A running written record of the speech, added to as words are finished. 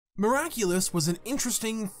Miraculous was an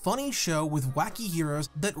interesting, funny show with wacky heroes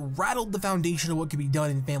that rattled the foundation of what could be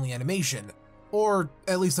done in family animation. Or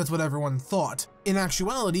at least that's what everyone thought. In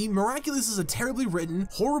actuality, Miraculous is a terribly written,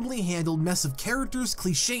 horribly handled mess of characters,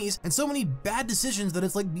 cliches, and so many bad decisions that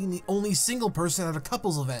it's like being the only single person at a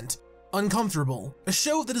couples event. Uncomfortable. A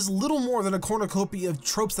show that is little more than a cornucopia of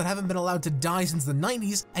tropes that haven't been allowed to die since the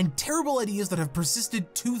 90s, and terrible ideas that have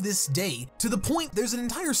persisted to this day, to the point there's an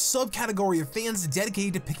entire subcategory of fans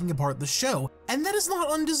dedicated to picking apart the show, and that is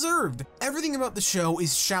not undeserved. Everything about the show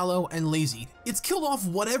is shallow and lazy. It's killed off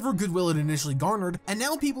whatever goodwill it initially garnered, and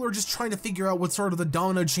now people are just trying to figure out what's sort of the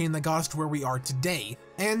domino chain that got us to where we are today.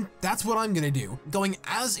 And that's what I'm gonna do, going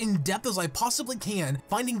as in-depth as I possibly can,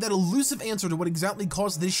 finding that elusive answer to what exactly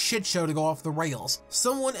caused this shit show to go off the rails.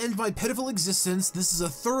 Someone end my pitiful existence, this is a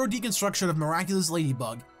thorough deconstruction of Miraculous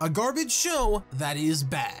Ladybug, a garbage show that is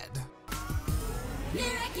bad.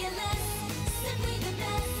 Miraculous, simply the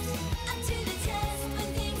best, up to the test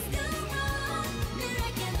when things go wrong.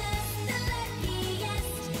 Miraculous, the luckiest,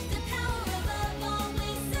 the power above,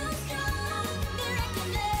 always so strong.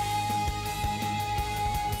 Miraculous.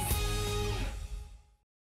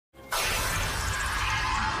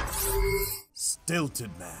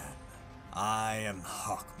 Stilted man, I am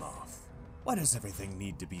Hawk Moth. Why does everything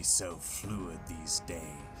need to be so fluid these days?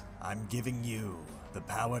 I'm giving you the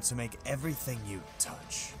power to make everything you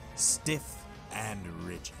touch stiff and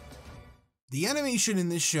rigid. The animation in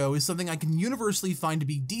this show is something I can universally find to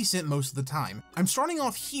be decent most of the time. I'm starting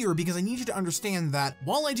off here because I need you to understand that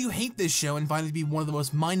while I do hate this show and find it to be one of the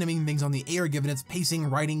most mind-numbing things on the air given its pacing,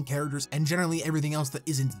 writing, characters, and generally everything else that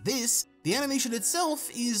isn't this, the animation itself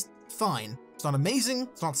is fine. It's not amazing,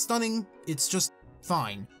 it's not stunning, it's just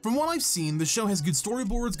fine. From what I've seen, the show has good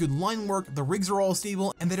storyboards, good line work, the rigs are all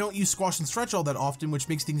stable, and they don't use squash and stretch all that often, which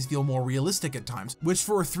makes things feel more realistic at times, which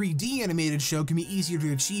for a 3D animated show can be easier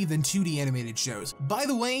to achieve than 2D animated shows. By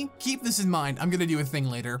the way, keep this in mind, I'm gonna do a thing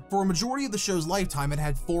later. For a majority of the show's lifetime, it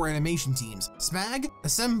had 4 animation teams: SMAG,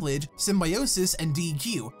 Assemblage, Symbiosis, and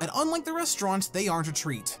DQ, and unlike the restaurant, they aren't a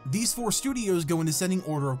treat. These 4 studios go in descending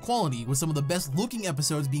order of quality, with some of the best looking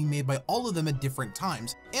episodes being made by all of them at different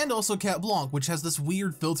times, and also Cat Blanc, which has this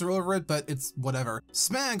weird filter over it, but it's whatever.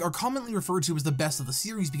 SMAG are commonly referred to as the best of the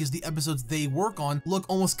series because the episodes they work on look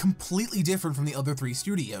almost completely different from the other 3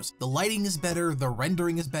 studios. The lighting is better, the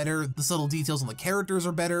rendering is better, the subtle details on the characters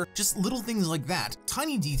are better, just little things like that.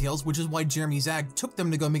 Tiny details, which is why Jeremy Zag took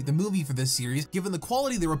them to go make the movie for this series. Given the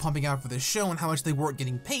quality they were pumping out for this show and how much they weren't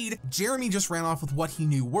getting paid, Jeremy just ran off with what he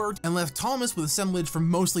knew worked and left Thomas with Assemblage for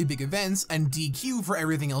mostly big events and DQ for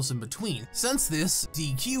everything else in between. Since this,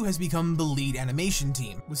 DQ has become the lead animation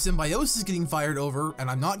team, with Symbiosis getting fired over, and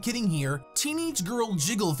I'm not kidding here, teenage girl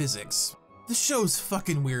jiggle physics. The show's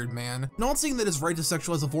fucking weird, man. Not saying that it's right to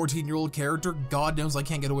sexualize a 14-year-old character, God knows I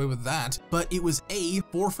can't get away with that, but it was A,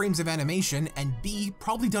 4 frames of animation, and B,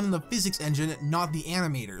 probably done in the physics engine, not the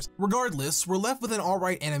animators. Regardless, we're left with an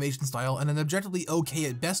alright animation style and an objectively okay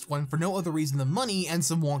at best one for no other reason than money and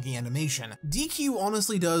some wonky animation. DQ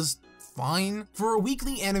honestly does fine. For a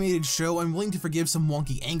weekly animated show, I'm willing to forgive some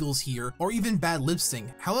wonky angles here, or even bad lip sync.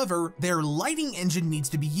 However, their lighting engine needs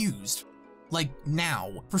to be used. Like,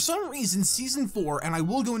 now. For some reason, Season 4, and I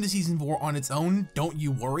will go into Season 4 on its own, don't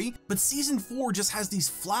you worry, but Season 4 just has these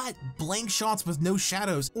flat, blank shots with no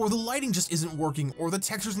shadows, or the lighting just isn't working, or the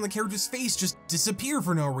textures on the character's face just disappear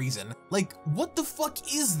for no reason. Like, what the fuck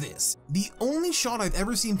is this? The only shot I've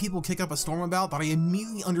ever seen people kick up a storm about that I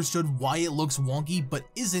immediately understood why it looks wonky but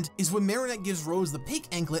isn't is when Marinette gives Rose the pink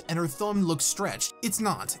anklet and her thumb looks stretched. It's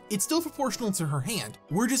not. It's still proportional to her hand.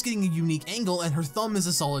 We're just getting a unique angle and her thumb is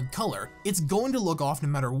a solid color. It's going to look off no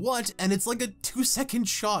matter what, and it's like a 2-second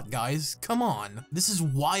shot, guys. Come on. This is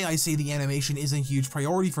why I say the animation is a huge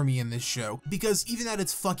priority for me in this show, because even at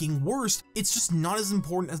its fucking worst, it's just not as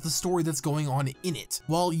important as the story that's going on in it.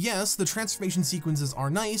 While yes, the transformation sequences are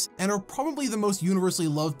nice, and are probably the most universally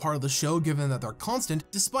loved part of the show given that they're constant,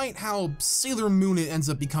 despite how Sailor Moon it ends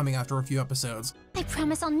up becoming after a few episodes. I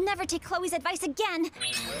promise I'll never take Chloe's advice again.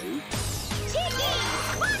 Tiki!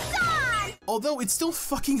 What's on? Although it's still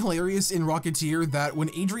fucking hilarious in Rocketeer that when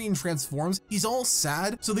Adrien transforms, he's all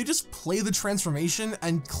sad, so they just play the transformation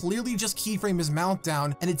and clearly just keyframe his mouth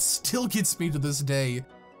down, and it still gets me to this day.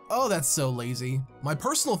 Oh, that's so lazy. My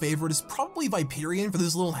personal favorite is probably Viperion for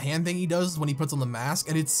this little hand thing he does when he puts on the mask,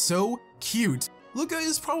 and it's so cute. Luka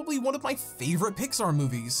is probably one of my favorite Pixar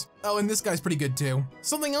movies. Oh, and this guy's pretty good too.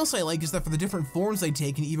 Something else I like is that for the different forms they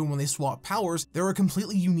take and even when they swap powers, there are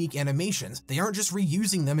completely unique animations. They aren't just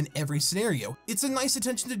reusing them in every scenario. It's a nice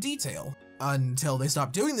attention to detail. Until they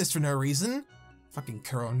stop doing this for no reason. Fucking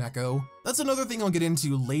Kuroneko. That's another thing I'll get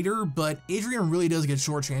into later, but Adrien really does get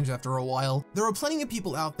shortchanged after a while. There are plenty of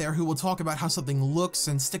people out there who will talk about how something looks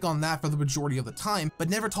and stick on that for the majority of the time, but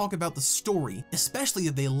never talk about the story, especially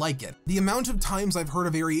if they like it. The amount of times I've heard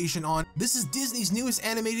a variation on, "This is Disney's newest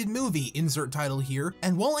animated movie," insert title here,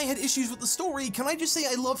 and while I had issues with the story, can I just say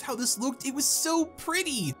I loved how this looked? It was so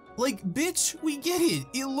pretty! Like, bitch, we get it.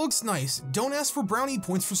 It looks nice. Don't ask for brownie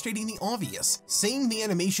points for stating the obvious. Saying the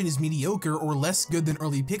animation is mediocre or less good than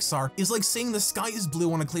early Pixar is like saying the sky is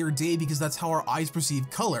blue on a clear day because that's how our eyes perceive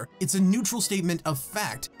color. It's a neutral statement of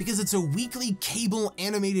fact because it's a weekly cable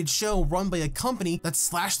animated show run by a company that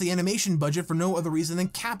slashed the animation budget for no other reason than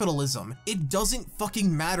capitalism. It doesn't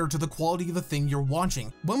fucking matter to the quality of the thing you're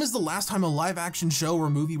watching. When was the last time a live action show or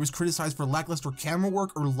movie was criticized for lackluster camera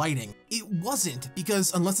work or lighting? It wasn't,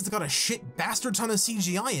 because unless it's got a shit bastard ton of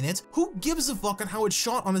CGI in it, who gives a fuck on how it's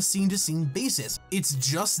shot on a scene-to-scene basis? It's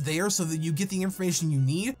just there so that you get the information you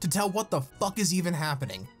need to tell what the fuck is even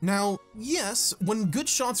happening. Now, yes, when good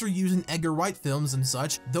shots are used in Edgar Wright films and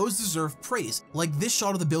such, those deserve praise, like this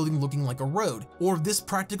shot of the building looking like a road, or this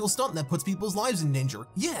practical stunt that puts people's lives in danger.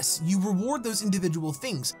 Yes, you reward those individual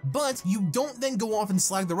things, but you don't then go off and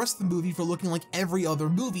slag the rest of the movie for looking like every other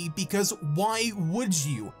movie, because why would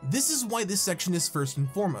you? This is why this section is first and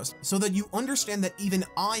foremost, so that you understand that even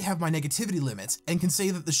I have my negativity limits and can say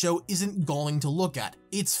that the show isn't galling to look at.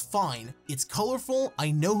 It's fine, it's colorful,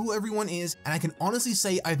 I know who everyone is, and I can honestly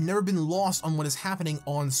say I've never been lost on what is happening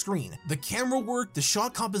on screen. The camera work, the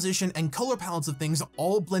shot composition, and color palettes of things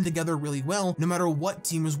all blend together really well no matter what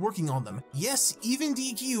team is working on them. Yes, even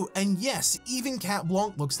DQ, and yes, even Cat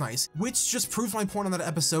Blanc looks nice, which just proves my point on that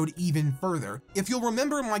episode even further. If you'll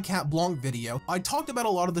remember in my Cat Blanc video, I talked about a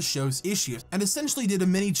lot of the show's issues, and essentially did a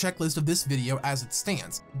mini checklist of this video as it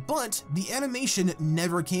stands. But the animation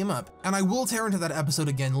never came up, and I will tear into that episode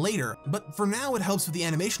again later, but for now it helps with the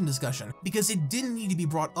animation discussion, because it didn't need to be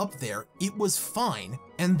brought up there, it was fine,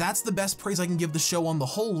 and that's the best praise I can give the show on the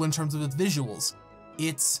whole in terms of its visuals.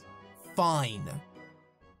 It's fine.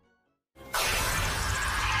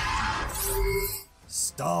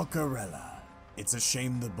 Stalkerella. It's a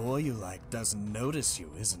shame the boy you like doesn't notice you,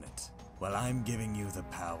 isn't it? Well, I'm giving you the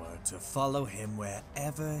power to follow him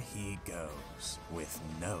wherever he goes, with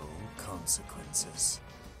no consequences.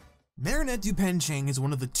 Marinette dupain-cheng is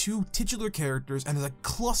one of the two titular characters and is a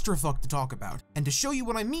clusterfuck to talk about. And to show you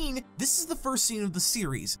what I mean, this is the first scene of the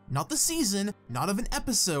series. Not the season, not of an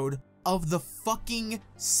episode, of the fucking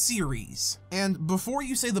series. And before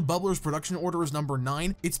you say the Bubbler's production order is number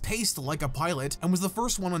 9, it's paced like a pilot and was the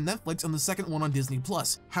first one on Netflix and the second one on Disney+.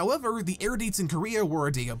 However, the air dates in Korea were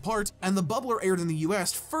a day apart, and the Bubbler aired in the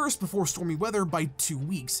US first before stormy weather by 2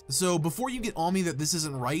 weeks. So before you get on me that this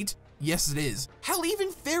isn't right, yes it is. Hell,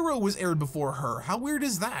 even Pharaoh was aired before her. How weird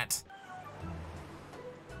is that?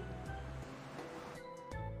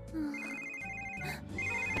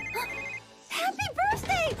 Happy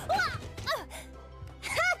birthday!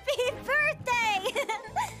 Happy birthday!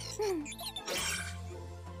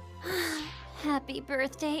 Happy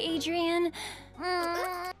birthday, Adrien.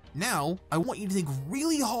 Now, I want you to think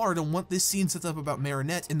really hard on what this scene sets up about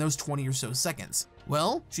Marinette in those 20 or so seconds.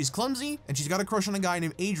 Well, she's clumsy, and she's got a crush on a guy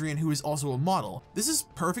named Adrien who is also a model. This is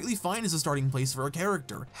perfectly fine as a starting place for a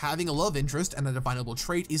character. Having a love interest and a definable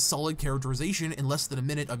trait is solid characterization in less than a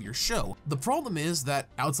minute of your show. The problem is that,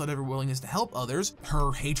 outside of her willingness to help others,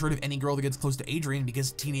 her hatred of any girl that gets close to Adrien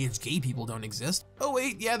because teenage gay people don't exist. Oh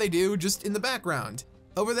wait, yeah they do, just in the background.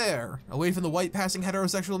 Over there, away from the white passing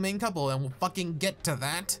heterosexual main couple, and we'll fucking get to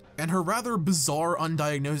that. And her rather bizarre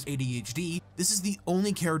undiagnosed ADHD, this is the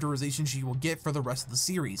only characterization she will get for the rest of the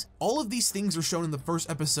series. All of these things are shown in the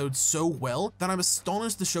first episode so well that I'm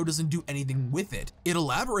astonished the show doesn't do anything with it. It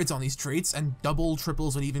elaborates on these traits and double,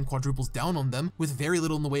 triples, and even quadruples down on them with very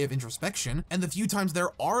little in the way of introspection, and the few times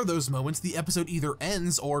there are those moments, the episode either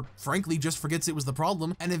ends or frankly just forgets it was the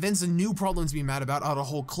problem and invents a new problem to be mad about out of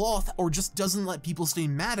whole cloth, or just doesn't let people stay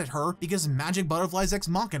mad at her because magic butterflies ex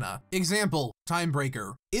machina. Example,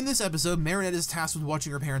 Timebreaker. In this episode, Marinette is tasked with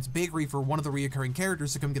watching her parents' bakery for one of the reoccurring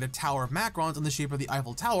characters to come get a tower of macarons in the shape of the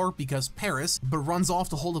Eiffel Tower because Paris, but runs off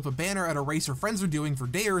to hold up a banner at a race her friends are doing for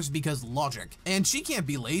dares because logic. And she can't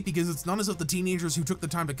be late because it's not as if the teenagers who took the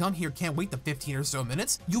time to come here can't wait the 15 or so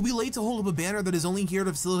minutes. You'll be late to hold up a banner that is only here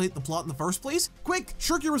to facilitate the plot in the first place? Quick,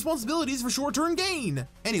 shirk your responsibilities for short-term gain!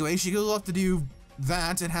 Anyway, she goes off to do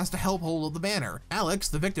that and has to help hold the banner. Alex,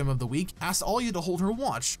 the victim of the week, asks Alya to hold her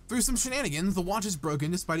watch. Through some shenanigans, the watch is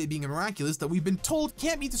broken despite it being a miraculous that we've been told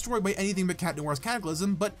can't be destroyed by anything but Cat Noir's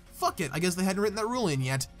cataclysm, but fuck it, I guess they hadn't written that rule in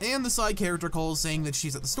yet. And the side character calls saying that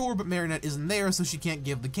she's at the store but Marinette isn't there so she can't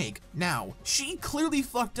give the cake. Now, she clearly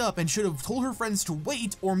fucked up and should have told her friends to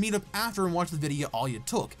wait or meet up after and watch the video Alya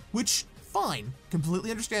took, which, fine,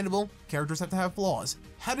 completely understandable, characters have to have flaws.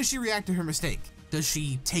 How does she react to her mistake? Does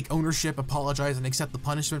she take ownership, apologize, and accept the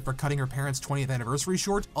punishment for cutting her parents' 20th anniversary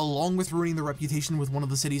short, along with ruining their reputation with one of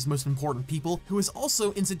the city's most important people, who is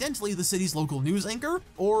also, incidentally, the city's local news anchor?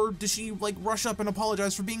 Or does she, like, rush up and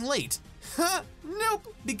apologize for being late? Ha!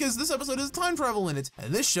 Nope! Because this episode has time travel in it,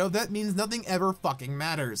 and this show, that means nothing ever fucking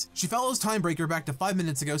matters. She follows Timebreaker back to 5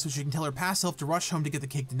 minutes ago so she can tell her past self to rush home to get the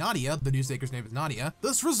cake to Nadia, the news anchor's name is Nadia,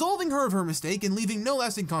 thus resolving her of her mistake and leaving no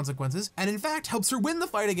lasting consequences, and in fact helps her win the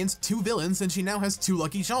fight against 2 villains since she now has 2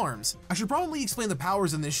 lucky charms. I should probably explain the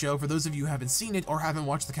powers in this show for those of you who haven't seen it or haven't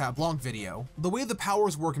watched the Cat Blanc video. The way the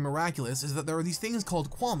powers work in Miraculous is that there are these things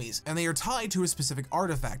called qualmies, and they are tied to a specific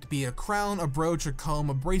artifact, be it a crown, a brooch, a comb,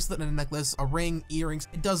 a bracelet and a necklace, a ring, earrings,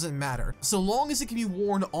 it doesn't matter. So long as it can be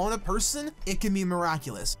worn on a person, it can be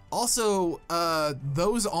miraculous. Also,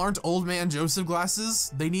 those aren't old man Joseph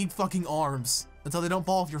glasses, they need fucking arms. That's how they don't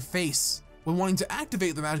fall off your face. When wanting to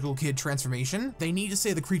activate the Magical Kid transformation, they need to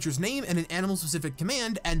say the creature's name and an animal-specific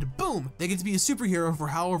command, and boom, they get to be a superhero for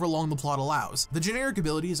however long the plot allows. The generic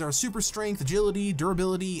abilities are super strength, agility,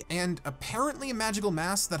 durability, and apparently a magical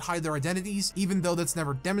mask that hide their identities, even though that's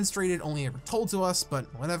never demonstrated, only ever told to us, but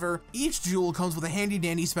whatever. Each jewel comes with a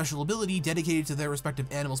handy-dandy special ability dedicated to their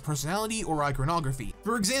respective animal's personality or iconography.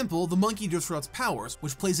 For example, the monkey disrupts powers,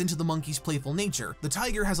 which plays into the monkey's playful nature. The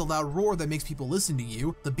tiger has a loud roar that makes people listen to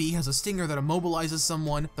you, the bee has a stinger that immobilizes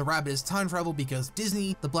someone, the rabbit is time travel because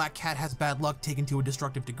Disney, the black cat has bad luck taken to a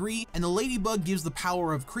destructive degree, and the ladybug gives the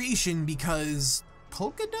power of creation because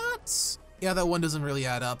polka dots? Yeah, that one doesn't really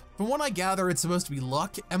add up. From what I gather, it's supposed to be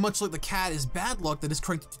luck, and much like the cat is bad luck that is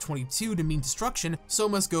cranked to 22 to mean destruction, so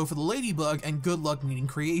must go for the ladybug and good luck meaning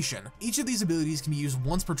creation. Each of these abilities can be used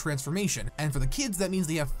once per transformation, and for the kids that means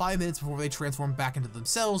they have 5 minutes before they transform back into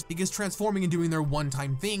themselves because transforming and doing their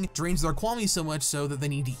one-time thing drains their quality so much so that they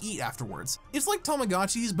need to eat afterwards. It's like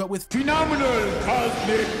Tamagotchis, but with phenomenal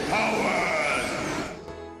cosmic powers!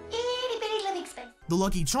 The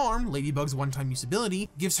Lucky Charm, Ladybug's one-time use ability,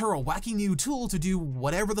 gives her a wacky new tool to do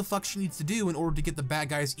whatever the fuck she needs to do in order to get the bad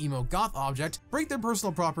guy's emo goth object, break their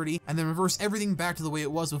personal property, and then reverse everything back to the way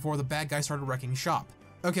it was before the bad guy started wrecking shop.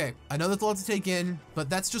 Okay, I know that's a lot to take in, but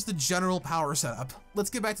that's just the general power setup.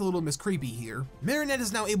 Let's get back to Little Miss Creepy here. Marinette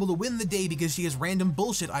is now able to win the day because she has random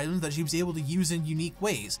bullshit items that she was able to use in unique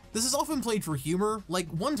ways. This is often played for humor, like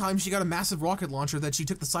one time she got a massive rocket launcher that she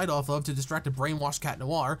took the sight off of to distract a brainwashed Cat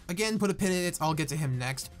Noir. Again, put a pin in it, I'll get to him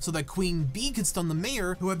next, so that Queen Bee could stun the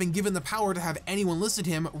mayor, who had been given the power to have anyone listen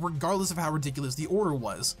to him regardless of how ridiculous the order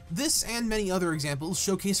was. This and many other examples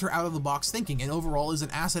showcase her out-of-the-box thinking and overall is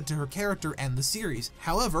an asset to her character and the series.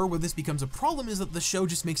 However, where this becomes a problem is that the show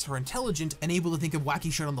just makes her intelligent and able to think of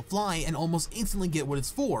wacky shit on the fly and almost instantly get what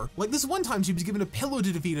it's for. Like this one time she was given a pillow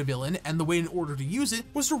to defeat a villain, and the way in order to use it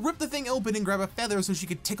was to rip the thing open and grab a feather so she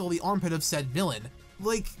could tickle the armpit of said villain.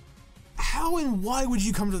 Like, how and why would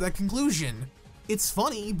you come to that conclusion? It's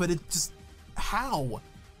funny, but it just, how?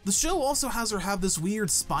 The show also has her have this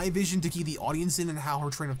weird spy vision to keep the audience in and how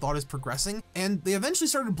her train of thought is progressing, and they eventually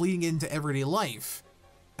started bleeding into everyday life.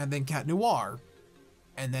 And then Cat Noir.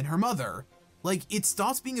 And then her mother. Like, it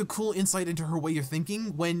stops being a cool insight into her way of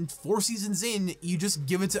thinking when 4 seasons in, you just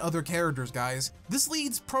give it to other characters, guys. This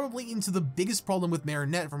leads probably into the biggest problem with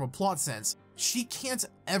Marinette from a plot sense. She can't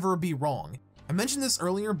ever be wrong. I mentioned this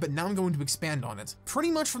earlier, but now I'm going to expand on it.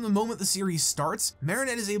 Pretty much from the moment the series starts,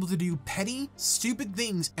 Marinette is able to do petty, stupid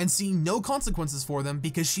things and see no consequences for them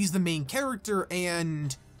because she's the main character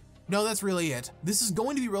and... no, that's really it. This is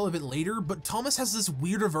going to be relevant later, but Thomas has this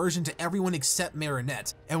weird aversion to everyone except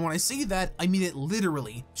Marinette. And when I say that, I mean it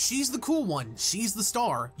literally. She's the cool one, she's the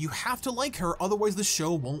star. You have to like her, otherwise the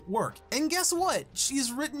show won't work. And guess what?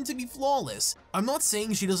 She's written to be flawless. I'm not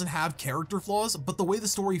saying she doesn't have character flaws, but the way the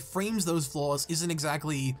story frames those flaws isn't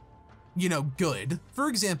exactly, you know, good. For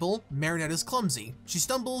example, Marinette is clumsy. She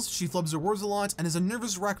stumbles, she flubs her words a lot, and is a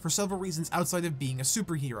nervous wreck for several reasons outside of being a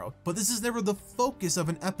superhero. But this is never the focus of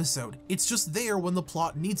an episode. It's just there when the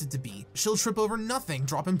plot needs it to be. She'll trip over nothing,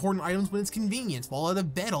 drop important items when it's convenient, fall out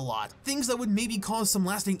of bed a lot. Things that would maybe cause some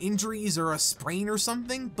lasting injuries or a sprain or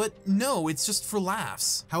something, but no, it's just for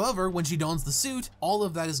laughs. However, when she dons the suit, all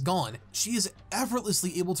of that is gone. She is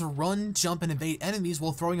effortlessly able to run, jump, and evade enemies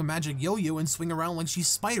while throwing a magic yo-yo and swing around like she's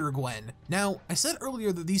Spider-Gwen. again. Now, I said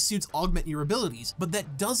earlier that these suits augment your abilities, but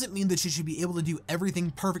that doesn't mean that she should be able to do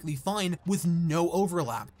everything perfectly fine with no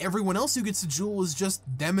overlap. Everyone else who gets the jewel is just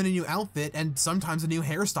them in a new outfit and sometimes a new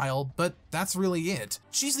hairstyle, but that's really it.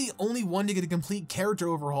 She's the only one to get a complete character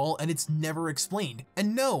overhaul and it's never explained.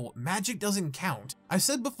 And no, magic doesn't count. I've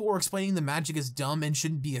said before explaining the magic is dumb and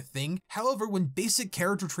shouldn't be a thing. However, when basic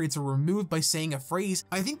character traits are removed by saying a phrase,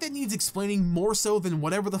 I think that needs explaining more so than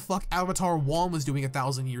whatever the fuck Avatar Juan was doing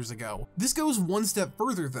 1,000 years ago. This goes one step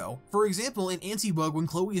further though. For example, in Antibug, when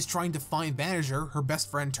Chloé is trying to find Vanisher, her best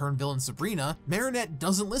friend turned villain Sabrina, Marinette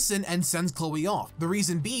doesn't listen and sends Chloé off. The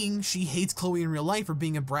reason being, she hates Chloé in real life for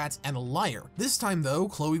being a brat and a liar. This time though,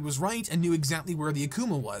 Chloé was right and knew exactly where the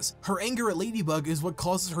Akuma was. Her anger at Ladybug is what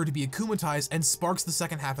causes her to be akumatized and sparks the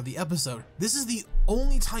second half of the episode. This is the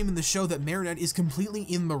only time in the show that Marinette is completely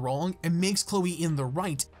in the wrong and makes Chloé in the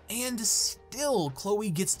right, and still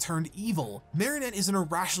Chloé gets turned evil. Marinette is an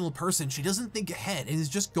irrational person. She doesn't think ahead and is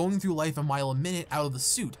just going through life a mile a minute out of the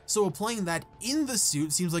suit. So applying that in the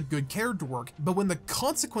suit seems like good character work, but when the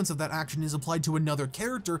consequence of that action is applied to another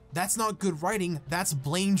character, that's not good writing, that's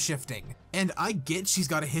blame shifting. And I get she's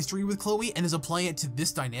got a history with Chloé and is applying it to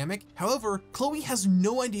this dynamic. However, Chloé has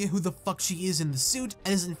no idea who the fuck she is in the suit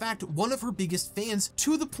and is in fact one of her biggest fans,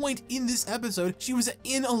 to the point in this episode she was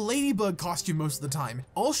in a Ladybug costume most of the time.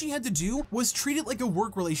 All she had to do was treat it like a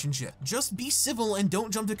work relationship. Just be civil and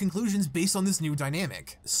don't jump to conclusions based on this new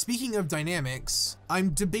dynamic. Speaking of dynamics,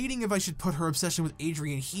 I'm debating if I should put her obsession with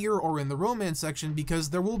Adrien here or in the romance section because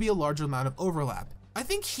there will be a large amount of overlap. I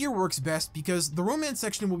think here works best because the romance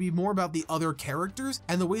section will be more about the other characters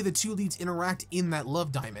and the way the two leads interact in that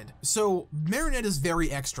love diamond. So Marinette is very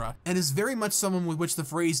extra and is very much someone with which the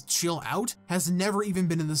phrase chill out has never even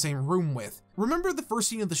been in the same room with. Remember the first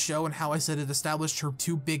scene of the show and how I said it established her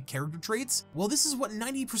two big character traits? Well, this is what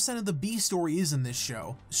 90% of the B story is in this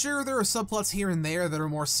show. Sure, there are subplots here and there that are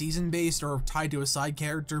more season-based or tied to a side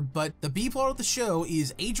character, but the B plot of the show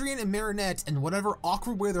is Adrien and Marinette and whatever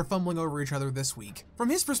awkward way they're fumbling over each other this week. From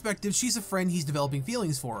his perspective, she's a friend he's developing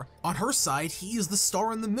feelings for. On her side, he is the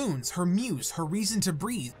star in the moons, her muse, her reason to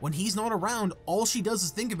breathe. When he's not around, all she does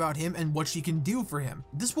is think about him and what she can do for him.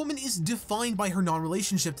 This woman is defined by her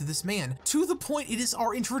non-relationship to this man, to the point it is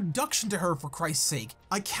our introduction to her, for Christ's sake.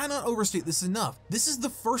 I cannot overstate this enough. This is the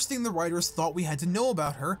first thing the writers thought we had to know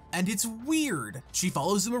about her, and it's weird. She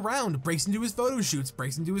follows him around, breaks into his photo shoots,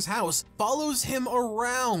 breaks into his house, follows him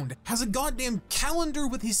around, has a goddamn calendar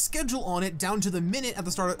with his schedule on it down to the minute at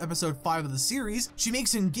the start of episode 5 of the series. She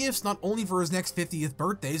makes him gifts not only for his next 50th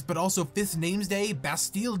birthdays, but also 5th Names Day,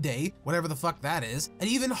 Bastille Day, whatever the fuck that is, and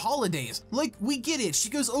even holidays. Like, we get it, she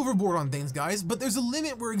goes overboard on things, guys, but there's a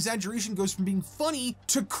limit where exaggeration goes from being funny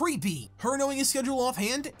to creepy. Her knowing his schedule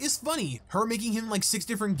offhand is funny. Her making him like 6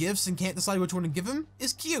 different gifts and can't decide which one to give him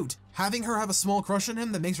is cute. Having her have a small crush on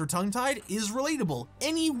him that makes her tongue-tied is relatable.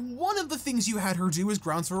 Any one of the things you had her do is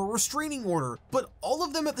grounds for a restraining order, but all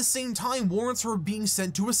of them at the same time warrants her being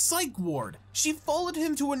sent to a psych ward. She followed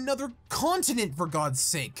him to another continent, for God's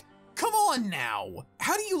sake. Come on now!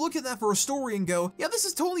 How do you look at that for a story and go, yeah, this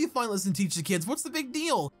is totally a fine lesson to teach the kids, what's the big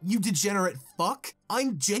deal, you degenerate fuck?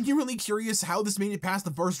 I'm genuinely curious how this made it past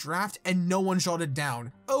the first draft and no one shot it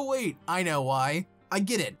down. Oh wait, I know why. I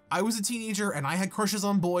get it. I was a teenager and I had crushes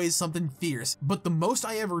on boys, something fierce, but the most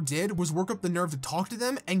I ever did was work up the nerve to talk to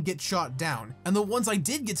them and get shot down. And the ones I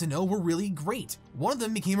did get to know were really great. One of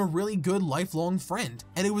them became a really good lifelong friend,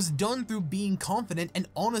 and it was done through being confident and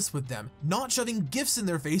honest with them, not shoving gifts in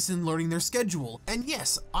their face and learning their schedule. And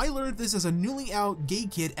yes, I learned this as a newly out gay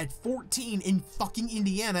kid at 14 in fucking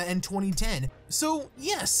Indiana in 2010. So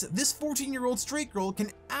yes, this 14-year-old straight girl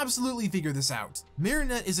can absolutely figure this out.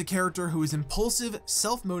 Marinette is a character who is impulsive,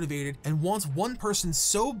 self-motivated, and wants one person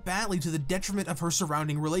so badly to the detriment of her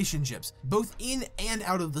surrounding relationships, both in and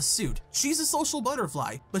out of the suit. She's a social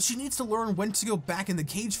butterfly, but she needs to learn when to go back in the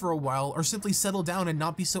cage for a while or simply settle down and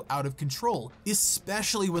not be so out of control,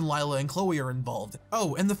 especially when Lila and Chloé are involved.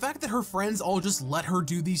 Oh, and the fact that her friends all just let her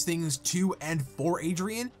do these things to and for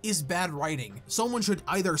Adrien is bad writing. Someone should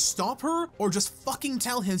either stop her or just fucking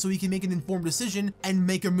tell him so he can make an informed decision and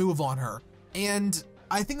make a move on her. And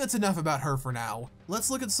I think that's enough about her for now. Let's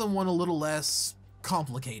look at someone a little less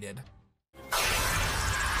complicated.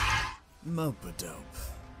 Mopadope.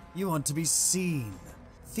 You want to be seen,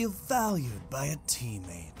 feel valued by a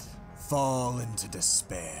teammate, fall into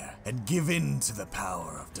despair, and give in to the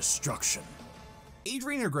power of destruction.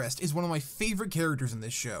 Adrien is one of my favorite characters in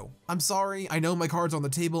this show. I'm sorry, I know my card's on the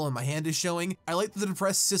table and my hand is showing. I like the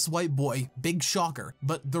depressed cis white boy, big shocker,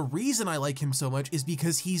 but the reason I like him so much is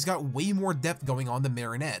because he's got way more depth going on than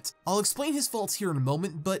Marinette. I'll explain his faults here in a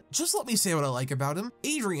moment, but just let me say what I like about him.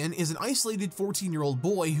 Adrien is an isolated 14-year-old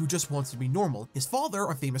boy who just wants to be normal. His father,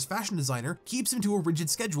 a famous fashion designer, keeps him to a rigid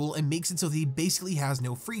schedule and makes it so that he basically has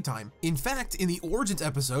no free time. In fact, in the Origins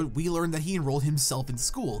episode, we learned that he enrolled himself in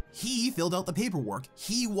school. He filled out the paperwork.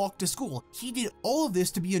 He walked to school. He did all of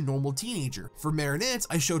this to be a normal teenager. For Marinette,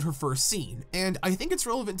 I showed her first scene, and I think it's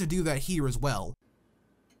relevant to do that here as well.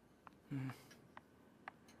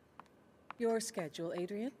 Your schedule,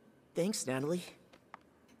 Adrien? Thanks, Nathalie.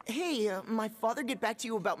 Hey, my father get back to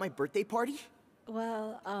you about my birthday party?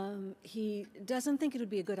 Well, he doesn't think it would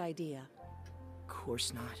be a good idea. Of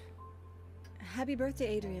course not. Happy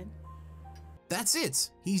birthday, Adrien. That's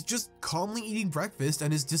it. He's just calmly eating breakfast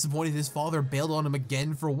and is disappointed his father bailed on him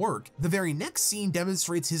again for work. The very next scene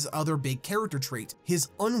demonstrates his other big character trait, his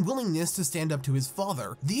unwillingness to stand up to his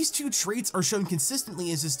father. These two traits are shown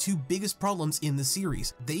consistently as his two biggest problems in the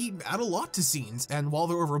series. They add a lot to scenes, and while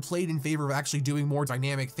they're overplayed in favor of actually doing more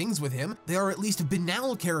dynamic things with him, they are at least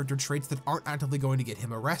banal character traits that aren't actively going to get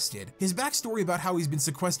him arrested. His backstory about how he's been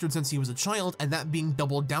sequestered since he was a child, and that being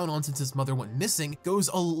doubled down on since his mother went missing, goes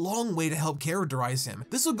a long way to help characterize him.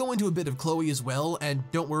 This will go into a bit of Chloé as well, and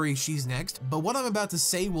don't worry, she's next, but what I'm about to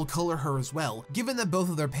say will color her as well. Given that both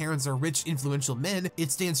of their parents are rich, influential men,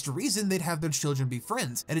 it stands to reason they'd have their children be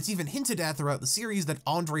friends, and it's even hinted at throughout the series that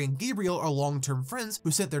Andre and Gabriel are long-term friends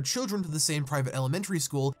who sent their children to the same private elementary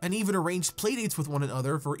school and even arranged playdates with one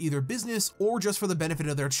another for either business or just for the benefit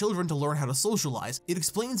of their children to learn how to socialize. It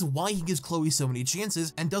explains why he gives Chloé so many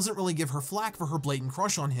chances and doesn't really give her flack for her blatant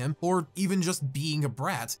crush on him or even just being a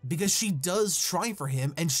brat, because she does try for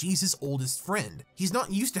him and she's his oldest friend. He's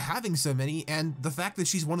not used to having so many, and the fact that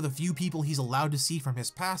she's one of the few people he's allowed to see from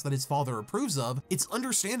his past that his father approves of, it's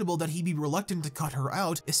understandable that he'd be reluctant to cut her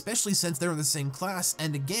out, especially since they're in the same class,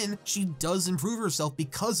 and again, she does improve herself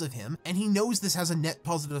because of him, and he knows this has a net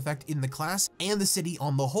positive effect in the class and the city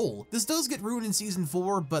on the whole. This does get ruined in season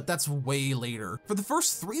 4, but that's way later. For the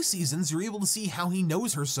first 3 seasons, you're able to see how he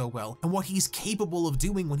knows her so well, and what he's capable of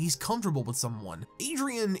doing when he's comfortable with someone.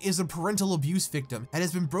 Adrien is a parental abuse victim, and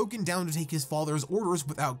has been broken down to take his father's orders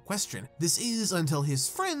without question. This is until his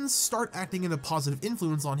friends start acting in a positive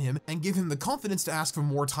influence on him and give him the confidence to ask for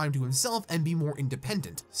more time to himself and be more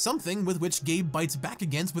independent, something with which Gabe bites back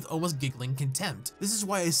against with almost giggling contempt. This is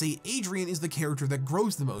why I say Adrien is the character that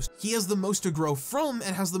grows the most. He has the most to grow from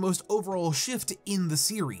and has the most overall shift in the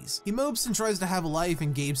series. He mopes and tries to have a life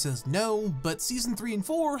and Gabe says no, but season 3 and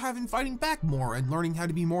 4 have him fighting back more and learning how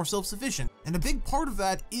to be more self-sufficient, and a big part of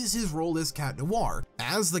that is his role as Cat Noir.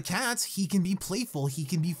 As the cat, he can be playful, he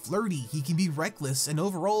can be flirty, he can be reckless, and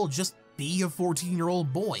overall just be a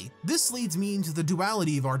 14-year-old boy. This leads me into the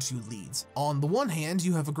duality of our two leads. On the one hand,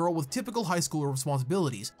 you have a girl with typical high school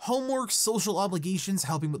responsibilities, homework, social obligations,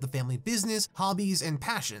 helping with the family business, hobbies, and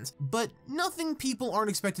passions, but nothing people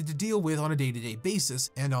aren't expected to deal with on a day-to-day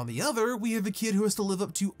basis. And on the other, we have a kid who has to live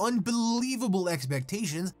up to unbelievable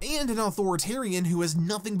expectations, and an authoritarian who has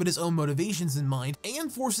nothing but his own motivations in mind,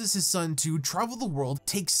 and forces his son to travel the world,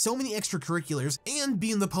 take so many extracurriculars, and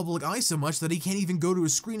be in the public eye so much that he can't even go to a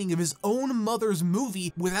screening of his own mother's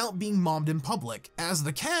movie without being mobbed in public. As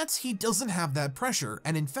the cat, he doesn't have that pressure,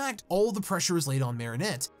 and in fact, all the pressure is laid on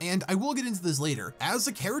Marinette. And I will get into this later. As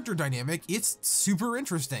a character dynamic, it's super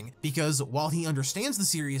interesting, because while he understands the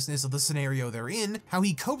seriousness of the scenario they're in, how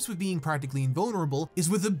he copes with being practically invulnerable is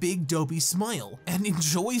with a big dopey smile, and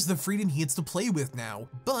enjoys the freedom he gets to play with now.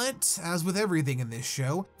 But, as with everything in this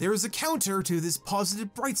show, there is a counter to this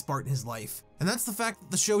positive bright spot in his life. And that's the fact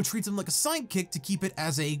that the show treats him like a sidekick to keep it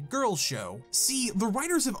as a girl show. See, the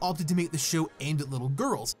writers have opted to make the show aimed at little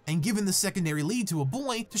girls, and given the secondary lead to a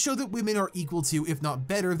boy to show that women are equal to, if not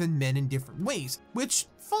better than men in different ways, which,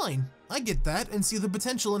 fine. I get that and see the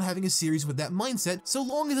potential in having a series with that mindset, so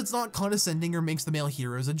long as it's not condescending or makes the male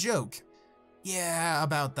heroes a joke. Yeah,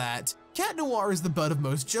 about that. Cat Noir is the butt of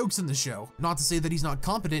most jokes in the show. Not to say that he's not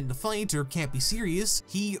competent in a fight or can't be serious,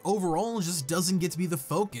 he overall just doesn't get to be the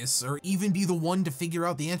focus or even be the one to figure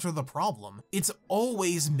out the answer to the problem. It's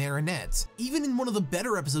always Marinette. Even in one of the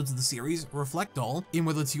better episodes of the series, Reflect All, in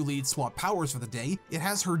where the two leads swap powers for the day, it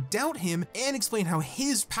has her doubt him and explain how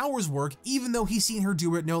his powers work even though he's seen her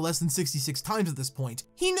do it no less than 66 times at this point.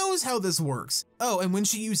 He knows how this works. Oh, and when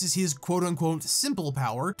she uses his quote-unquote simple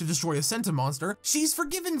power to destroy a Senta monster, she's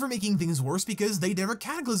forgiven for making things worse because they never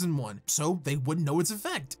cataclysmed one, so they wouldn't know its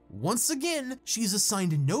effect. Once again, she's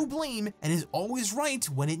assigned no blame and is always right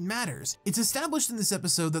when it matters. It's established in this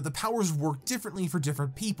episode that the powers work differently for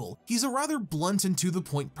different people. He's a rather blunt and to the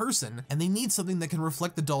point person, and they need something that can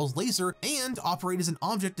reflect the doll's laser and operate as an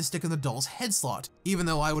object to stick in the doll's head slot, even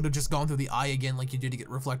though I would have just gone through the eye again like you did to get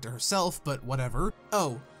Reflector herself, but whatever.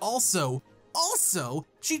 Oh, also,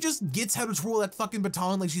 she just gets how to twirl that fucking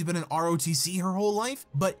baton like she's been in ROTC her whole life,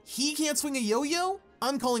 but he can't swing a yo-yo?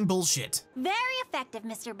 I'm calling bullshit. Very effective,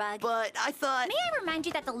 Mr. Bug. But I thought... May I remind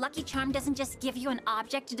you that the Lucky Charm doesn't just give you an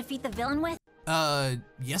object to defeat the villain with?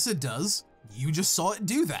 Yes it does. You just saw it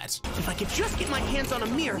do that. If I could just get my hands on a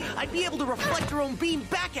mirror, I'd be able to reflect her own beam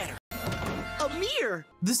back at her. A mirror!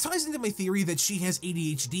 This ties into my theory that she has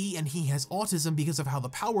ADHD and he has autism because of how the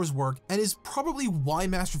powers work, and is probably why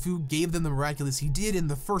Master Fu gave them the miraculous he did in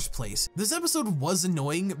the first place. This episode was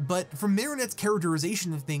annoying, but from Marinette's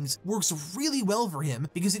characterization of things, works really well for him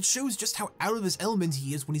because it shows just how out of his element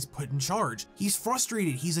he is when he's put in charge. He's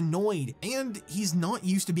frustrated, he's annoyed, and he's not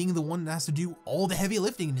used to being the one that has to do all the heavy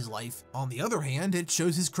lifting in his life. On the other hand, it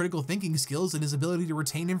shows his critical thinking skills and his ability to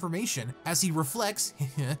retain information, as he reflects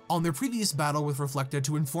on their previous battle with Reflector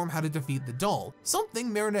to inform how to defeat the doll,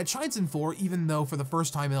 something Marinette chides him for, even though for the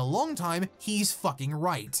first time in a long time, he's fucking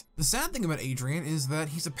right. The sad thing about Adrien is that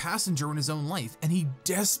he's a passenger in his own life, and he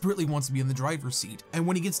desperately wants to be in the driver's seat, and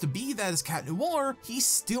when he gets to be that as Cat Noir, he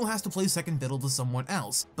still has to play second fiddle to someone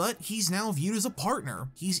else, but he's now viewed as a partner.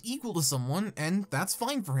 He's equal to someone, and that's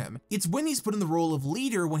fine for him. It's when he's put in the role of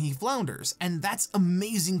leader when he flounders, and that's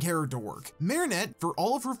amazing character work. Marinette, for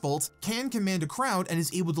all of her faults, can command a crowd and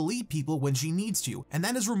is able to lead people when she needs to, and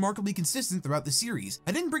that is remarkably consistent throughout the series.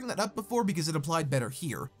 I didn't bring that up before because it applied better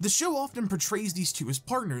here. The show often portrays these two as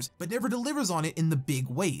partners, but never delivers on it in the big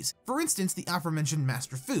ways. For instance, the aforementioned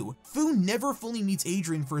Master Fu. Fu never fully meets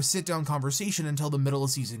Adrien for a sit-down conversation until the middle of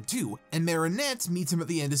season 2, and Marinette meets him at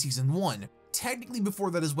the end of season 1. Technically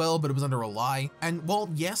before that as well, but it was under a lie. And while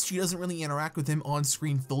yes, she doesn't really interact with him on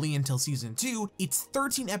screen fully until season 2, it's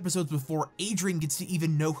 13 episodes before Adrien gets to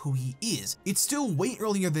even know who he is. It's still way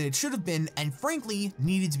earlier than it should have been, and frankly,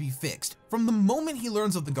 needed to be fixed. From the moment he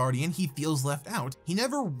learns of the Guardian, he feels left out. He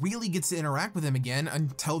never really gets to interact with him again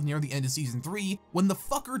until near the end of season 3, when the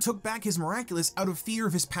fucker took back his Miraculous out of fear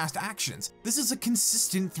of his past actions. This is a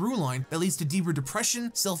consistent through line that leads to deeper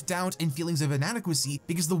depression, self-doubt, and feelings of inadequacy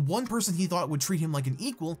because the one person he thought would treat him like an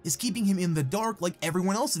equal is keeping him in the dark like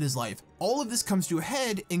everyone else in his life. All of this comes to a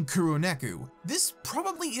head in Kuroneku. This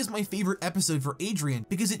probably is my favorite episode for Adrien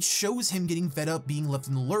because it shows him getting fed up being left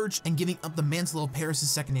in the lurch and giving up the mantle of Paris'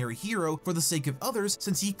 secondary hero for the sake of others,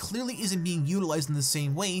 since he clearly isn't being utilized in the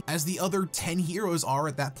same way as the other 10 heroes are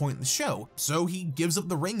at that point in the show. So he gives up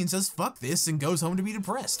the ring and says fuck this and goes home to be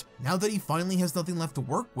depressed. Now that he finally has nothing left to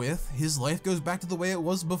work with, his life goes back to the way it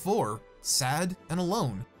was before. Sad and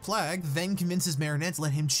alone. Plague then convinces Marinette to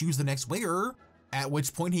let him choose the next wearer, at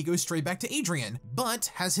which point he goes straight back to Adrien,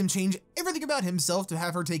 but has him change everything about himself to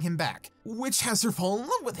have her take him back, which has her fall in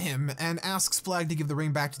love with him and asks Plague to give the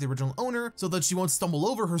ring back to the original owner so that she won't stumble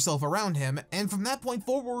over herself around him, and from that point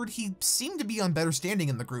forward, he seemed to be on better standing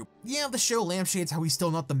in the group. Yeah, the show lampshades how he's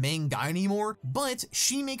still not the main guy anymore, but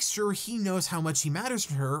she makes sure he knows how much he matters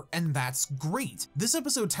to her, and that's great. This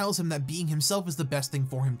episode tells him that being himself is the best thing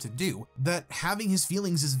for him to do, that having his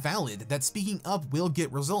feelings is valid, that speaking up will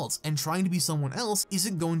get results, and trying to be someone else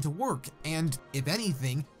isn't going to work, and if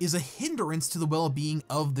anything, is a hindrance to the well-being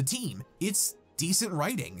of the team. It's decent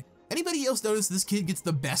writing. Anybody else notice this kid gets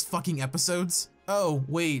the best fucking episodes? Oh,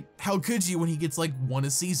 wait, how could you when he gets like one a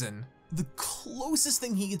season? The closest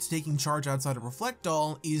thing he gets to taking charge outside of Reflect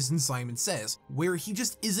Doll is in Simon Says, where he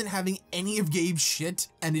just isn't having any of Gabe's shit,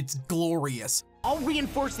 and it's glorious. I'll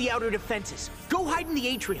reinforce the outer defenses. Go hide in the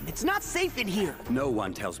atrium. It's not safe in here. No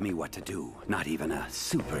one tells me what to do, not even a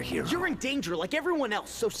superhero. You're in danger like everyone else,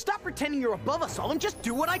 so stop pretending you're above us all and just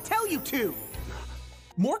do what I tell you to.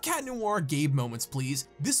 More Cat Noir Gabe moments, please.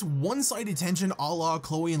 This one-sided tension a la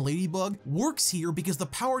Chloé and Ladybug works here because the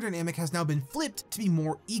power dynamic has now been flipped to be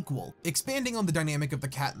more equal. Expanding on the dynamic of the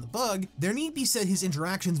cat and the bug, there need be said his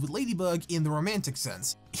interactions with Ladybug in the romantic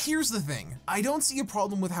sense. Here's the thing, I don't see a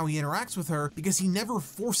problem with how he interacts with her because he never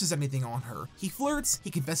forces anything on her. He flirts,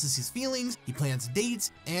 he confesses his feelings, he plans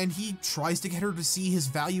dates, and he tries to get her to see his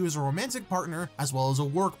value as a romantic partner as well as a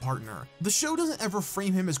work partner. The show doesn't ever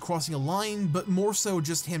frame him as crossing a line, but more so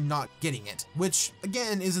just him not getting it, which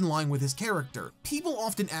again is in line with his character. People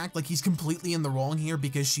often act like he's completely in the wrong here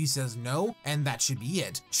because she says no, and that should be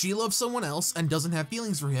it. She loves someone else and doesn't have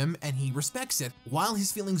feelings for him, and he respects it. While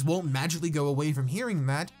his feelings won't magically go away from hearing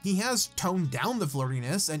that, that. He has toned down the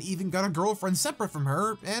flirtiness and even got a girlfriend separate from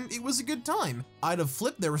her, and it was a good time. I'd have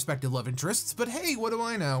flipped their respective love interests, but hey, what do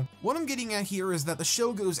I know? What I'm getting at here is that the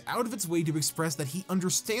show goes out of its way to express that he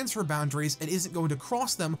understands her boundaries and isn't going to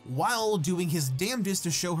cross them while doing his damnedest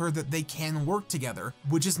to show her that they can work together,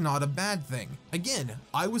 which is not a bad thing. Again,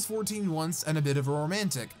 I was 14 once and a bit of a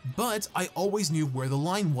romantic, but I always knew where the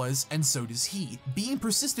line was, and so does he. Being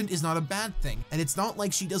persistent is not a bad thing, and it's not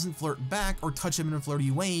like she doesn't flirt back or touch him in a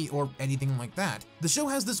flirty way or anything like that. The show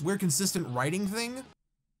has this weird consistent writing thing.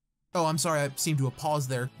 Oh, I'm sorry, I seem to have paused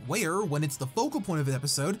there. Where, when it's the focal point of an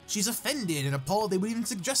episode, she's offended and appalled they would even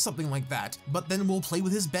suggest something like that, but then we'll play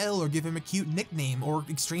with his bell or give him a cute nickname or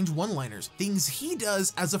exchange one-liners, things he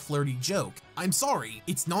does as a flirty joke. I'm sorry,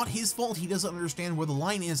 it's not his fault he doesn't understand where the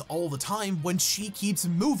line is all the time when she keeps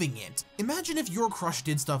moving it. Imagine if your crush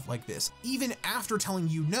did stuff like this, even after telling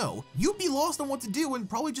you no. You'd be lost on what to do and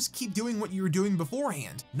probably just keep doing what you were doing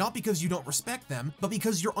beforehand, not because you don't respect them, but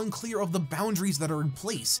because you're unclear of the boundaries that are in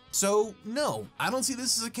place. So no, I don't see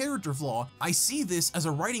this as a character flaw. I see this as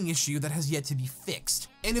a writing issue that has yet to be fixed.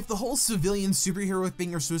 And if the whole civilian superhero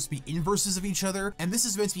thing are supposed to be inverses of each other, and this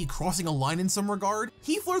is meant to be crossing a line in some regard,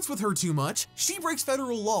 he flirts with her too much, she breaks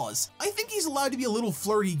federal laws. I think he's allowed to be a little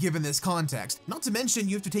flirty given this context. Not to mention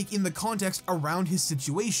you have to take in the context around his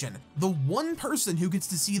situation. The one person who gets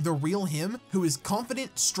to see the real him, who is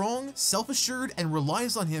confident, strong, self-assured, and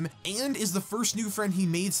relies on him, and is the first new friend he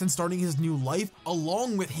made since starting his new life,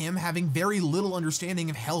 along with him having very little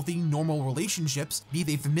understanding of healthy, normal relationships, be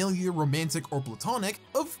they familiar, romantic, or platonic,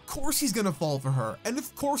 of course he's gonna fall for her, and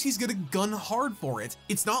of course he's gonna gun hard for it.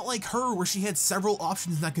 It's not like her where she had several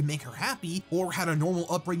options that could make her happy, or had a normal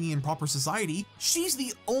upbringing in proper society. She's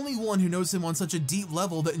the only one who knows him on such a deep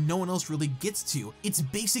level that no one else really gets to. It's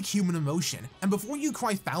basic human emotion. And before you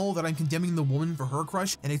cry foul that I'm condemning the woman for her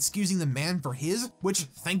crush and excusing the man for his, which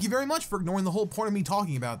thank you very much for ignoring the whole point of me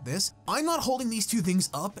talking about this, I'm not holding these two things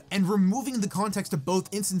up and removing the context of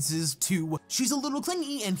both instances to she's a little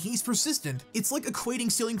clingy and he's persistent. It's like equating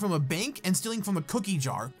stealing from a bank and stealing from a cookie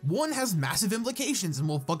jar. One has massive implications and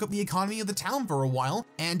will fuck up the economy of the town for a while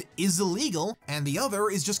and is illegal, and the other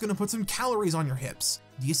is just gonna put some calories on your hips.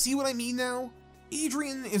 Do you see what I mean now?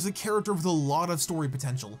 Adrien is a character with a lot of story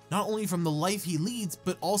potential, not only from the life he leads,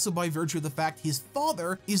 but also by virtue of the fact his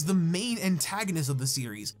father is the main antagonist of the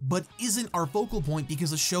series, but isn't our focal point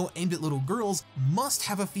because a show aimed at little girls must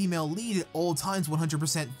have a female lead at all times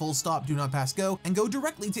 100% full stop, do not pass go, and go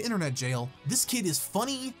directly to internet jail. This kid is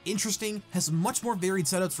funny, interesting, has much more varied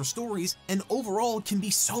setups for stories, and overall can be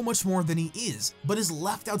so much more than he is, but is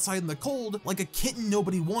left outside in the cold like a kitten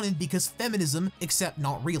nobody wanted because feminism, except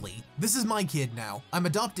not really. This is my kid now. I'm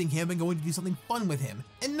adopting him and going to do something fun with him.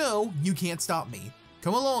 And no, you can't stop me.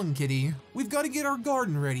 Come along, kitty. We've got to get our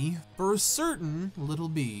garden ready for a certain little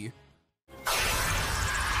bee.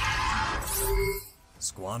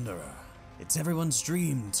 Squanderer. It's everyone's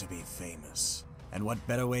dream to be famous. And what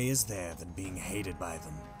better way is there than being hated by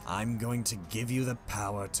them? I'm going to give you the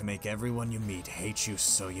power to make everyone you meet hate you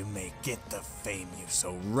so you may get the fame you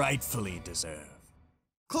so rightfully deserve.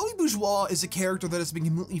 Chloé Bourgeois is a character that has been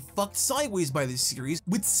completely fucked sideways by this series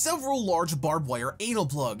with several large barbed wire anal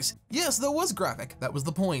plugs. Yes, that was graphic, that was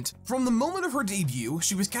the point. From the moment of her debut,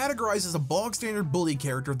 she was categorized as a bog standard bully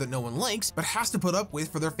character that no one likes, but has to put up with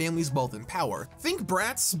for their family's wealth and power. Think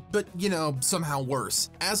Bratz, but you know, somehow worse.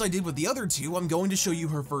 As I did with the other two, I'm going to show you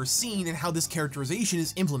her first scene and how this characterization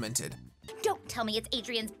is implemented. Don't tell me it's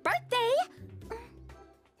Adrien's birthday!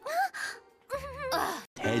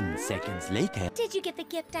 10 seconds later. Did you get the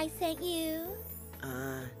gift I sent you?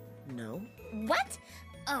 No. What?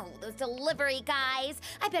 Oh, those delivery guys.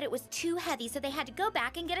 I bet it was too heavy, so they had to go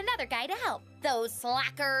back and get another guy to help. Those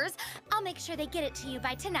slackers. I'll make sure they get it to you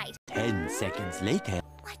by tonight. 10 seconds later.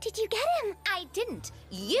 What did you get him? I didn't.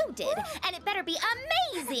 You did. And it better be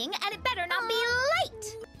amazing, and it better not be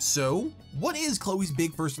late. So, what is Chloe's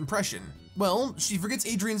big first impression? Well, she forgets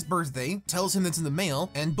Adrien's birthday, tells him that's in the mail,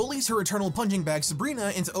 and bullies her eternal punching bag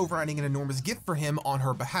Sabrina into overriding an enormous gift for him on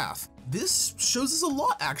her behalf. This shows us a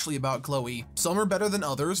lot actually about Chloe. Some are better than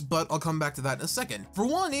others, but I'll come back to that in a second. For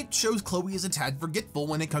one, it shows Chloe is a tad forgetful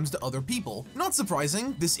when it comes to other people. Not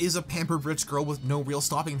surprising, this is a pampered rich girl with no real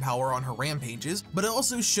stopping power on her rampages, but it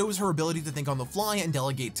also shows her ability to think on the fly and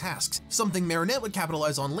delegate tasks, something Marinette would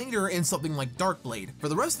capitalize on later in something like Darkblade. For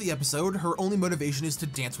the rest of the episode, her only motivation is to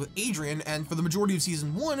dance with Adrien, and for the majority of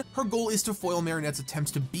season 1, her goal is to foil Marinette's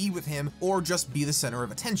attempts to be with him or just be the center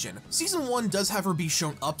of attention. Season 1 does have her be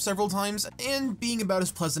shown up several times, and being about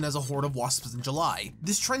as pleasant as a horde of wasps in July.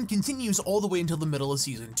 This trend continues all the way until the middle of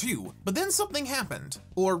season 2, but then something happened.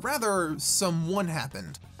 Or rather, someone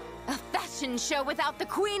happened. A fast fashion show without the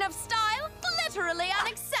Queen of Style? Literally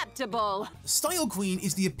unacceptable. Style Queen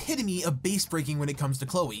is the epitome of base breaking when it comes to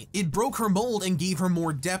Chloé. It broke her mold and gave her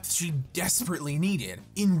more depth she desperately needed.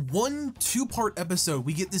 In one 2-part episode,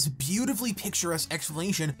 we get this beautifully picturesque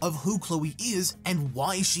explanation of who Chloé is and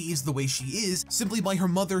why she is the way she is, simply by her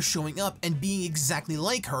mother showing up and being exactly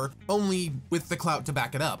like her, only with the clout to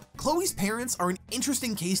back it up. Chloé's parents are an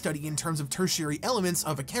interesting case study in terms of tertiary elements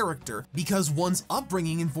of a character, because one's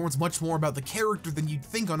upbringing informs much more about the character than you'd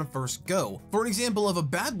think on a first go. For an example of a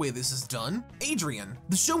bad way this is done, Adrien.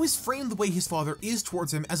 The show has framed the way his father is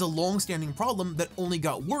towards him as a long-standing problem that only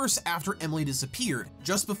got worse after Emily disappeared,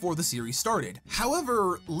 just before the series started.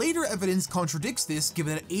 However, later evidence contradicts this,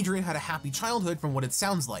 given that Adrien had a happy childhood from what it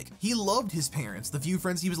sounds like. He loved his parents, the few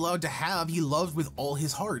friends he was allowed to have he loved with all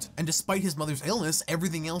his heart, and despite his mother's illness,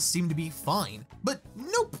 everything else seemed to be fine. But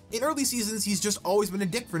nope, in early seasons he's just always been a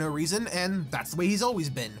dick for no reason, and that's the way he's always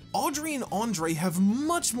been. Audrey and Andre have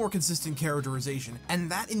much more consistent characterization,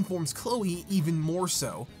 and that informs Chloé even more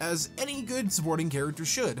so, as any good supporting character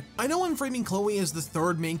should. I know I'm framing Chloé as the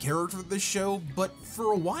third main character of this show, but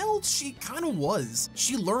for a while she kinda was.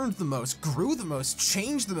 She learned the most, grew the most,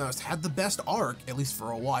 changed the most, had the best arc, at least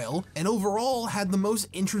for a while, and overall had the most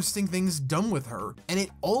interesting things done with her, and it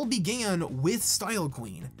all began with Style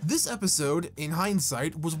Queen. This episode, in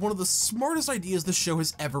hindsight, was one of the smartest ideas the show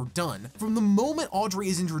has ever done. From the moment Audrey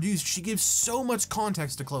is introduced, she gives so much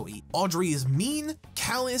context to Chloé. Audrey is mean,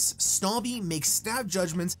 callous, snobby, makes snap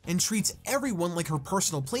judgments, and treats everyone like her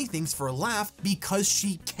personal playthings for a laugh because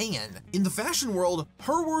she can. In the fashion world,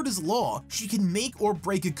 her word is law. She can make or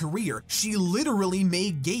break a career. She literally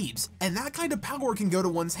made Gabe's, and that kind of power can go to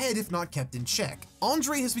one's head if not kept in check.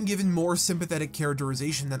 Andre has been given more sympathetic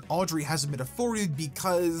characterization than Audrey hasn't been afforded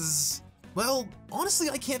because... well, honestly,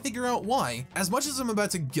 I can't figure out why. As much as I'm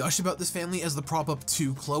about to gush about this family as the prop up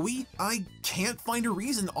to Chloé, I can't find a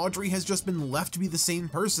reason Audrey has just been left to be the same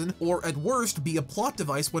person, or at worst, be a plot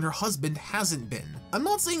device when her husband hasn't been. I'm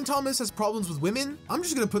not saying Thomas has problems with women, I'm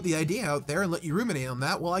just gonna put the idea out there and let you ruminate on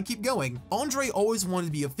that while I keep going. Andre always wanted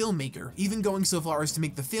to be a filmmaker, even going so far as to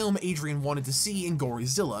make the film Adrien wanted to see in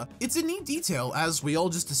Goryzilla. It's a neat detail, as we all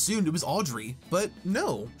just assumed it was Audrey, but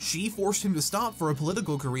no, she forced him to stop for a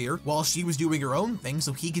political career while she was doing her own thing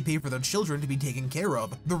so he could pay for their children to be taken care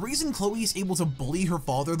of. The reason Chloé is able to bully her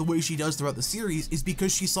father the way she does throughout the series is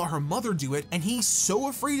because she saw her mother do it, and he's so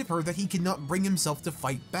afraid of her that he cannot bring himself to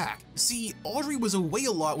fight back. See, Audrey was away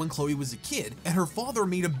a lot when Chloé was a kid, and her father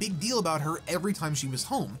made a big deal about her every time she was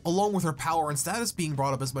home. Along with her power and status being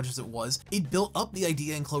brought up as much as it was, it built up the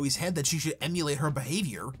idea in Chloé's head that she should emulate her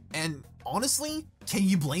behavior, and honestly, can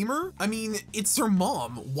you blame her? I mean, it's her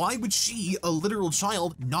mom. Why would she, a literal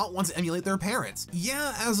child, not want to emulate their parents?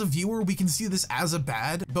 Yeah, as a viewer, we can see this as a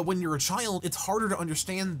bad, but when you're a child, it's harder to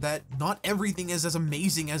understand that not everything is as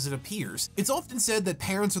amazing as it appears. It's often said that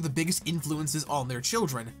parents are the biggest influences on their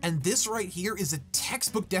children, and this right here is a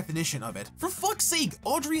textbook definition of it. For fuck's sake,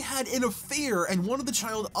 Audrey had an affair and wanted the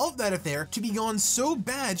child of that affair to be gone so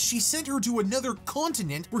bad she sent her to another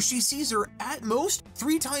continent where she sees her at most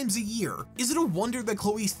 3 times a year. Is it a wonder that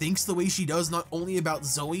Chloé thinks the way she does not only about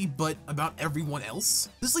Zoe, but about everyone else?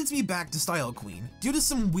 This leads me back to Style Queen. Due to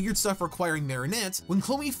some weird stuff requiring Marinette, when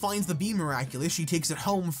Chloé finds the Be Miraculous, she takes it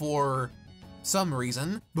home for some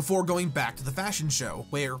reason, before going back to the fashion show,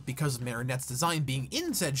 where, because of Marinette's design being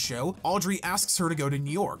in said show, Audrey asks her to go to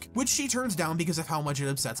New York, which she turns down because of how much it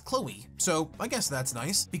upsets Chloé. So I guess that's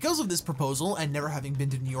nice. Because of this proposal, and never having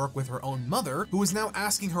been to New York with her own mother, who is now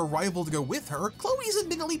asking her rival to go with her, Chloé's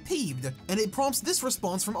admittedly peeved, and it prompts this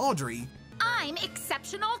response from Audrey. I'm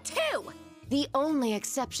exceptional too! The only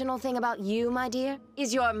exceptional thing about you, my dear,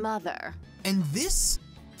 is your mother. And this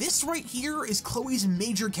right here is Chloé's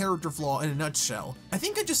major character flaw in a nutshell. I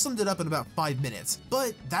think I just summed it up in about 5 minutes,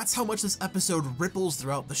 but that's how much this episode ripples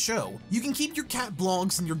throughout the show. You can keep your Cat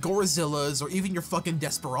Blancs and your Gorizillas or even your fucking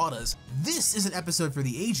Desperadas. This is an episode for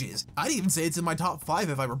the ages. I'd even say it's in my top 5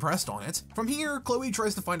 if I were pressed on it. From here, Chloé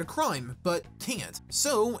tries to find a crime, but can't.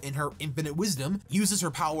 So, in her infinite wisdom, uses her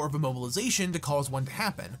power of immobilization to cause one to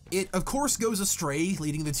happen. It, of course, goes astray,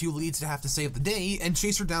 leading the 2 leads to have to save the day and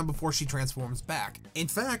chase her down before she transforms back. In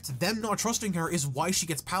fact, them not trusting her is why she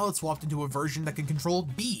gets palette swapped into a version that can control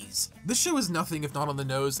bees. This show is nothing if not on the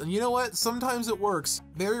nose, and you know what? Sometimes it works.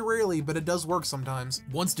 Very rarely, but it does work sometimes.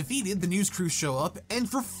 Once defeated, the news crews show up, and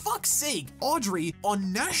for fuck's sake, Audrey,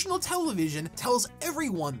 on national television, tells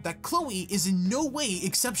everyone that Chloé is in no way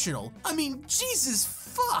exceptional. I mean, Jesus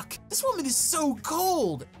fuck! This woman is so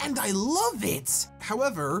cold, and I love it!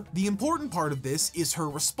 However, the important part of this is her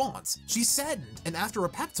response. She's saddened, and after a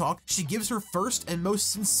pep talk, she gives her first and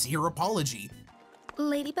most sincere apology.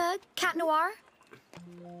 Ladybug? Cat Noir?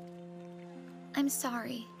 I'm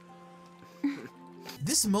sorry.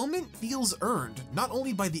 This moment feels earned, not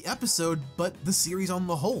only by the episode, but the series on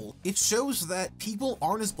the whole. It shows that people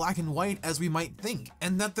aren't as black and white as we might think,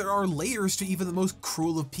 and that there are layers to even the most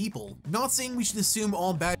cruel of people. Not saying we should assume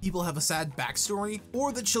all bad people have a sad backstory,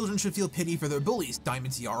 or that children should feel pity for their bullies,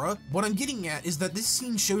 Diamond Tiara. What I'm getting at is that this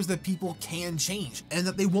scene shows that people can change, and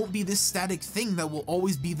that they won't be this static thing that will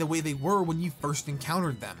always be the way they were when you first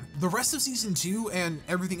encountered them. The rest of Season 2, and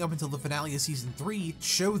everything up until the finale of Season 3,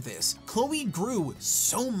 show this. Chloé grew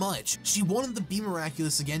so much. She wanted to be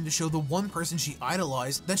miraculous again to show the one person she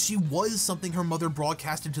idolized that she was something her mother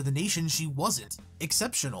broadcasted to the nation she wasn't.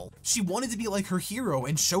 Exceptional. She wanted to be like her hero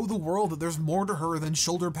and show the world that there's more to her than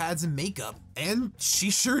shoulder pads and makeup. And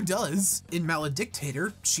she sure does. In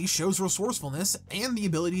Maledictator, she shows resourcefulness and the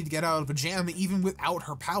ability to get out of a jam even without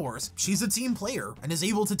her powers. She's a team player and is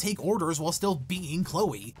able to take orders while still being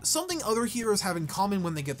Chloé. Something other heroes have in common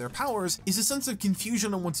when they get their powers is a sense of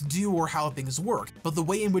confusion on what to do or how things work, but the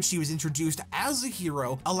way in which she was introduced as a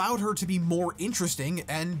hero allowed her to be more interesting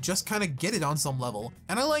and just kind of get it on some level.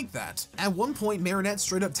 And I like that. At one point, Marinette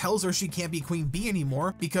straight up tells her she can't be Queen Bee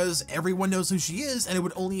anymore because everyone knows who she is and it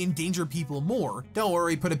would only endanger people more. Don't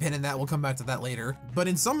worry, put a pin in that, we'll come back to that later. But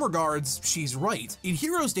in some regards, she's right. In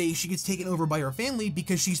Heroes Day, she gets taken over by her family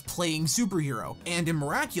because she's playing superhero. And in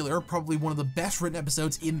Miraculous, probably one of the best written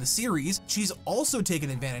episodes in the series, she's also taken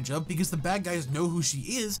advantage of because the bad guys know who she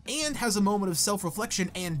is and has a moment of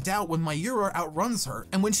self-reflection and doubt when Mayura outruns her.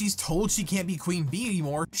 And when she's told she can't be Queen Bee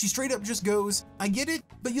anymore, she straight up just goes, I get it,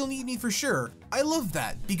 but you'll need me for sure. I love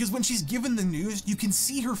that, because when she's given the news, you can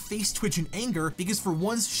see her face twitch in anger because for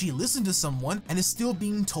once she listened to someone and is still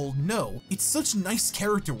being told no. It's such nice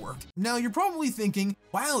character work. Now you're probably thinking,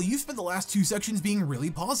 wow, you've spent the last 2 sections being really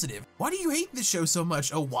positive. Why do you hate this show so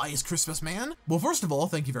much, oh wise Christmas man? Well, first of all,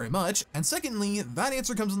 thank you very much. And secondly, that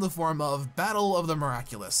answer comes in the form of Battle of the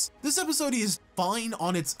Miraculous. This episode is fine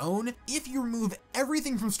on its own if you remove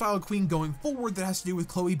everything from Style Queen going forward that has to do with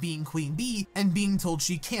Chloé being Queen Bee and being told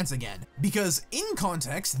she can't again. Because in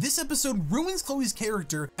context, this episode ruins Chloé's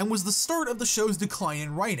character and was the start of the show's decline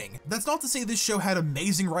in writing. That's not to say this show had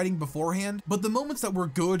amazing writing beforehand, but the moments that were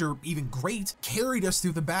good or even great carried us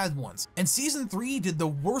through the bad ones. And Season 3 did the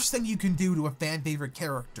worst thing you can do to a fan favorite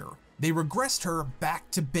character. They regressed her back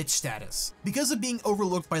to bitch status. Because of being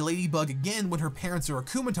overlooked by Ladybug again when her parents are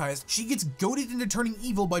akumatized, she gets goaded into turning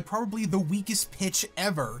evil by probably the weakest pitch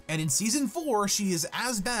ever. And in Season 4, she is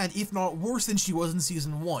as bad, if not worse than she was in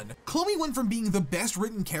Season 1. Chloé went from being the best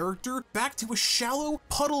written character back to a shallow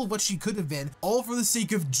puddle of what she could have been, all for the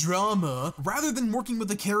sake of drama, rather than working with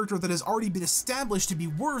a character that has already been established to be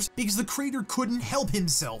worse because the creator couldn't help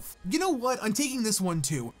himself. You know what? I'm taking this one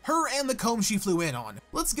too. Her and the comb she flew in on.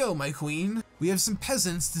 Let's go, my queen. We have some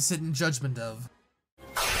peasants to sit in judgment of.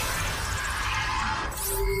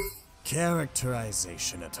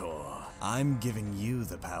 Characterization at all. I'm giving you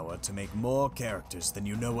the power to make more characters than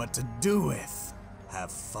you know what to do with.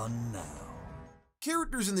 Have fun now.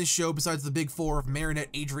 Characters in this show, besides the big 4 of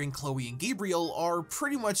Marinette, Adrien, Chloé, and Gabriel, are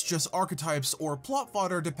pretty much just archetypes or plot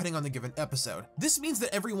fodder depending on the given episode. This means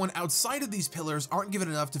that everyone outside of these pillars aren't given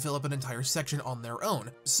enough to fill up an entire section on their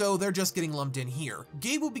own, so they're just getting lumped in here.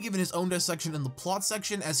 Gabe will be given his own dissection in the plot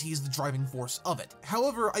section as he's the driving force of it.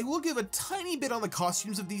 However, I will give a tiny bit on the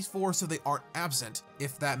costumes of these 4 so they aren't absent,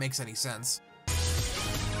 if that makes any sense.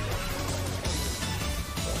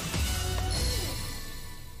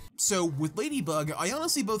 So with Ladybug, I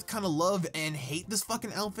honestly both kind of love and hate this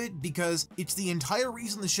fucking outfit because it's the entire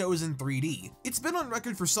reason the show is in 3D. It's been on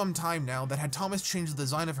record for some time now that had Thomas changed the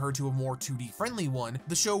design of her to a more 2D friendly one,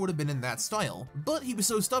 the show would have been in that style. But he was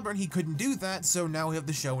so stubborn he couldn't do that, so now we have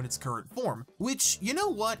the show in its current form. Which, you know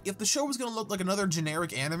what, if the show was gonna look like another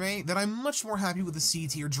generic anime, then I'm much more happy with the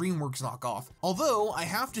C-tier DreamWorks knockoff. Although, I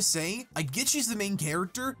have to say, I get she's the main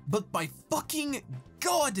character, but by fucking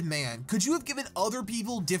God, man, could you have given other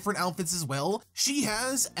people different outfits as well? She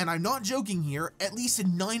has, and I'm not joking here, at least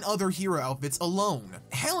 9 other hero outfits alone.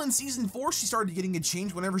 Hell, in Season 4, she started getting a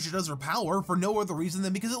change whenever she does her power for no other reason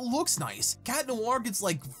than because it looks nice. Cat Noir gets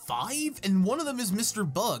like 5, and one of them is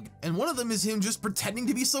Mr. Bug, and one of them is him just pretending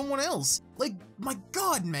to be someone else. Like, my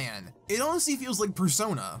God, man. It honestly feels like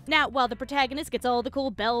Persona. Now, while the protagonist gets all the cool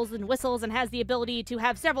bells and whistles and has the ability to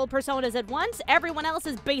have several personas at once, everyone else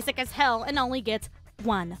is basic as hell and only gets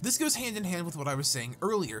 1. This goes hand in hand with what I was saying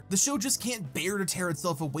earlier. The show just can't bear to tear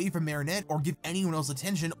itself away from Marinette or give anyone else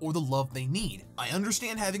attention or the love they need. I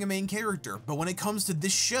understand having a main character, but when it comes to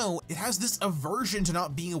this show, it has this aversion to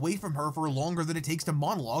not being away from her for longer than it takes to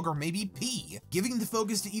monologue or maybe pee. Giving the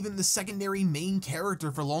focus to even the secondary main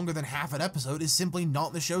character for longer than half an episode is simply not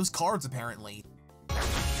in the show's cards, apparently.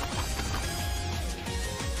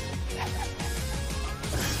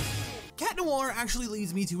 Cat Noir actually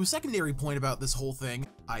leads me to a secondary point about this whole thing.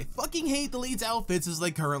 I fucking hate the lead's outfits as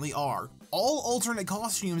they currently are. All alternate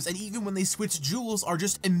costumes, and even when they switch jewels, are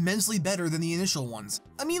just immensely better than the initial ones.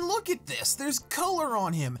 I mean, look at this, there's color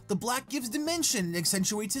on him. The black gives dimension and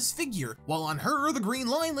accentuates his figure, while on her, the green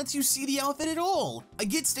line lets you see the outfit at all. I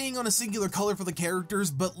get staying on a singular color for the characters,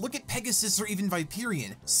 but look at Pegasus or even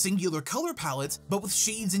Viperion. Singular color palettes, but with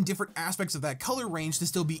shades in different aspects of that color range to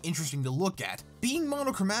still be interesting to look at. Being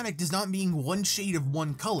monochromatic does not mean one shade of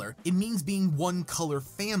one color, it means being one color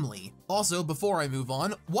family. Also, before I move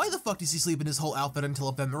on, why the fuck does he sleep in his whole outfit until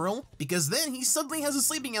Ephemeral? Because then he suddenly has a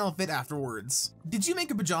sleeping outfit afterwards. Did you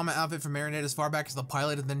make a pajama outfit for Marinette as far back as the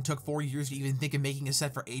pilot and then took 4 years to even think of making a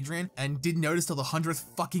set for Adrien, and didn't notice till the 100th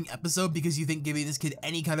fucking episode because you think giving this kid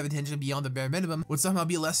any kind of attention beyond the bare minimum would somehow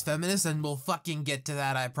be less feminist? And we'll fucking get to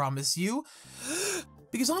that, I promise you.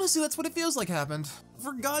 Because honestly, that's what it feels like happened.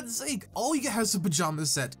 For God's sake, Alya has a pajama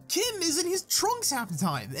set. Kim is in his trunks half the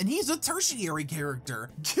time, and he's a tertiary character.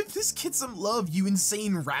 Give this kid some love, you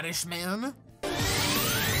insane radish man.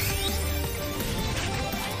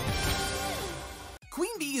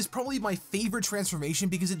 Queen Bee is probably my favorite transformation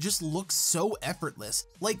because it just looks so effortless.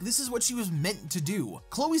 Like, this is what she was meant to do.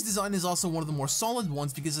 Chloé's design is also one of the more solid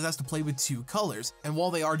ones because it has to play with 2 colors, and while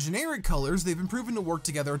they are generic colors, they've been proven to work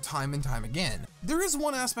together time and time again. There is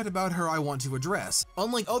one aspect about her I want to address.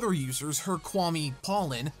 Unlike other users, her Kwame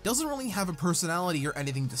Pollen doesn't really have a personality or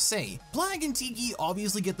anything to say. Plag and Tiki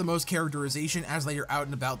obviously get the most characterization as they are out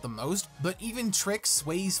and about the most, but even Trix,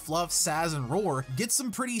 Sways, Fluff, Saz, and Roar get some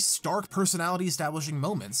pretty stark personality establishing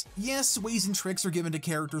moments. Yes, Sways and Trix are given to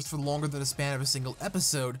characters for longer than a span of a single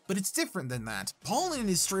episode, but it's different than that. Pollen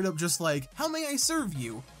is straight up just like, how may I serve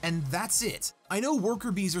you? And that's it. I know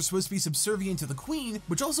worker bees are supposed to be subservient to the queen,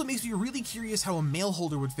 which also makes me really curious how a mail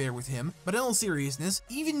holder would fare with him, but in all seriousness,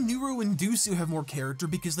 even Nuru and Dusu have more character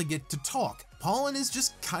because they get to talk. Pollen is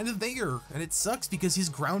just kind of there, and it sucks because his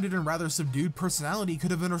grounded and rather subdued personality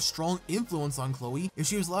could have been a strong influence on Chloé if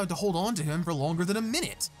she was allowed to hold on to him for longer than a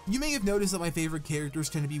minute. You may have noticed that my favorite characters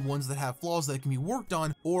tend to be ones that have flaws that can be worked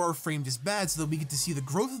on or are framed as bad so that we get to see the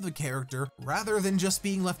growth of the character rather than just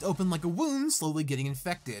being left open like a wound slowly getting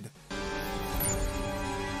infected.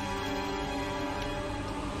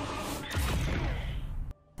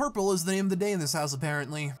 Purple is the name of the day in this house,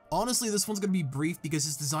 apparently. Honestly, this one's gonna be brief because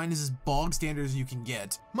its design is as bog standard as you can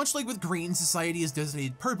get. Much like with green, society has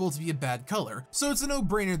designated purple to be a bad color, so it's a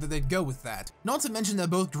no-brainer that they'd go with that. Not to mention that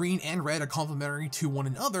both green and red are complementary to one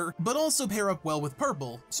another, but also pair up well with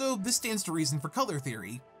purple, so this stands to reason for color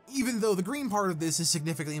theory. Even though the green part of this is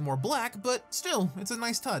significantly more black, but still, it's a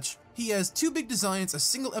nice touch. He has 2 big designs, a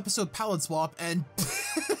single episode palette swap, and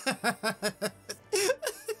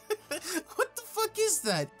what the fuck is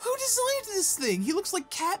that? Who designed this thing? He looks like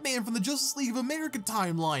Catman from the Justice League of America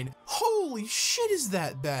timeline. Holy shit, is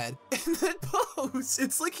that bad? And that pose,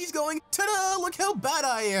 it's like he's going, ta-da, look how bad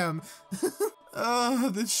I am.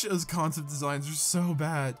 This show's concept designs are so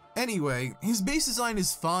bad. Anyway, his base design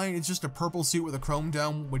is fine, it's just a purple suit with a chrome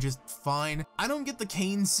dome, which is fine. I don't get the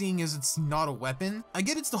cane seeing as it's not a weapon. I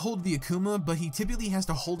get it's to hold the Akuma, but he typically has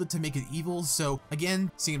to hold it to make it evil, so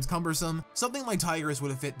again, seems cumbersome. Something like Tigress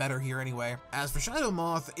would have fit better here anyway. As for Shadow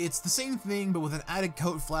Moth, it's the same thing, but with an added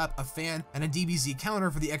coat flap, a fan, and a DBZ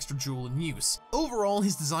counter for the extra jewel in use. Overall,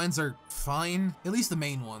 his designs are fine, at least the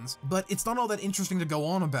main ones, but it's not all that interesting to go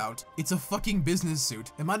on about. It's a fucking business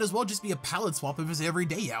suit. It might as well just be a palette swap of his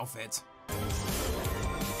everyday outfit.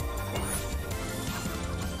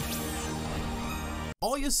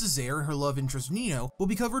 Alya Césaire and her love interest Nino will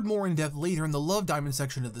be covered more in depth later in the love diamond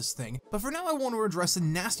section of this thing, but for now I want to address a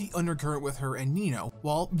nasty undercurrent with her and Nino.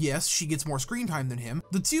 While, yes, she gets more screen time than him,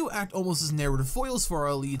 the two act almost as narrative foils for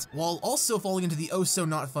our leads, while also falling into the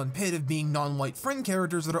oh-so-not-fun pit of being non-white friend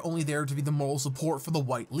characters that are only there to be the moral support for the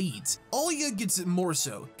white leads. Alya gets it more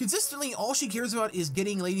so. Consistently, all she cares about is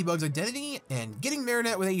getting Ladybug's identity and getting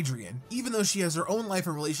Marinette with Adrien. Even though she has her own life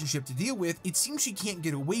and relationship to deal with, it seems she can't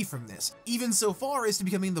get away from this. Even so far as rise to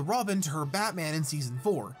becoming the Robin to her Batman in Season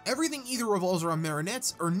 4. Everything either revolves around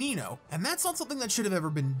Marinette or Nino, and that's not something that should have ever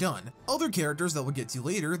been done. Other characters that we'll get to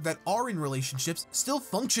later that are in relationships still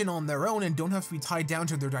function on their own and don't have to be tied down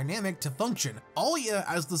to their dynamic to function. Alya,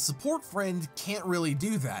 as the support friend, can't really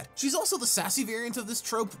do that. She's also the sassy variant of this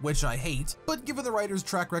trope, which I hate, but given the writer's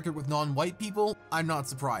track record with non-white people, I'm not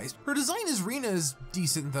surprised. Her design as Rena is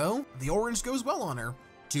decent though. The orange goes well on her.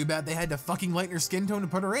 Too bad they had to fucking lighten her skin tone to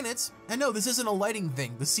put her in it. And no, this isn't a lighting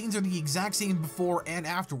thing. The scenes are the exact same before and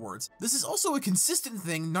afterwards. This is also a consistent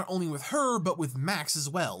thing, not only with her, but with Max as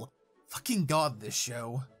well. Fucking god, this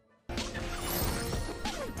show.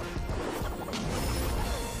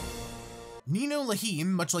 Nino Lahim,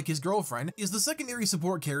 much like his girlfriend, is the secondary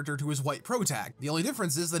support character to his white protag. The only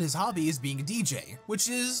difference is that his hobby is being a DJ, which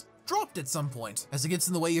is dropped at some point, as it gets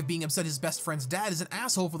in the way of being upset his best friend's dad is an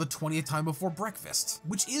asshole for the 20th time before breakfast,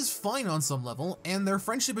 which is fine on some level, and their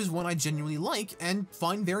friendship is one I genuinely like and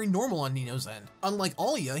find very normal on Nino's end. Unlike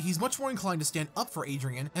Alya, he's much more inclined to stand up for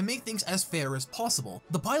Adrien and make things as fair as possible.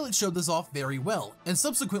 The pilot showed this off very well, and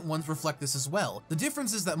subsequent ones reflect this as well. The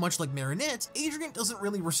difference is that much like Marinette, Adrien doesn't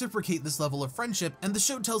really reciprocate this level of friendship, and the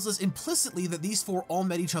show tells us implicitly that these four all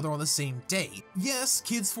met each other on the same day. Yes,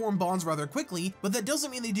 kids form bonds rather quickly, but that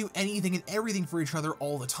doesn't mean they do anything and everything for each other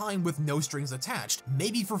all the time with no strings attached.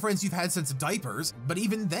 Maybe for friends you've had since diapers, but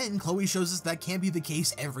even then, Chloé shows us that can't be the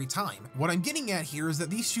case every time. What I'm getting at here is that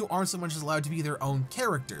these two aren't so much as allowed to be their own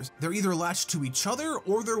characters. They're either latched to each other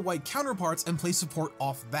or their white counterparts and play support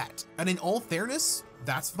off that. And in all fairness,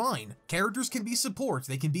 that's fine. Characters can be support,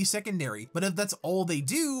 they can be secondary, but if that's all they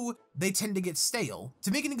do, they tend to get stale.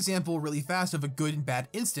 To make an example really fast of a good and bad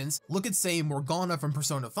instance, look at say Morgana from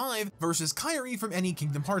Persona 5 versus Kairi from any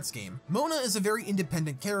Kingdom Hearts game. Mona is a very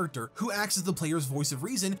independent character who acts as the player's voice of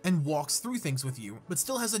reason and walks through things with you, but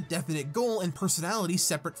still has a definite goal and personality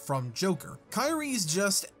separate from Joker. Kairi is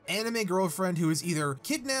just anime girlfriend who is either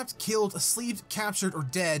kidnapped, killed, asleep, captured, or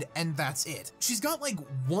dead, and that's it. She's got like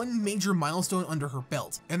one major milestone under her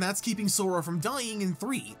belt, and that's keeping Sora from dying in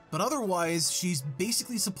 3, but otherwise, she's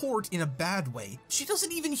basically support in a bad way. She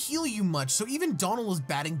doesn't even heal you much, so even Donald is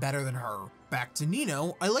batting better than her. Back to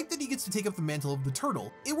Nino, I like that he gets to take up the mantle of the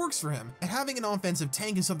turtle. It works for him, and having an offensive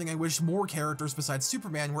tank is something I wish more characters besides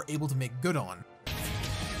Superman were able to make good on.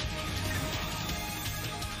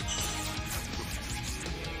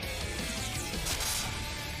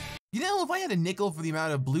 You know, if I had a nickel for the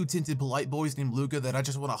amount of blue-tinted polite boys named Luka that I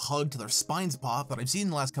just want to hug till their spines pop that I've seen in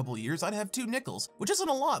the last couple of years, I'd have 2 nickels, which isn't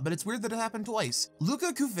a lot, but it's weird that it happened twice.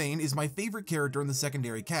 Luka Kufane is my favorite character in the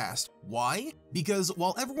secondary cast. Why? Because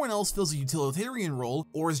while everyone else fills a utilitarian role,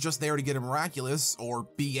 or is just there to get a miraculous, or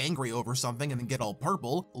be angry over something and then get all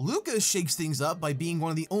purple, Luka shakes things up by being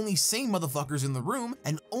one of the only sane motherfuckers in the room,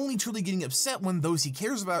 and only truly getting upset when those he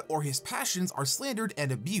cares about or his passions are slandered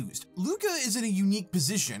and abused. Luka is in a unique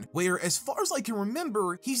position, where as far as I can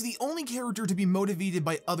remember, he's the only character to be motivated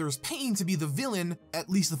by others' pain to be the villain, at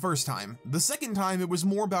least the first time. The second time, it was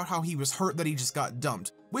more about how he was hurt that he just got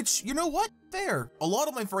dumped. Which, you know what? Fair. A lot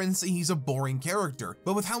of my friends say he's a boring character,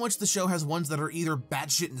 but with how much the show has ones that are either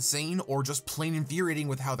batshit insane or just plain infuriating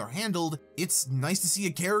with how they're handled, it's nice to see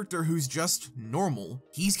a character who's just normal.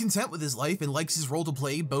 He's content with his life and likes his role to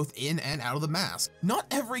play both in and out of the mask. Not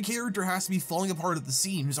every character has to be falling apart at the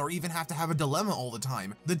seams or even have to have a dilemma all the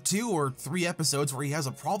time. The 2 or 3 episodes where he has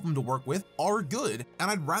a problem to work with are good, and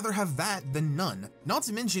I'd rather have that than none. Not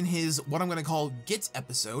to mention his, what I'm gonna call Get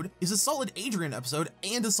episode, is a solid Adrien episode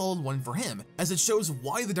and a solid one for him, as it shows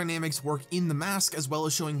why the dynamics work in the mask as well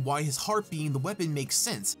as showing why his heart being the weapon makes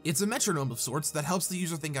sense. It's a metronome of sorts that helps the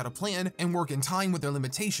user think out a plan and work in time with their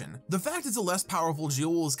limitation. The fact it's a less powerful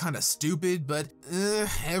jewel is kinda stupid, but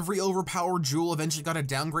every overpowered jewel eventually got a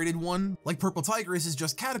downgraded one. Like Purple Tigress is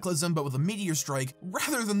just Cataclysm but with a meteor strike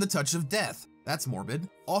rather than the touch of death. That's morbid.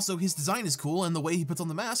 Also, his design is cool and the way he puts on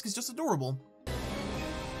the mask is just adorable.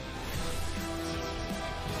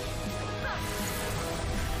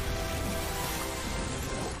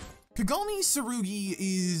 Kagami Tsurugi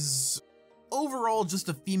is overall just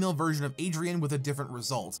a female version of Adrien with a different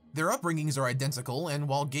result. Their upbringings are identical, and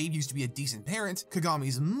while Gabe used to be a decent parent,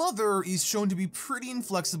 Kagami's mother is shown to be pretty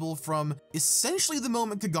inflexible from essentially the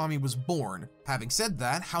moment Kagami was born. Having said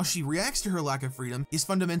that, how she reacts to her lack of freedom is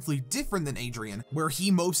fundamentally different than Adrien. Where he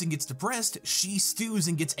mopes and gets depressed, she stews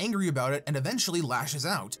and gets angry about it and eventually lashes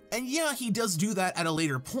out. And yeah, he does do that at a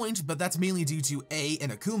later point, but that's mainly due to A, an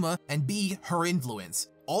Akuma, and B, her influence.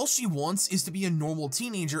 All she wants is to be a normal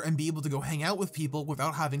teenager and be able to go hang out with people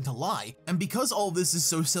without having to lie. And because all this is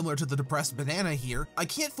so similar to the depressed banana here, I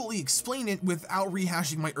can't fully explain it without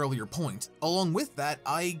rehashing my earlier point. Along with that,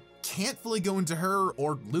 I can't fully go into her,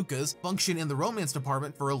 or Luka's, function in the romance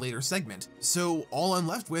department for a later segment. So all I'm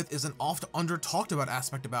left with is an oft under-talked about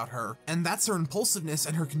aspect about her, and that's her impulsiveness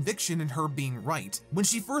and her conviction in her being right. When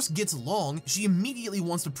she first gets Long, she immediately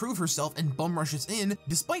wants to prove herself and bum rushes in,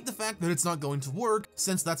 despite the fact that it's not going to work,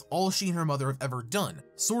 since that's all she and her mother have ever done,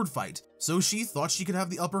 sword fight. So she thought she could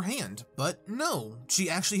have the upper hand, but no, she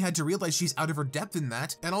actually had to realize she's out of her depth in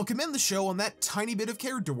that, and I'll commend the show on that tiny bit of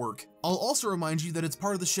character work. I'll also remind you that it's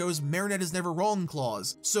part of the show's Marinette is never wrong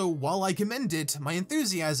clause, so while I commend it, my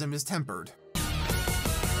enthusiasm is tempered.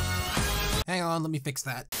 Hang on, let me fix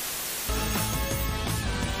that.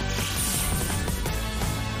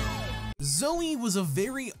 Zoe was a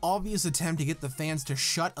very obvious attempt to get the fans to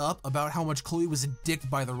shut up about how much Chloé was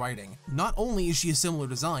addicted by the writing. Not only is she a similar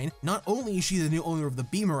design, not only is she the new owner of the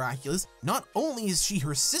Be Miraculous, not only is she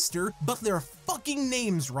her sister, but their fucking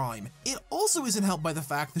names rhyme. It also isn't helped by the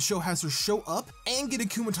fact the show has her show up and get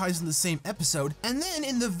akumatized in the same episode, and then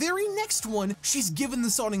in the very next one, she's given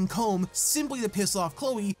the Sonic Comb simply to piss off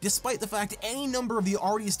Chloé, despite the fact any number of the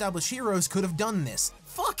already established heroes could have done this.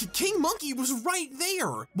 Fuck, King Monkey was right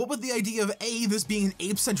there! What with the idea of A, this being an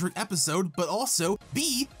ape-centric episode, but also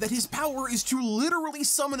B, that his power is to literally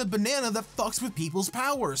summon a banana that fucks with people's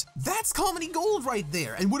powers. That's comedy gold right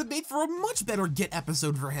there, and would have made for a much better Get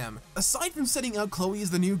episode for him. Aside from setting out Chloé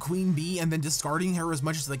as the new Queen Bee and then discarding her as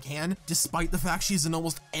much as they can, despite the fact she's in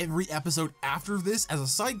almost every episode after this as a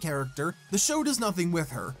side character, the show does nothing with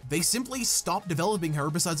her. They simply stop developing her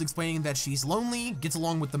besides explaining that she's lonely, gets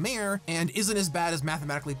along with the mayor, and isn't as bad as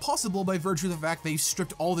mathematically possible by virtue of the fact they've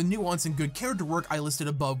stripped all the nuance and good character work I listed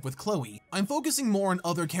above with Chloé. I'm focusing more on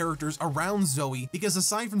other characters around Zoe because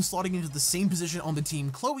aside from slotting into the same position on the team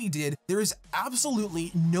Chloé did, there is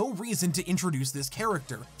absolutely no reason to introduce this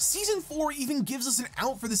character. Season 4 even gives us an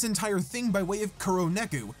out for this entire thing by way of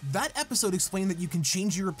Kuroneku. That episode explained that you can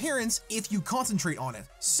change your appearance if you concentrate on it.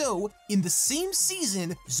 So, in the same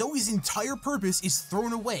season, Zoe's entire purpose is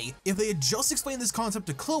thrown away. If they had just explained this concept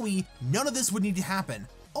to Chloé, none of this would need to happen.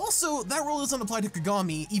 Also, that rule doesn't apply to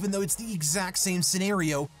Kagami, even though it's the exact same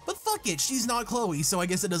scenario, but fuck it, she's not Chloé, so I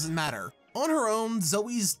guess it doesn't matter. On her own,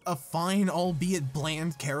 Zoe's a fine, albeit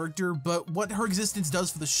bland character, but what her existence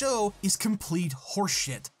does for the show is complete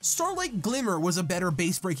horseshit. Starlight Glimmer was a better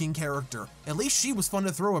base-breaking character. At least she was fun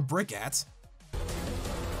to throw a brick at.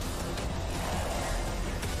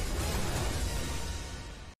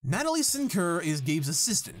 Nathalie Sinker is Gabe's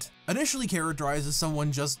assistant. Initially characterized as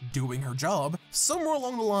someone just doing her job, somewhere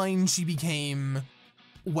along the line she became,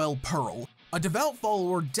 well, Pearl. A devout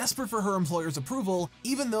follower desperate for her employer's approval,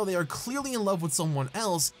 even though they are clearly in love with someone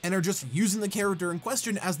else and are just using the character in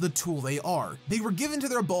question as the tool they are. They were given to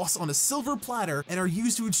their boss on a silver platter and are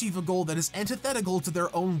used to achieve a goal that is antithetical to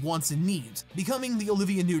their own wants and needs, becoming the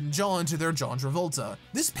Olivia Newton-John to their John Travolta.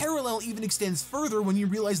 This parallel even extends further when you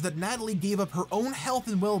realize that Nathalie gave up her own health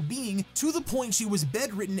and well-being to the point she was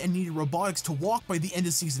bedridden and needed robotics to walk by the end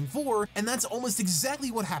of season 4, and that's almost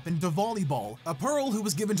exactly what happened to Volleyball, a Pearl who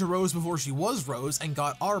was given to Rose before she was Rose and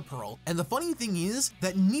got our Pearl. And the funny thing is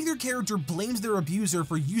that neither character blames their abuser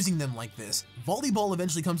for using them like this. Volleyball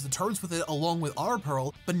eventually comes to terms with it along with our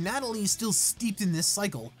Pearl, but Nathalie is still steeped in this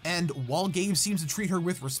cycle. And while Gabe seems to treat her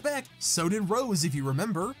with respect, so did Rose if you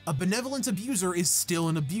remember. A benevolent abuser is still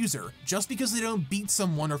an abuser. Just because they don't beat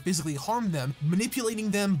someone or physically harm them, manipulating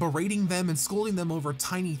them, berating them, and scolding them over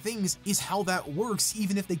tiny things is how that works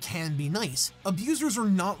even if they can be nice. Abusers are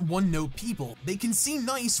not one-note people. They can seem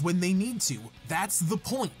nice when they need to. That's the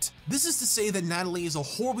point. This is to say that Nathalie is a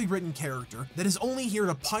horribly written character that is only here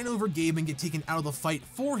to pine over Gabe and get taken out of the fight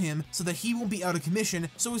for him so that he won't be out of commission,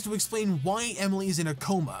 so as to explain why Emily is in a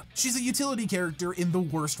coma. She's a utility character in the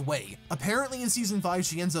worst way. Apparently in season 5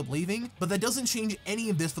 she ends up leaving, but that doesn't change any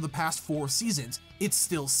of this for the past 4 seasons. It's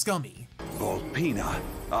still scummy. Volpina,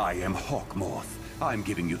 I am Hawk Moth. I'm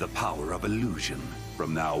giving you the power of illusion.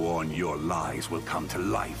 From now on, your lies will come to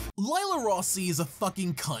life. Lila Rossi is a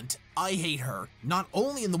fucking cunt. I hate her. Not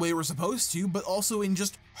only in the way we're supposed to, but also in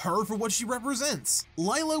just her for what she represents.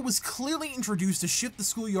 Lila was clearly introduced to shift the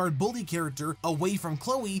schoolyard bully character away from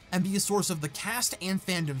Chloé and be a source of the cast and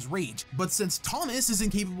fandom's rage. But since Thomas is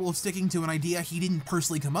incapable of sticking to an idea he didn't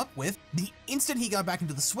personally come up with, the instant he got back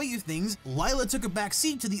into the sway of things, Lila took a back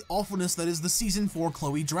seat to the awfulness that is the season 4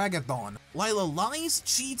 Chloé Dragathon. Lila lies,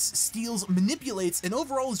 cheats, steals, manipulates, and and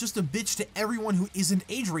overall is just a bitch to everyone who isn't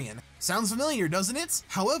Adrien. Sounds familiar, doesn't it?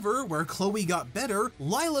 However, where Chloé got better,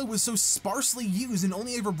 Lila was so sparsely used and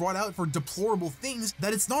only ever brought out for deplorable things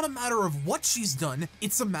that it's not a matter of what she's done,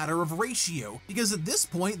 it's a matter of ratio. Because at this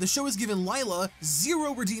point, the show has given Lila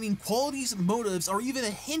zero redeeming qualities, motives, or even a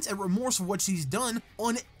hint at remorse for what she's done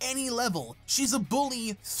on any level. She's a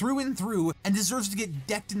bully through and through and deserves to get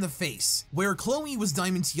decked in the face. Where Chloé was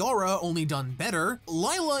Diamond Tiara, only done better,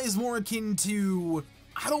 Lila is more akin to...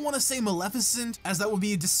 I don't want to say Maleficent, as that would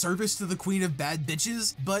be a disservice to the queen of bad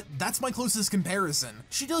bitches, but that's my closest comparison.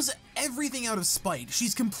 She does everything out of spite.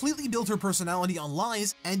 She's completely built her personality on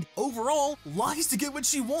lies, and overall, lies to get what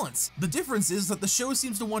she wants. The difference is that the show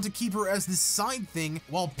seems to want to keep her as this side thing,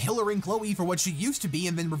 while pillaring Chloé for what she used to be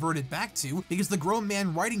and then reverted back to, because the grown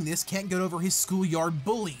man writing this can't get over his schoolyard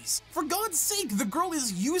bullies. For God's sake, the girl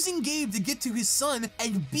is using Gabe to get to his son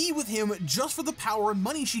and be with him just for the power and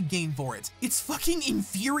money she'd gain for it. It's fucking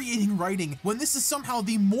infuriating writing when this is somehow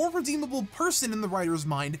the more redeemable person in the writer's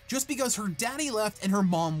mind just because her daddy left and her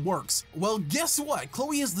mom works. Well, guess what?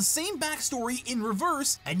 Chloé has the same backstory in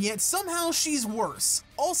reverse, and yet somehow she's worse.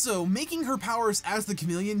 Also, making her powers as the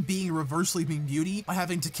chameleon being a reverse Sleeping Beauty by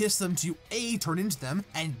having to kiss them to A, turn into them,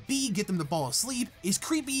 and B, get them to fall asleep is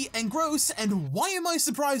creepy and gross, and why am I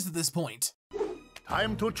surprised at this point?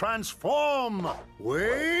 Time to transform!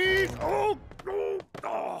 Wait! Oh!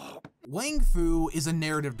 Wang Fu is a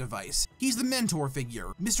narrative device. He's the mentor figure,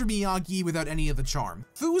 Mr. Miyagi without any of the charm.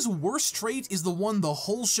 Fu's worst trait is the one the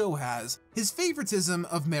whole show has, his favoritism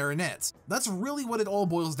of Marinette. That's really what it all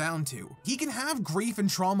boils down to. He can have grief and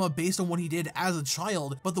trauma based on what he did as a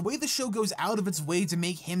child, but the way the show goes out of its way to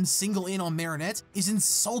make him single in on Marinette is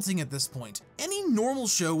insulting at this point. Any normal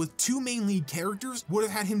show with two main lead characters would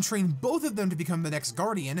have had him train both of them to become the next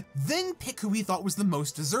Guardian, then pick who he thought was the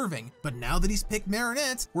most deserving. But now that he's picked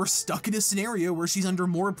Marinette, we're stuck in a scenario where she's under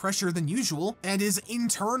more pressure than usual and is in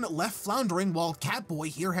turn left floundering while Catboy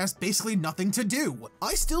here has basically nothing to do.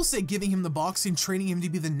 I still say giving him the box and training him to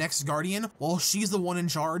be the next Guardian while she's the one in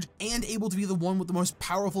charge and able to be the one with the most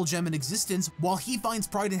powerful gem in existence while he finds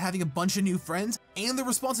pride in having a bunch of new friends and the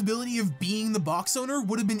responsibility of being the box owner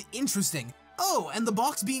would have been interesting. Oh, and the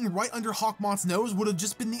box being right under Hawk Moth's nose would have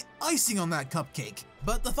just been the icing on that cupcake.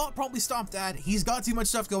 But the thought probably stopped at, he's got too much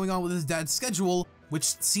stuff going on with his dad's schedule, which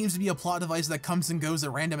seems to be a plot device that comes and goes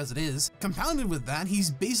at random as it is. Compounded with that, he's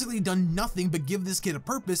basically done nothing but give this kid a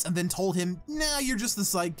purpose and then told him, nah, you're just the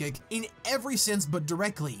sidekick, in every sense but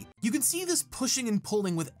directly. You can see this pushing and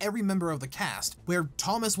pulling with every member of the cast, where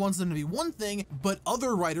Thomas wants them to be one thing, but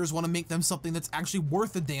other writers want to make them something that's actually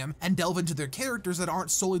worth a damn and delve into their characters that aren't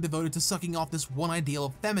solely devoted to sucking off this one ideal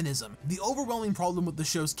of feminism. The overwhelming problem with the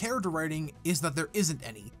show's character writing is that there isn't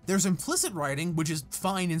any. There's implicit writing, which is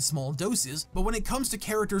fine in small doses, but when it comes to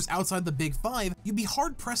characters outside the big five, you'd be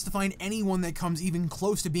hard-pressed to find anyone that comes even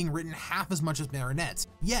close to being written half as much as Marinette.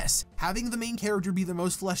 Yes, having the main character be the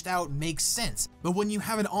most fleshed out makes sense, but when you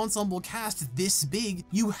have an ensemble cast this big,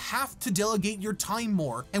 you have to delegate your time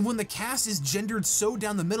more, and when the cast is gendered so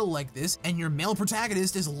down the middle like this, and your male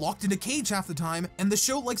protagonist is locked in a cage half the time, and the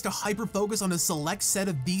show likes to hyper-focus on a select set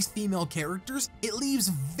of these female characters, it leaves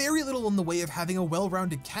very little in the way of having a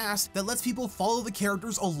well-rounded cast that lets people follow the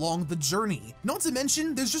characters along the journey. Not to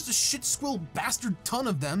mention, there's just a shit squill bastard ton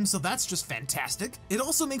of them, so that's just fantastic. It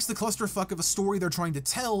also makes the clusterfuck of a story they're trying to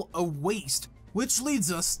tell a waste, which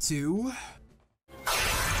leads us to...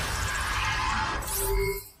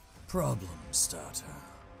 Problem starter.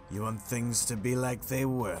 You want things to be like they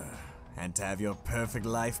were, and to have your perfect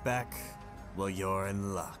life back? Well, you're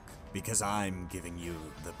in luck, because I'm giving you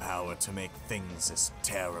the power to make things as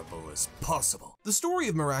terrible as possible. The story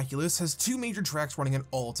of Miraculous has two major tracks running at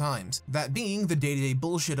all times, that being the day-to-day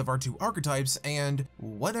bullshit of our two archetypes and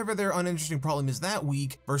whatever their uninteresting problem is that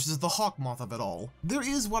week versus the Hawk Moth of it all. There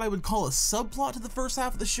is what I would call a subplot to the first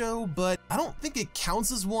half of the show, but I don't think it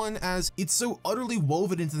counts as one as it's so utterly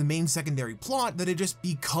woven into the main secondary plot that it just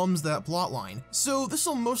becomes that plot line. So this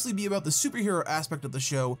will mostly be about the superhero aspect of the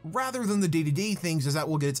show rather than the day-to-day things, as that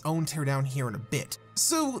will get its own teardown here in a bit.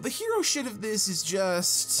 So the hero shit of this is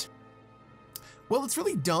just... well, it's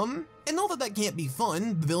really dumb, and not that that can't be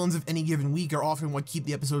fun. The villains of any given week are often what keep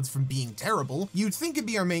the episodes from being terrible. You'd think it'd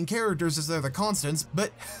be our main characters as they're the constants,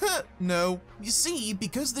 but no. You see,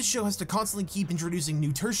 because this show has to constantly keep introducing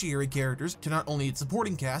new tertiary characters to not only its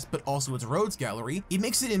supporting cast, but also its rogues gallery, it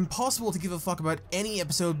makes it impossible to give a fuck about any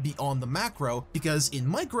episode beyond the macro, because in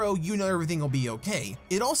micro, you know everything will be okay.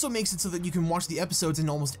 It also makes it so that you can watch the episodes in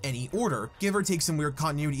almost any order, give or take some weird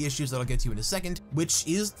continuity issues that I'll get to in a second, which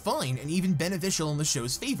is fine and even beneficial in the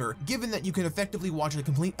show's favor, given that you can effectively watch a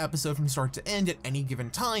complete episode from start to end at any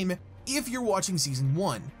given time, if you're watching season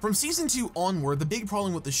 1. From season 2 onward, the big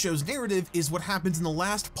problem with the show's narrative is what happens in the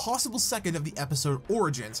last possible second of the episode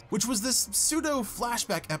Origins, which was this pseudo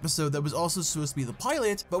flashback episode that was also supposed to be the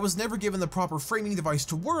pilot, but was never given the proper framing device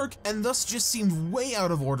to work, and thus just seemed way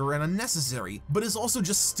out of order and unnecessary, but is also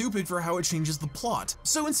just stupid for how it changes the plot.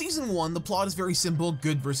 So in season 1, the plot is very simple,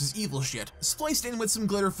 good versus evil shit, spliced in with some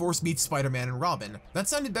Glitter Force meets Spider-Man and Robin. That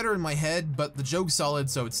sounded better in my head, but the joke's solid,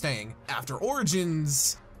 so it's staying. After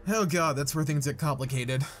Origins, oh god, that's where things get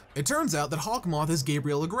complicated. It turns out that Hawk Moth is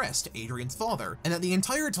Gabriel Agreste, Adrien's father, and that the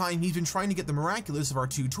entire time he's been trying to get the Miraculous of our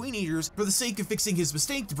two teenagers for the sake of fixing his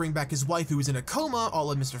mistake to bring back his wife who was in a coma, a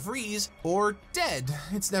la Mr. Freeze, or dead.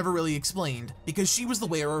 It's never really explained, because she was the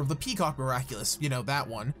wearer of the Peacock Miraculous, you know, that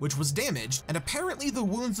one, which was damaged, and apparently the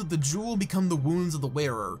wounds of the jewel become the wounds of the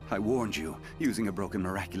wearer. I warned you, using a broken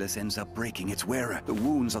Miraculous ends up breaking its wearer. The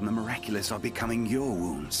wounds on the Miraculous are becoming your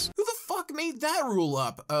wounds. Who the fuck made that rule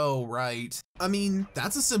up? Oh, right. I mean,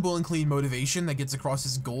 that's a simple and clean motivation that gets across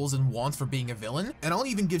his goals and wants for being a villain, and I'll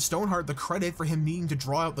even give Stoneheart the credit for him needing to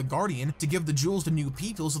draw out the Guardian to give the jewels to new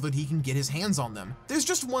people so that he can get his hands on them. There's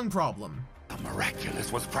just one problem. The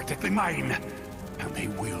Miraculous was practically mine, and they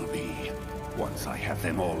will be. Once I have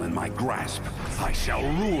them all in my grasp, I shall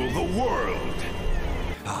rule the world.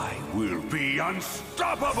 I will be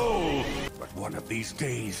unstoppable! But one of these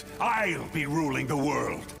days, I'll be ruling the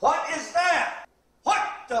world. What is that? What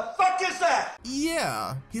the fuck is that?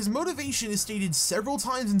 Yeah, his motivation is stated several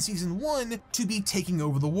times in season 1 to be taking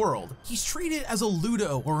over the world. He's treated as a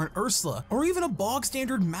Ludo or an Ursula, or even a bog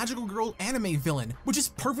standard magical girl anime villain, which is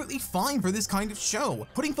perfectly fine for this kind of show.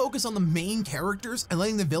 Putting focus on the main characters and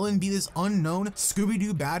letting the villain be this unknown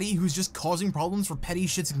Scooby-Doo baddie who's just causing problems for petty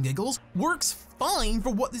shits and giggles works fine for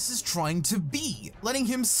what this is trying to be. Letting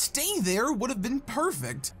him stay there would have been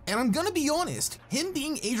perfect. And I'm gonna be honest, him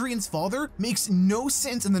being Adrien's father makes no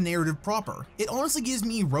sense in the narrative proper. It honestly gives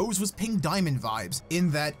me Rose was Pink Diamond vibes, in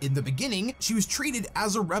that in the beginning, she was treated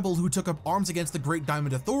as a rebel who took up arms against the Great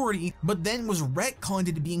Diamond Authority, but then was retconned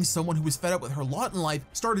into being someone who was fed up with her lot in life,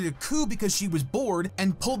 started a coup because she was bored,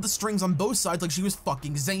 and pulled the strings on both sides like she was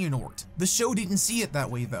fucking Xehanort. The show didn't see it that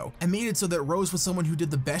way though, and made it so that Rose was someone who did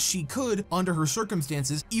the best she could under her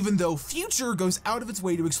circumstances, even though Future goes out of its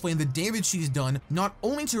way to explain the damage she's done, not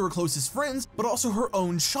only to her closest friends, but also her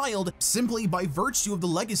own child, simply by virtue of the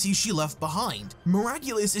legacy she left behind.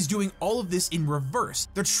 Miraculous is doing all of this in reverse.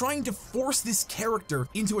 They're trying to force this character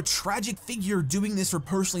into a tragic figure doing this for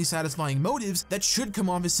personally satisfying motives that should come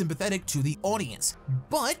off as sympathetic to the audience.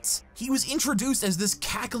 But he was introduced as this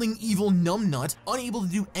cackling evil numbnut, unable to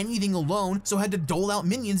do anything alone, so had to dole out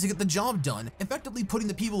minions to get the job done, effectively putting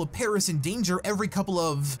the people of Paris in danger every couple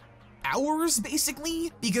of hours,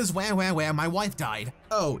 basically? Because wah, my wife died.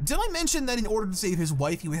 Oh, did I mention that in order to save his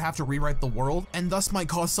wife, he would have to rewrite the world, and thus might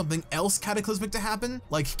cause something else cataclysmic to happen,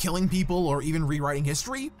 like killing people or even rewriting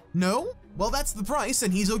history? No? Well, that's the price,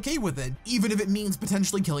 and he's okay with it, even if it means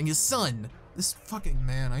potentially killing his son. This fucking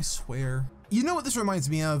man, I swear. You know what this reminds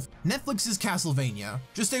me of? Netflix's Castlevania.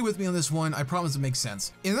 Just stay with me on this one, I promise it makes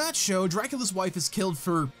sense. In that show, Dracula's wife is killed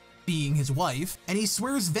for being his wife, and he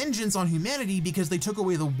swears vengeance on humanity because they took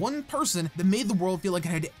away the one person that made the world feel like it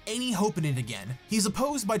had any hope in it again. He's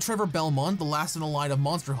opposed by Trevor Belmont, the last in a line of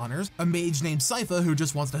monster hunters, a mage named Sypha who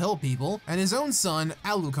just wants to help people, and his own son,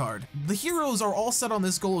 Alucard. The heroes are all set on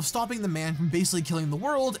this goal of stopping the man from basically killing the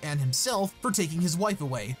world and himself for taking his wife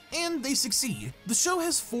away, and they succeed. The show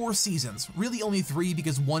has 4 seasons, really only 3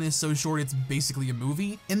 because one is so short it's basically a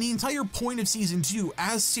movie, and the entire point of season 2,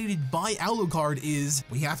 as stated by Alucard, is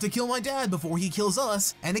we have to kill my dad before he kills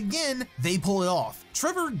us, and again, they pull it off.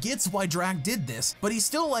 Trevor gets why Drac did this, but he's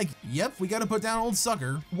still like, yep, we gotta put down old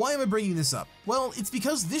sucker. Why am I bringing this up? Well, it's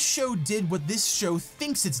because this show did what this show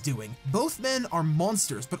thinks it's doing. Both men are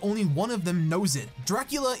monsters, but only one of them knows it.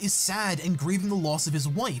 Dracula is sad and grieving the loss of his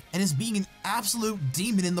wife, and is being an absolute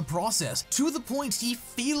demon in the process, to the point he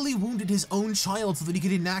fatally wounded his own child so that he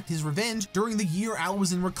could enact his revenge during the year Al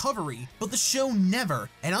was in recovery. But the show never,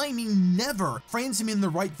 and I mean never, frames him in the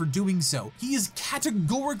right for doing so. He is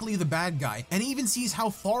categorically the bad guy, and even sees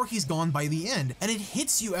how far he's gone by the end, and it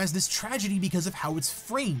hits you as this tragedy because of how it's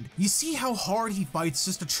framed. You see how hard he fights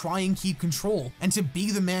just to try and keep control, and to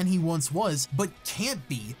be the man he once was, but can't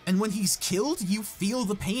be. And when he's killed, you feel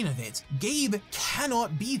the pain of it. Gabe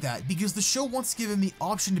cannot be that, because the show wants to give him the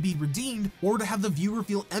option to be redeemed, or to have the viewer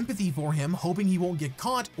feel empathy for him, hoping he won't get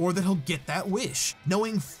caught, or that he'll get that wish,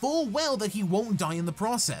 knowing full well that he won't die in the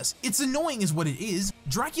process. It's annoying is what it is.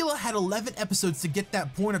 Dracula had 11 episodes to get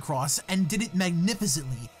that point across, and did it magnificently.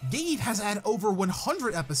 magnificently. Gabe has had over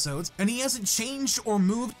 100 episodes, and he hasn't changed or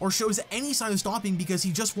moved or shows any sign of stopping because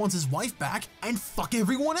he just wants his wife back and fuck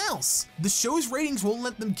everyone else. The show's ratings won't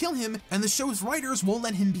let them kill him, and the show's writers won't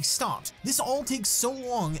let him be stopped. This all takes so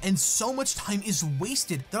long, and so much time is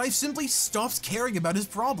wasted that I've simply stopped caring about his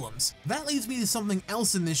problems. That leads me to something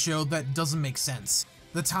else in this show that doesn't make sense.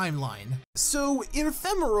 The timeline. So, in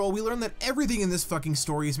Ephemeral, we learn that everything in this fucking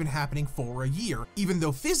story has been happening for a year, even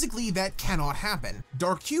though physically that cannot happen.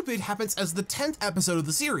 Dark Cupid happens as the 10th episode of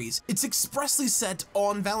the series. It's expressly set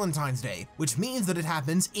on Valentine's Day, which means that it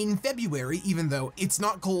happens in February, even though it's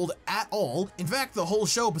not cold at all. In fact, the whole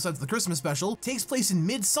show, besides the Christmas special, takes place in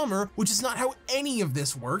midsummer, which is not how any of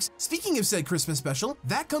this works. Speaking of said Christmas special,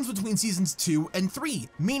 that comes between seasons 2 and 3,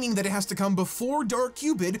 meaning that it has to come before Dark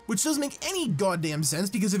Cupid, which doesn't make any goddamn sense,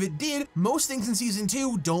 because if it did, most things in season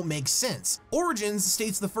 2 don't make sense. Origins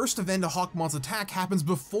states the first event of Hawk Moth's attack happens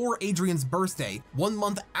before Adrien's birthday, 1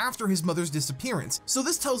 month after his mother's disappearance. So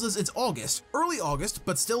this tells us it's August, early August,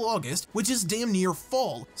 but still August, which is damn near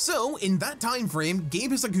fall. So in that time frame, Gabe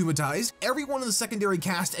has akumatized everyone in the secondary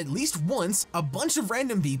cast at least once, a bunch of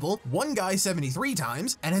random people, one guy 73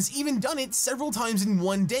 times, and has even done it several times in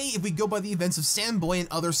one day if we go by the events of Samboy and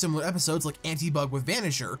other similar episodes like Antibug with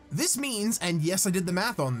Vanisher. This means, and yes, I did the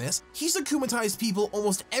math on this, he's akumatized people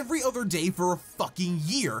almost every other day for a fucking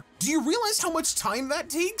year. Do you realize how much time that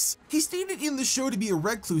takes? He stated in the show to be a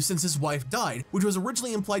recluse since his wife died, which was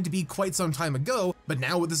originally implied to be quite some time ago, but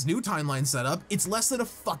now with this new timeline setup, it's less than a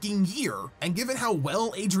fucking year. And given how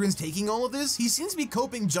well Adrien's taking all of this, he seems to be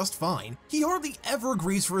coping just fine. He hardly ever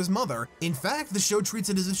grieves for his mother. In fact, the show treats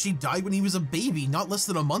it as if she died when he was a baby not less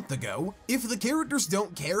than a month ago. If the characters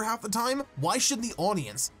don't care half the time, why should the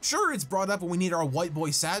audience? Sure, it's brought up when we need our white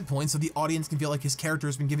boy sad point so the audience can feel like his character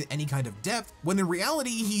has been given any kind of depth, when in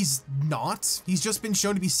reality he's not. He's just been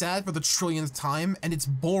shown to be sad for the trillionth time, and it's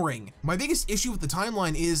boring. My biggest issue with the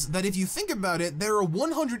timeline is that if you think about it, there are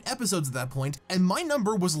 100 episodes at that point, and my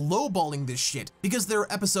number was lowballing this shit, because there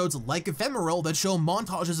are episodes like Ephemeral that show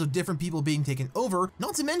montages of different people being taken over,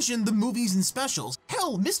 not to mention the movies and specials.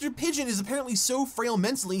 Hell, Mr. Pigeon is apparently so frail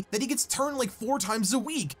mentally that he gets turned like 4 times a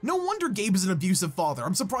week. No wonder Gabe is an abusive father.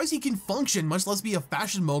 I'm surprised he can function, much less be a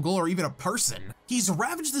fashion mogul or even a person. He's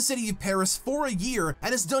ravaged the city of Paris for a year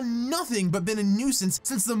and has done nothing but been a nuisance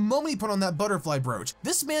since the moment he put on that butterfly brooch.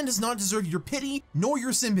 This man does not deserve your pity nor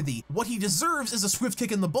your sympathy. What he deserves is a swift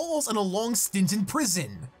kick in the balls and a long stint in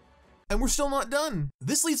prison. And we're still not done.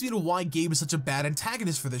 This leads me to why Gabe is such a bad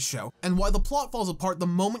antagonist for this show, and why the plot falls apart the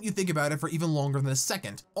moment you think about it for even longer than a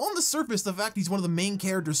second. On the surface, the fact he's one of the main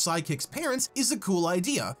character's sidekick's parents is a cool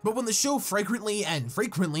idea, but when the show frequently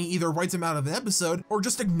either writes him out of an episode or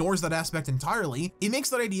just ignores that aspect entirely, it makes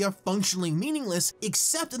that idea functionally meaningless,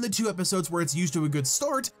 except in the 2 episodes where it's used to a good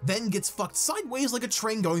start, then gets fucked sideways like a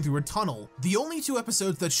train going through a tunnel. The only 2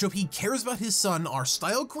 episodes that show he cares about his son are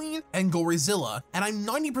Style Queen and Gorizilla, and I'm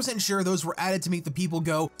 90% sure those were added to make the people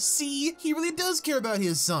go, see, he really does care about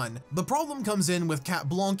his son. The problem comes in with Cat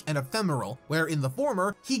Blanc and Ephemeral, where in the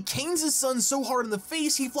former, he canes his son so hard in the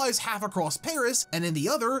face he flies half across Paris, and in the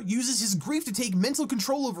other, uses his grief to take mental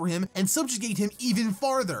control over him and subjugate him even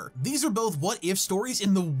farther. These are both what-if stories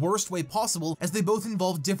in the worst way possible, as they both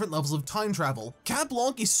involve different levels of time travel. Cat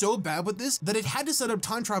Blanc is so bad with this that it had to set up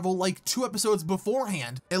time travel like 2 episodes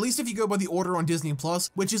beforehand, at least if you go by the order on Disney+,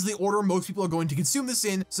 which is the order most people are going to consume this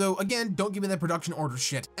in, so again, don't give me that production order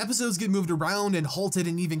shit. Episodes get moved around and halted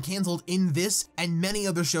and even cancelled in this and many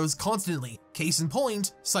other shows constantly. Case in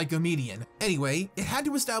point, Psychomedian. Anyway, it had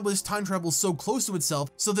to establish time travel so close to itself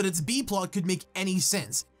so that its B-plot could make any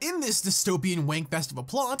sense. In this dystopian wankfest of a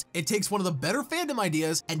plot, it takes one of the better fandom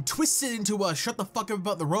ideas and twists it into a shut the fuck up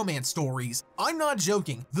about the romance stories. I'm not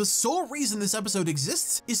joking. The sole reason this episode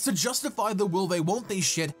exists is to justify the will they won't they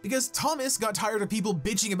shit because Thomas got tired of people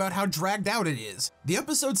bitching about how dragged out it is. The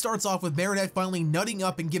episode starts off with Marinette finally nutting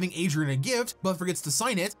up and giving Adrien a gift, but forgets to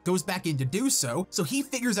sign it, goes back in to do so he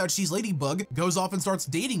figures out she's Ladybug, goes off and starts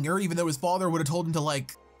dating her even though his father would have told him to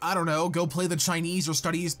like, I don't know, go play the Chinese or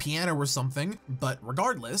study his piano or something. But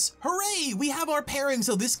regardless, hooray, we have our pairing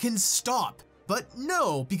so this can stop. But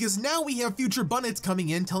no, because now we have future Bunnets coming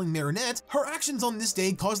in telling Marinette her actions on this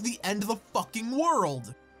day caused the end of the fucking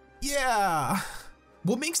world. Yeah.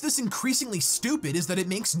 What makes this increasingly stupid is that it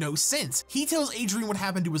makes no sense. He tells Adrien what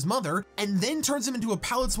happened to his mother, and then turns him into a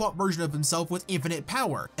palette swap version of himself with infinite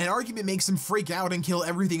power. An argument makes him freak out and kill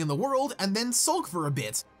everything in the world, and then sulk for a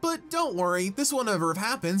bit. But don't worry, this will never have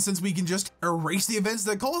happened since we can just erase the events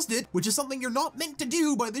that caused it, which is something you're not meant to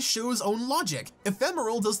do by this show's own logic.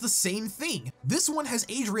 Ephemeral does the same thing. This one has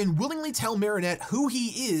Adrien willingly tell Marinette who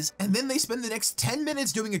he is, and then they spend the next 10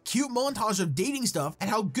 minutes doing a cute montage of dating stuff and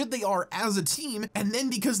how good they are as a team, and then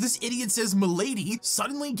because this idiot says "milady,"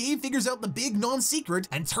 suddenly Gabe figures out the big non-secret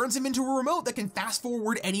and turns him into a remote that can fast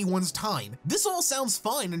forward anyone's time. This all sounds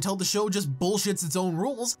fine until the show just bullshits its own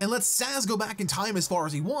rules and lets Saz go back in time as far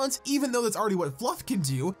as he wants, even though that's already what Fluff can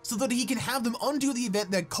do, so that he can have them undo the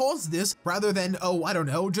event that caused this, rather than, oh, I don't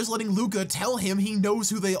know, just letting Luka tell him he knows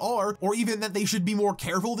who they are, or even that they should be more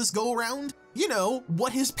careful this go around. You know,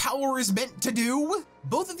 what his power is meant to do.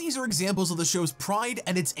 Both of these are examples of the show's pride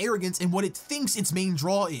and its arrogance in what it thinks its main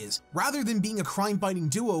draw is. Rather than being a crime-fighting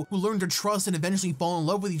duo who learn to trust and eventually fall in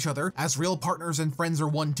love with each other, as real partners and friends are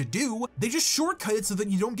one to do, they just shortcut it so that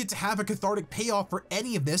you don't get to have a cathartic payoff for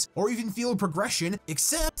any of this, or even feel a progression,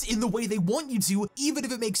 except in the way they want you to, even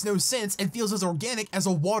if it makes no sense and feels as organic as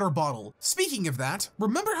a water bottle. Speaking of that,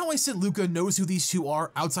 remember how I said Luka knows who these two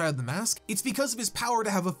are outside of the mask? It's because of his power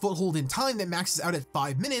to have a foothold in time that maxes out at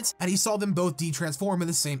 5 minutes, and he saw them both de-transform in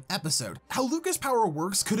the same episode. How Luka's power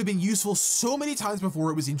works could have been useful so many times before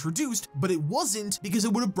it was introduced, but it wasn't because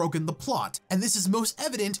it would have broken the plot, and this is most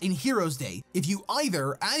evident in Heroes Day. If you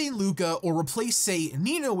either add in Luka or replace, say,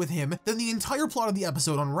 Nino with him, then the entire plot of the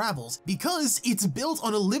episode unravels, because it's built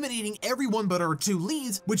on eliminating everyone but our two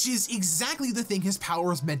leads, which is exactly the thing his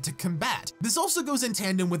power is meant to combat. This also goes in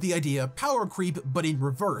tandem with the idea of power creep, but in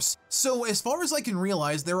reverse. So as far as I can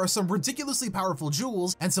realize, there are some ridiculously powerful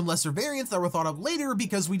jewels and some lesser variants that were thought of later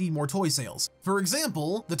because we need more toy sales. For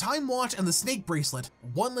example, the Time Watch and the Snake Bracelet.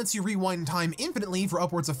 One lets you rewind time infinitely for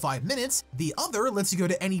upwards of 5 minutes, the other lets you go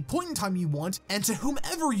to any point in time you want and to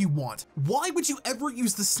whomever you want. Why would you ever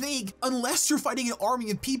use the snake unless you're fighting an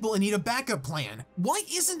army of people and need a backup plan? Why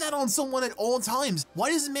isn't that on someone at all times?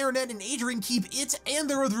 Why doesn't Marinette and Adrien keep it and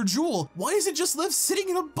their other jewel? Why does it just live sitting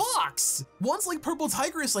in a box? One's like Purple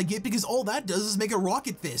Tigress I get because all that does is make a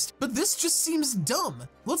rocket fist, but this just seems dumb.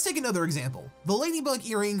 Let's take another example. The Ladybug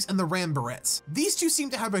earrings and the Ram barrettes. These two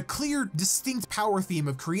seem to have a clear, distinct power theme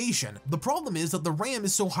of creation. The problem is that the Ram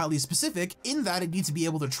is so highly specific in that it needs to be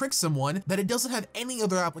able to trick someone that it doesn't have any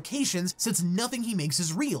other applications since nothing he makes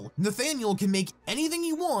is real. Nathaniel can make anything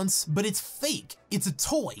he wants, but it's fake. It's a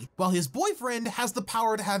toy, while his boyfriend has the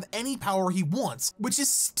power to have any power he wants, which is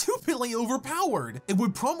stupidly overpowered. It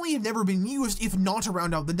would probably have never been used if not to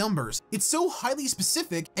round out the numbers. It's so highly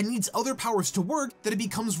specific and needs other powers to work that it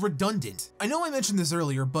becomes redundant. I know I mentioned this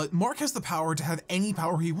earlier, but Mark has the power to have any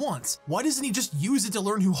power he wants. Why doesn't he just use it to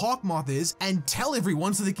learn who Hawk Moth is and tell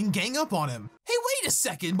everyone so they can gang up on him? Hey, wait a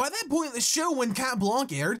second, by that point in the show when Cat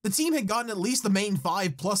Blanc aired, the team had gotten at least the main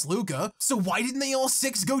 5 plus Luka, so why didn't they all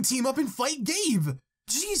 6 go team up and fight Gabe?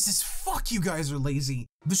 Jesus, fuck, you guys are lazy.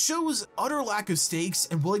 The show's utter lack of stakes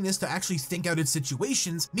and willingness to actually think out its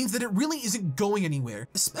situations means that it really isn't going anywhere,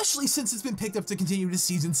 especially since it's been picked up to continue to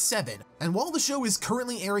season 7. And while the show is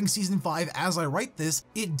currently airing season 5 as I write this,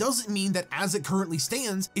 it doesn't mean that as it currently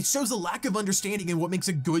stands, it shows a lack of understanding in what makes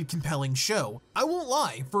a good, compelling show. I won't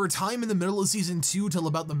lie, for a time in the middle of season 2 till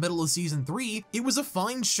about the middle of season 3, it was a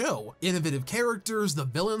fine show. Innovative characters, the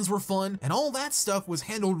villains were fun, and all that stuff was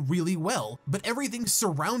handled really well, but everything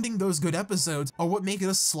surrounding those good episodes are what make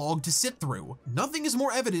it a slog to sit through. Nothing is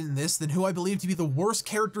more evident in this than who I believe to be the worst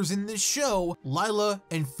characters in this show, Lila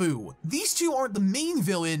and Fu. These two aren't the main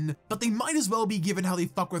villain, but they might as well be given how they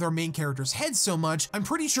fuck with our main character's head so much, I'm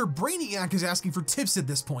pretty sure Brainiac is asking for tips at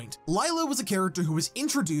this point. Lila was a character who was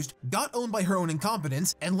introduced, got owned by her own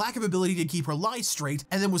incompetence and lack of ability to keep her lies straight,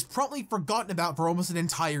 and then was promptly forgotten about for almost an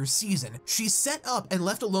entire season. She's set up and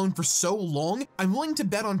left alone for so long, I'm willing to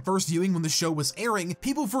bet on first viewing when the show was airing,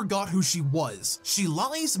 people forgot who she was. She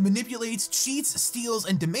lies, manipulates, cheats, steals,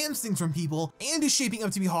 and demands things from people, and is shaping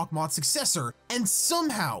up to be Hawk Moth's successor. And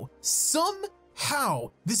somehow,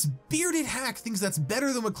 this bearded hack thinks that's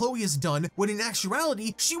better than what Chloé has done, when in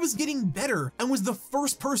actuality, she was getting better and was the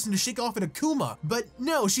first person to shake off an Akuma. But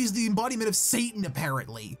no, she's the embodiment of Satan,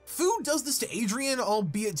 apparently. Fu does this to Adrien,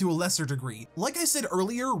 albeit to a lesser degree. Like I said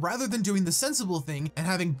earlier, rather than doing the sensible thing and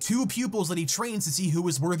having 2 pupils that he trains to see who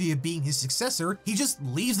is worthy of being his successor, he just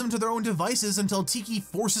leaves them to their own devices until Tiki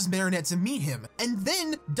forces Marinette to meet him, and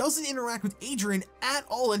then doesn't interact with Adrien at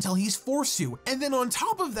all until he's forced to, and then on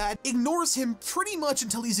top of that, ignores him pretty much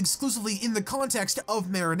until he's exclusively in the context of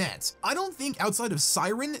Marinette. I don't think outside of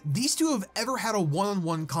Siren, these two have ever had a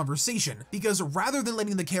one-on-one conversation, because rather than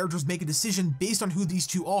letting the characters make a decision based on who these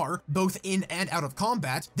two are, both in and out of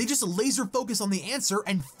combat, they just laser focus on the answer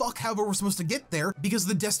and fuck however we're supposed to get there, because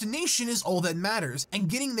the destination is all that matters, and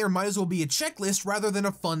getting there might as well be a checklist rather than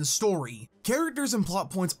a fun story. Characters and plot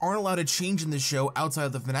points aren't allowed to change in this show outside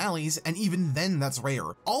of the finales, and even then that's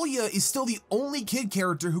rare. Alya is still the only kid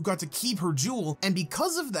character who got to keep her jewel, and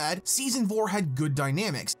because of that, Season 4 had good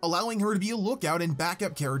dynamics, allowing her to be a lookout and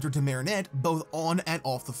backup character to Marinette, both on and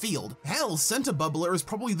off the field. Hell, Senta Bubbler is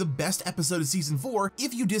probably the best episode of Season 4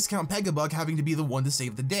 if you discount Pegabug having to be the one to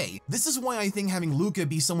save the day. This is why I think having Luka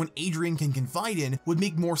be someone Adrien can confide in would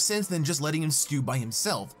make more sense than just letting him stew by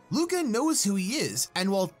himself. Luka knows who he is,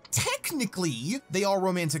 and while technically they are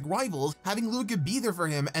romantic rivals, having Luka be there for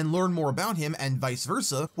him and learn more about him and vice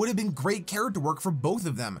versa would have been great character work for both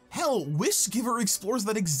of them. Hell, Wishgiver explores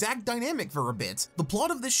that exact dynamic for a bit. The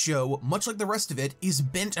plot of this show, much like the rest of it, is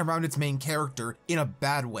bent around its main character in a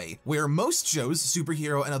bad way, where most shows,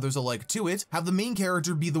 superhero and others alike to it, have the main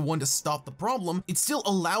character be the one to stop the problem. It still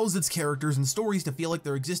allows its characters and stories to feel like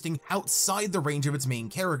they're existing outside the range of its main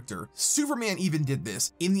character. Superman even did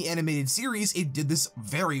this. In the animated series, it did this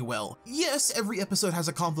very well. Yes, every episode has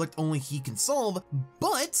a conflict only he can solve,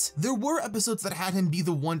 but there were episodes that had him be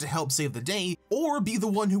the one to help save the day, or be the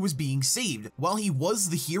one who was being saved. While he was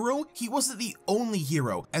the hero, he wasn't the only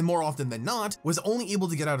hero, and more often than not, was only able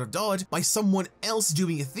to get out of dodge by someone else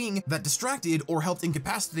doing a thing that distracted or helped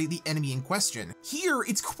incapacitate the enemy in question. Here,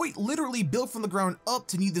 it's quite literally built from the ground up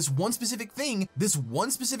to need this one specific thing this one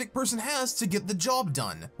specific person has to get the job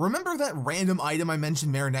done. Remember that random item I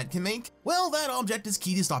mentioned Marinette can make? Well, that object is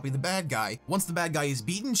key to stopping the bad guy. Once the bad guy is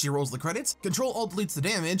beaten, she rolls the credits, Control-Alt deletes the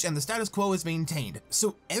damage, and the status quo is maintained.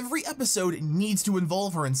 So every episode needs to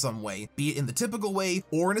involve her in some way, be it in the typical way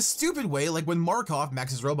or in a stupid way, like when Markov,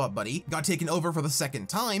 Max's robot buddy, got taken over for the second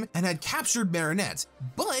time and had captured Marinette.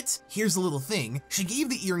 But here's the little thing, she gave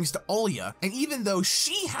the earrings to Alya, and even though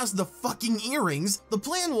she has the fucking earrings, the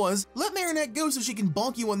plan was, let Marinette go so she can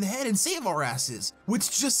bonk you on the head and save our asses,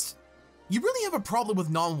 which just... You really have a problem with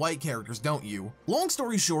non-white characters, don't you? Long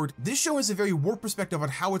story short, this show has a very warped perspective on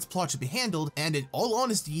how its plot should be handled, and in all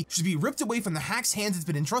honesty, should be ripped away from the hack's hands it's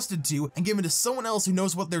been entrusted to and given to someone else who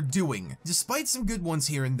knows what they're doing. Despite some good ones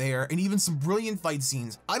here and there, and even some brilliant fight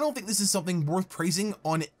scenes, I don't think this is something worth praising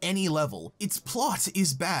on any level. Its plot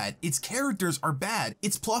is bad, its characters are bad,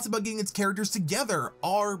 its plots about getting its characters together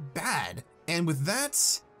are bad. And with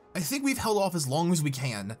that, I think we've held off as long as we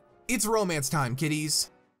can. It's romance time, kiddies.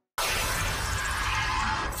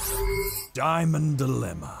 Diamond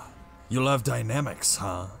Dilemma. You love dynamics,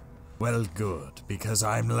 huh? Well, good, because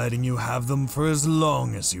I'm letting you have them for as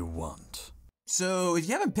long as you want. So, if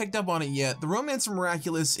you haven't picked up on it yet, the romance from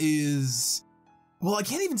Miraculous is... Well, I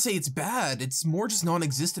can't even say it's bad, it's more just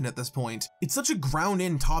non-existent at this point. It's such a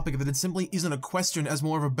ground-in topic that it simply isn't a question as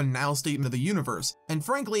more of a banal statement of the universe, and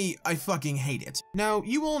frankly, I fucking hate it. Now,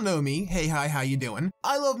 you all know me, hey hi, how you doing?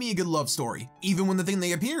 I love me a good love story, even when the thing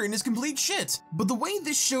they appear in is complete shit. But the way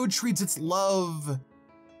this show treats its love...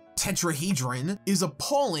 tetrahedron is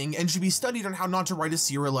appalling and should be studied on how not to write a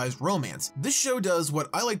serialized romance. This show does what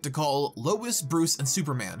I like to call Lois, Bruce, and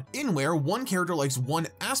Superman, in where one character likes one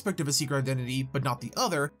aspect of a secret identity but not the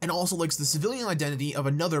other, and also likes the civilian identity of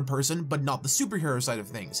another person but not the superhero side of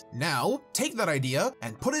things. Now, take that idea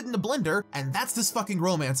and put it in a blender, and that's this fucking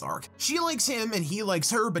romance arc. She likes him and he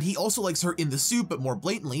likes her, but he also likes her in the suit but more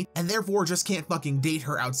blatantly, and therefore just can't fucking date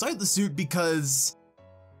her outside the suit because...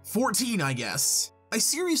 14, I guess. I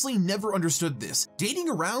seriously never understood this. Dating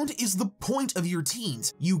around is the point of your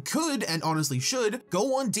teens. You could, and honestly should,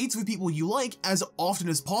 go on dates with people you like as often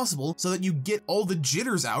as possible so that you get all the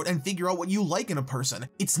jitters out and figure out what you like in a person.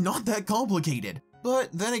 It's not that complicated. But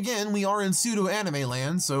then again, we are in pseudo-anime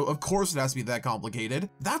land, so of course it has to be that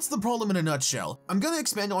complicated. That's the problem in a nutshell. I'm gonna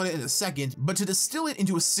expand on it in a second, but to distill it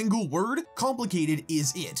into a single word, complicated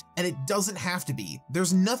is it. And it doesn't have to be.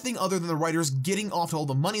 There's nothing other than the writers getting off to all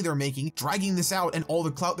the money they're making, dragging this out, and all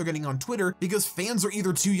the clout they're getting on Twitter because fans are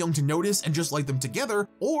either too young to notice and just like them together,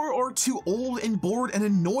 or are too old and bored and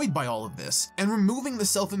annoyed by all of this. And removing the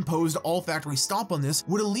self-imposed all-factory stop on this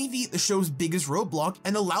would alleviate the show's biggest roadblock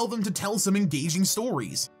and allow them to tell some engaging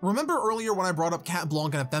stories. Remember earlier when I brought up Cat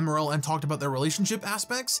Blanc and Ephemeral and talked about their relationship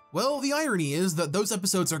aspects? Well, the irony is that those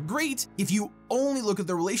episodes are great if you only look at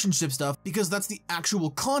the relationship stuff because that's the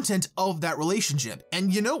actual content of that relationship.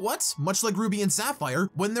 And you know what? Much like Ruby and Sapphire,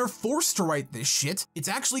 when they're forced to write this shit, it's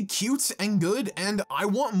actually cute and good and I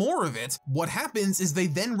want more of it. What happens is they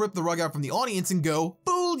then rip the rug out from the audience and go,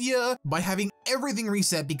 fooled ya, by having everything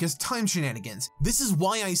reset because time shenanigans. This is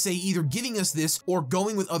why I say either giving us this or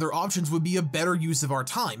going with other options would be a better use of our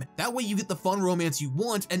time. That way you get the fun romance you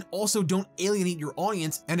want and also don't alienate your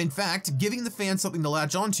audience, and in fact, giving the fans something to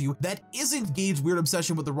latch onto that isn't Gabe's weird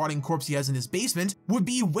obsession with the rotting corpse he has in his basement would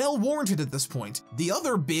be well warranted at this point. The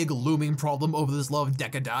other big looming problem over this love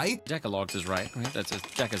Decadai, Decalogues is right? That's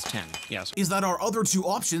Deca's 10, yes. Is that our other two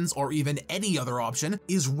options, or even any other option,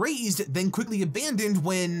 is raised then quickly abandoned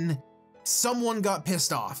when someone got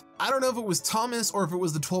pissed off. I don't know if it was Thomas or if it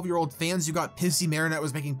was the 12-year-old fans who got pissy Marinette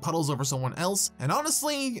was making puddles over someone else, and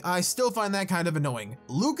honestly, I still find that kind of annoying.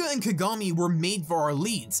 Luka and Kagami were made for our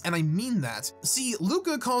leads, and I mean that. See,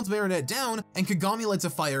 Luka calms Marinette down, and Kagami lights a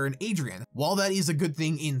fire in Adrien. While that is a good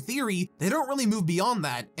thing in theory, they don't really move beyond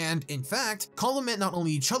that, and in fact, complement not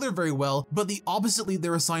only each other very well, but the opposite lead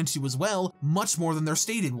they're assigned to as well, much more than their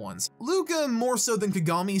stated ones. Luka more so than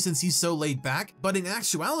Kagami since he's so laid back, but in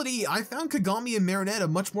actuality, I found Kagami and Marinette a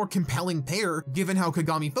much more compelling pair, given how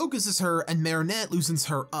Kagami focuses her and Marinette loosens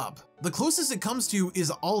her up. The closest it comes to is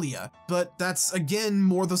Alya, but that's again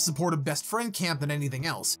more the supportive best friend camp than anything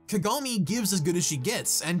else. Kagami gives as good as she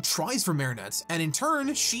gets and tries for Marinette, and in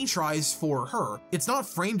turn, she tries for her. It's not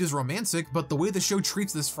framed as romantic, but the way the show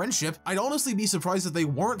treats this friendship, I'd honestly be surprised if they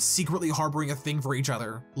weren't secretly harboring a thing for each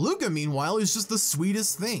other. Luka, meanwhile, is just the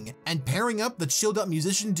sweetest thing, and pairing up the chilled up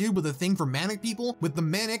musician dude with a thing for manic people with the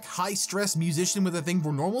manic, high-stress musician with a thing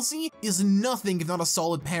for normalcy is nothing if not a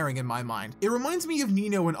solid pairing in my mind. It reminds me of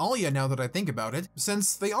Nino and Alya now that I think about it,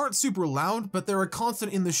 since they aren't super loud, but they're a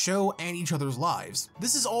constant in the show and each other's lives.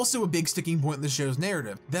 This is also a big sticking point in the show's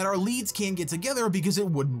narrative, that our leads can't get together because it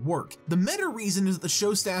wouldn't work. The meta reason is that the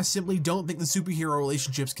show staff simply don't think the superhero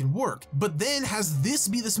relationships can work, but then has this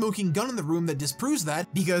be the smoking gun in the room that disproves that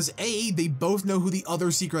because A, they both know who the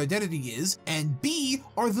other's secret identity is, and B,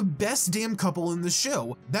 are the best damn couple in the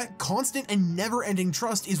show. That constant and never-ending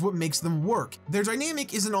trust is what makes them work. Their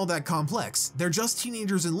dynamic isn't all that complex. They're just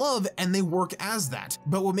teenagers in love and they work as that.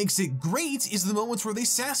 But what makes it great is the moments where they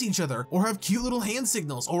sass each other, or have cute little hand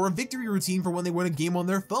signals, or a victory routine for when they win a game on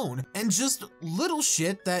their phone, and just little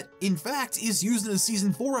shit that, in fact, is used in a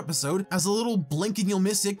season 4 episode as a little blink and you'll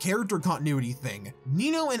miss it character continuity thing.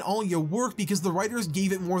 Nino and Alya work because the writers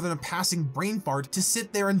gave it more than a passing brain fart to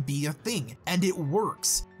sit there and be a thing, and it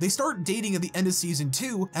works. They start dating at the end of season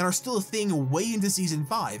 2 and are still a thing way into season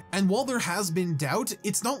 5, and while there has been doubt,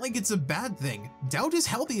 it's not like it's a bad thing. Doubt is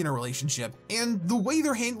healthy in a relationship, and the way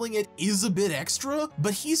they're handling it is a bit extra,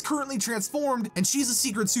 but he's currently transformed and she's a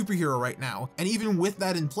secret superhero right now, and even with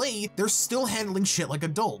that in play, they're still handling shit like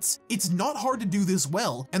adults. It's not hard to do this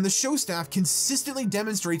well, and the show staff consistently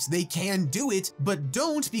demonstrates they can do it, but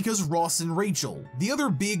don't because Ross and Rachel. The other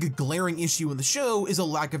big glaring issue in the show is a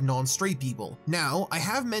lack of non-straight people. Now, I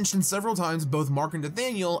have mentioned several times both Mark and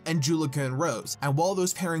Nathaniel and Julika and Rose, and while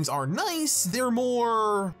those pairings are nice, they're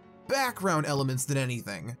more background elements than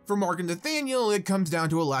anything. For Mark and Nathaniel, it comes down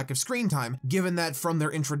to a lack of screen time, given that from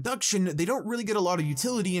their introduction, they don't really get a lot of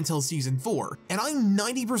utility until season 4, and I'm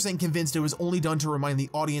 90% convinced it was only done to remind the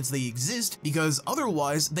audience they exist, because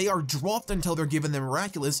otherwise, they are dropped until they're given the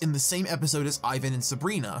Miraculous in the same episode as Ivan and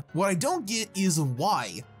Sabrina. What I don't get is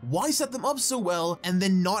why. Why set them up so well and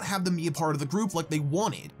then not have them be a part of the group like they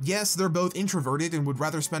wanted? Yes, they're both introverted and would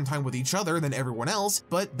rather spend time with each other than everyone else,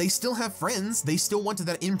 but they still have friends, they still went to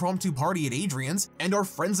that impromptu party at Adrien's, and are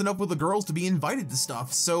friends enough with the girls to be invited to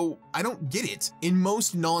stuff, so I don't get it. In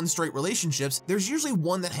most non-straight relationships, there's usually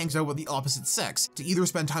one that hangs out with the opposite sex, to either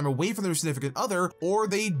spend time away from their significant other, or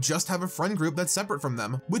they just have a friend group that's separate from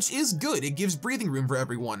them, which is good, it gives breathing room for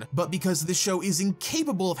everyone, but because this show is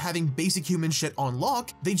incapable of having basic human shit on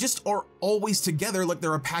lock, they just are always together like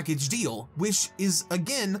they're a package deal, which is,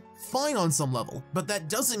 again, fine on some level, but that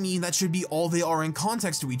doesn't mean that should be all they are in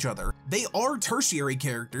context to each other. They are tertiary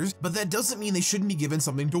characters, but that doesn't mean they shouldn't be given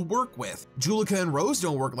something to work with. Julika and Rose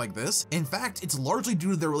don't work like this. In fact, it's largely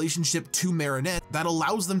due to their relationship to Marinette that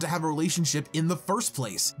allows them to have a relationship in the first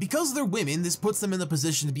place. Because they're women, this puts them in the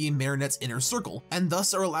position to be in Marinette's inner circle, and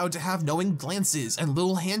thus are allowed to have knowing glances and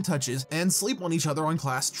little hand touches and sleep on each other on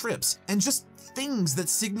class trips, and just things that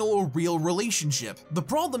signal a real relationship. The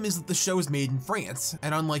problem is that the show is made in France,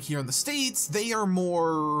 and unlike here in the States, they are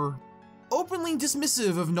more openly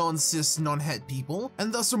dismissive of non-cis, non-het people,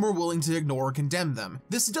 and thus are more willing to ignore or condemn them.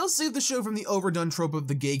 This does save the show from the overdone trope of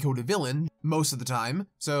the gay-coded villain, most of the time,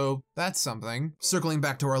 so that's something. Circling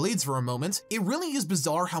back to our leads for a moment, it really is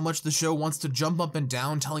bizarre how much the show wants to jump up and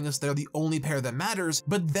down telling us they're the only pair that matters,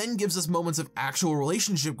 but then gives us moments of actual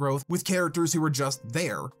relationship growth with characters who are just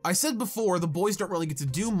there. I said before, the boys don't really get to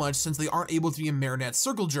do much since they aren't able to be a Marinette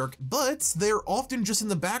circle jerk, but they're often just in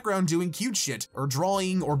the background doing cute shit, or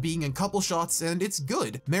drawing, or being in couple couple shots and it's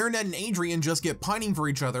good. Marinette and Adrien just get pining for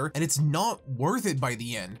each other and it's not worth it by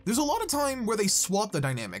the end. There's a lot of time where they swap the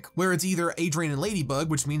dynamic, where it's either Adrien and Ladybug,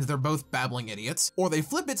 which means they're both babbling idiots, or they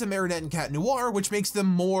flip it to Marinette and Cat Noir, which makes them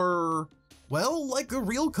more... well, like a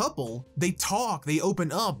real couple. They talk, they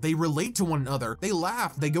open up, they relate to one another, they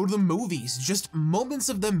laugh, they go to the movies, just moments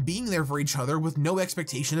of them being there for each other with no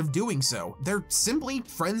expectation of doing so. They're simply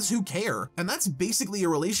friends who care, and that's basically a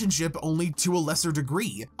relationship only to a lesser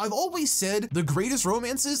degree. I've always said the greatest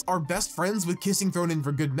romances are best friends with kissing thrown in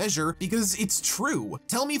for good measure because it's true.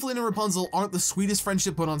 Tell me Flynn and Rapunzel aren't the sweetest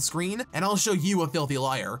friendship put on screen, and I'll show you a filthy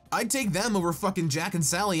liar. I'd take them over fucking Jack and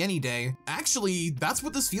Sally any day. Actually, that's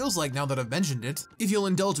what this feels like now that I've mentioned it. If you'll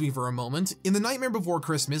indulge me for a moment, in The Nightmare Before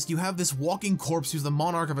Christmas, you have this walking corpse who's the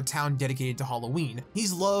monarch of a town dedicated to Halloween.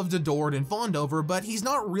 He's loved, adored, and fawned over, but he's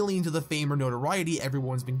not really into the fame or notoriety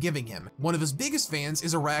everyone's been giving him. One of his biggest fans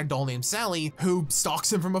is a rag doll named Sally, who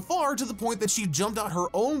stalks him from afar to the point that she jumped out her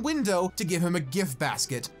own window to give him a gift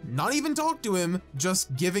basket. Not even talk to him,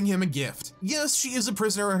 just giving him a gift. Yes, she is a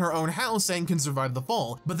prisoner in her own house and can survive the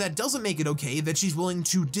fall, but that doesn't make it okay that she's willing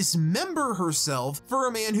to dismember herself for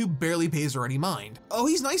a man who barely pays her any mind. Oh,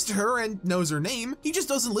 he's nice to her and knows her name, he just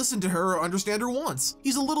doesn't listen to her or understand her wants.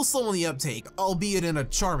 He's a little slow on the uptake, albeit in a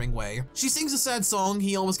charming way. She sings a sad song,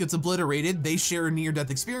 he almost gets obliterated, they share a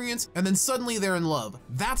near-death experience, and then suddenly they're in love.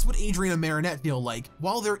 That's what Adrien and Marinette feel like.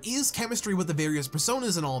 While there is chemistry with the various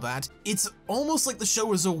personas and all that, it's almost like the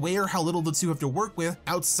show is aware how little the two have to work with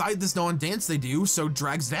outside this non-dance they do, so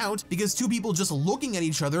drags it out, because two people just looking at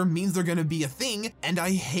each other means they're gonna be a thing, and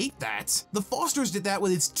I hate that. The Fosters did that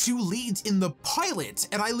with its two leads in the pilot,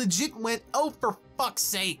 and I legit went, oh, for fuck's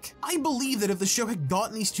sake. I believe that if the show had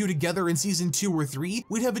gotten these two together in season 2 or 3,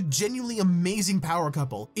 we'd have a genuinely amazing power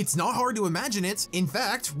couple. It's not hard to imagine it. In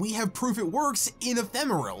fact, we have proof it works in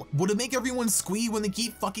Ephemeral. Would it make everyone squee when they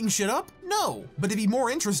keep fucking shit up? No, but it'd be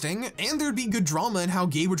more interesting, and there'd be good drama in how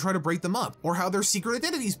Gabe would try to break them up, or how their secret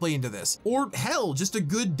identities play into this, or hell, just a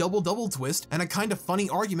good double-double twist and a kind of funny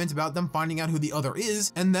argument about them finding out who the other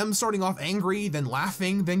is, and them starting off angry, then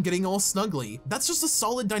laughing, then getting all snuggly. That's just a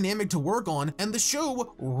solid dynamic to work on, and the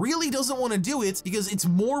show really doesn't want to do it because it's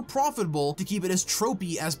more profitable to keep it as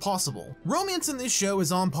tropey as possible. Romance in this show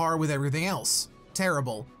is on par with everything else.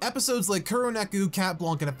 Terrible. Episodes like Kuroneku, Cat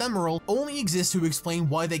Blanc, and Ephemeral only exist to explain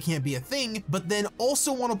why they can't be a thing, but then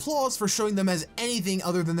also want applause for showing them as anything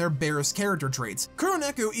other than their barest character traits.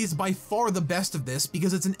 Kuroneku is by far the best of this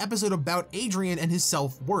because it's an episode about Adrien and his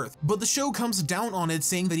self-worth, but the show comes down on it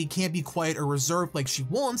saying that he can't be quiet or reserved like she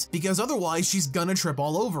wants because otherwise she's gonna trip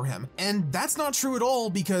all over him. And that's not true at all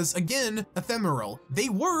because, again, Ephemeral. They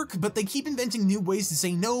work, but they keep inventing new ways to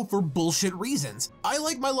say no for bullshit reasons. I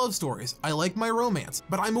like my love stories, I like my romance,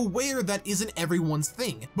 but I'm aware that isn't everyone's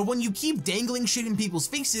thing. But when you keep dangling shit in people's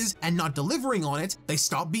faces and not delivering on it, they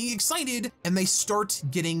stop being excited and they start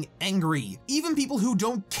getting angry. Even people who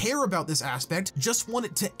don't care about this aspect just want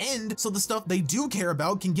it to end so the stuff they do care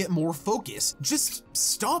about can get more focus. Just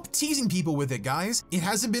stop teasing people with it, guys. It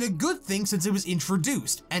hasn't been a good thing since it was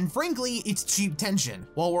introduced, and frankly, it's cheap tension.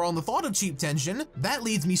 While we're on the thought of cheap tension, that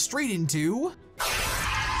leads me straight into...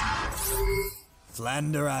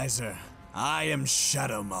 Flanderizer. I am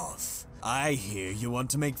Shadow Moth. I hear you want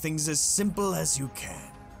to make things as simple as you can.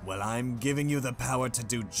 Well, I'm giving you the power to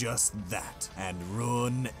do just that and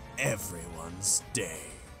ruin everyone's day.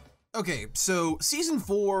 Okay, so Season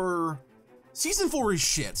 4 is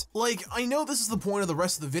shit. Like, I know this is the point of the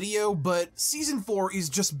rest of the video, but Season 4 is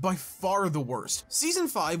just by far the worst. Season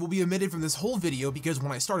 5 will be omitted from this whole video because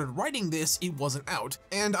when I started writing this, it wasn't out,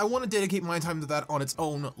 and I want to dedicate my time to that on its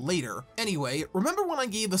own later. Anyway, remember when I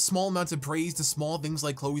gave a small amount of praise to small things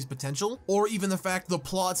like Chloe's potential? Or even the fact the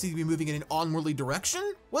plot seems to be moving in an onwardly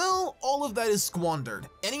direction? Well, all of that is squandered.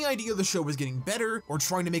 Any idea the show was getting better, or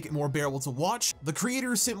trying to make it more bearable to watch, the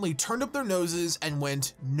creators simply turned up their noses and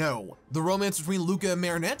went, no. The romance between Luka and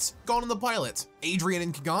Marinette, gone in the pilot. Adrien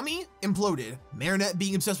and Kagami, imploded. Marinette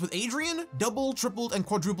being obsessed with Adrien, doubled, tripled, and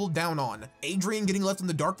quadrupled down on. Adrien getting left in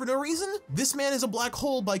the dark for no reason? This man is a black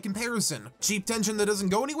hole by comparison. Cheap tension that doesn't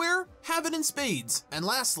go anywhere? Have it in spades. And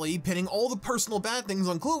lastly, pinning all the personal bad things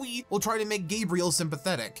on Chloé will try to make Gabriel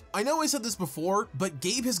sympathetic. I know I said this before, but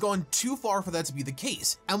Gabe has gone too far for that to be the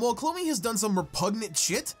case. And while Chloé has done some repugnant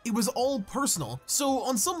shit, it was all personal. So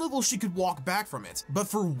on some level she could walk back from it. But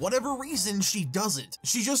for whatever reason, she doesn't.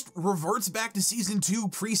 She just reverts back to Season 2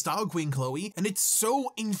 pre-Style Queen Chloé, and it's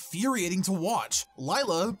so infuriating to watch.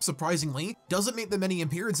 Lila, surprisingly, doesn't make that many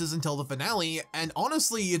appearances until the finale, and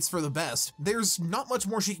honestly, it's for the best. There's not much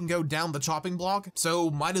more she can go down the chopping block, so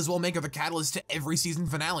might as well make her the catalyst to every season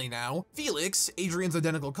finale now. Felix, Adrien's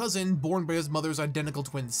identical cousin, born by his mother's identical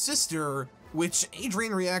twin sister, which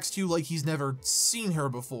Adrien reacts to like he's never seen her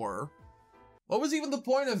before. What was even the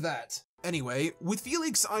point of that? Anyway, with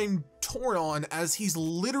Felix, I'm torn on as he's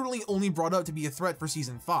literally only brought up to be a threat for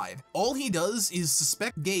season 5. All he does is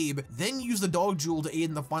suspect Gabe, then use the dog jewel to aid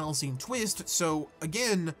in the final scene twist, so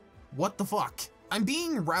again, what the fuck? I'm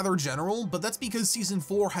being rather general, but that's because season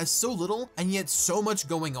 4 has so little and yet so much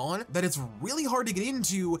going on that it's really hard to get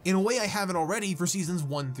into in a way I haven't already for seasons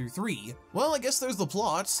 1 through 3. Well, I guess there's the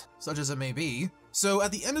plot, such as it may be. So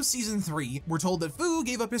at the end of season 3, we're told that Fu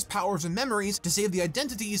gave up his powers and memories to save the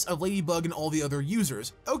identities of Ladybug and all the other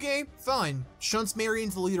users. Okay, fine. Shunts Mary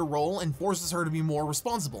into the leader role and forces her to be more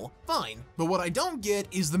responsible. Fine. But what I don't get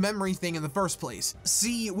is the memory thing in the first place.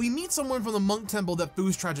 See, we meet someone from the monk temple that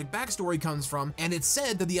Fu's tragic backstory comes from, and it's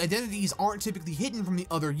said that the identities aren't typically hidden from the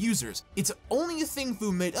other users. It's only a thing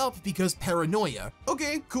Fu made up because paranoia.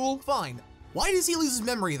 Okay, cool, fine. Why does he lose his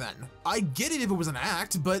memory then? I get it if it was an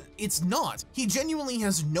act, but it's not. He genuinely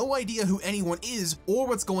has no idea who anyone is or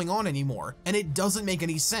what's going on anymore, and it doesn't make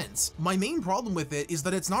any sense. My main problem with it is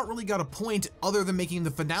that it's not really got a point other than making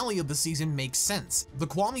the finale of the season make sense. The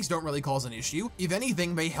Kwamis don't really cause an issue. If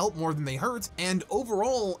anything, they help more than they hurt, and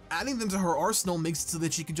overall, adding them to her arsenal makes it so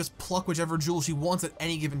that she can just pluck whichever jewel she wants at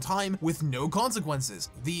any given time with no consequences.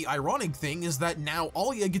 The ironic thing is that now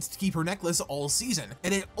Alya gets to keep her necklace all season,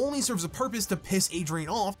 and it only serves a purpose to piss Adrien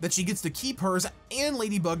off that she gets to keep hers and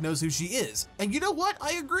Ladybug knows who she is. And you know what?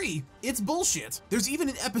 I agree. It's bullshit. There's even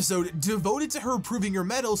an episode devoted to her proving her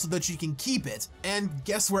medal so that she can keep it. And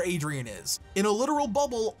guess where Adrien is? In a literal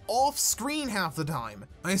bubble off screen half the time.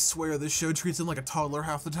 I swear this show treats him like a toddler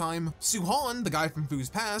half the time. Suhan, the guy from Fu's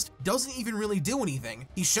past, doesn't even really do anything.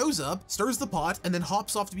 He shows up, stirs the pot, and then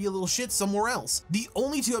hops off to be a little shit somewhere else. The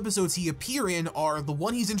only 2 episodes he appear in are the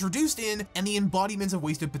one he's introduced in and the embodiment of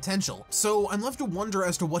wasted potential. So I'm left to wonder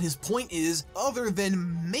as to what his point is, other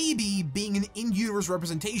than maybe being an in-universe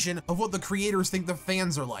representation of what the creators think the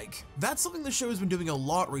fans are like. That's something the show has been doing a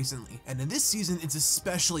lot recently, and in this season it's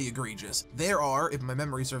especially egregious. There are, if my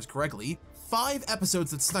memory serves correctly, 5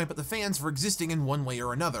 episodes that snipe at the fans for existing in one way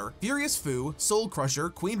or another. Furious Fu, Soul Crusher,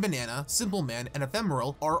 Queen Banana, Simple Man, and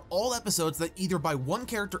Ephemeral are all episodes that either by one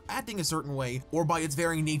character acting a certain way or by its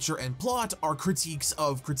varying nature and plot are critiques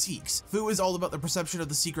of critiques. Fu is all about the perception of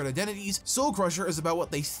the secret identities, Soul Crusher is about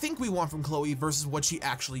what they think we want from Chloé versus what she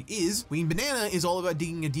actually is, Queen Banana is all about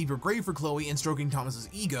digging a deeper grave for Chloé and stroking Thomas's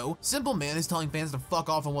ego, Simple Man is telling fans to fuck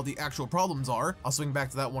off on what the actual problems are, I'll swing back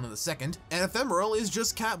to that one in a second, and Ephemeral is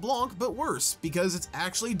just Cat Blanc but worse, because it's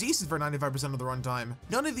actually decent for 95% of the runtime.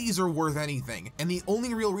 None of these are worth anything, and the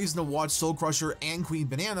only real reason to watch Soul Crusher and Queen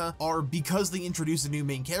Banana are because they introduce a new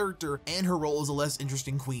main character and her role as a less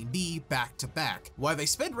interesting Queen Bee back to back. Why they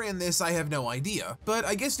sped ran this, I have no idea, but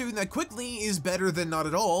I guess doing that quickly is better than not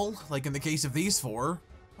at all, like in the case of these 4.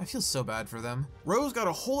 I feel so bad for them. Rose got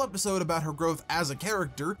a whole episode about her growth as a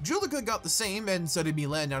character, Julika got the same, and so did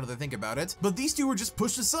Milan now that I think about it, but these 2 were just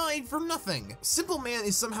pushed aside for nothing. Simple Man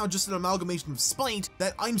is somehow just an amalgamation of spite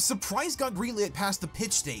that I'm surprised got greenlit past the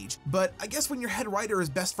pitch stage, but I guess when your head writer is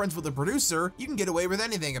best friends with the producer, you can get away with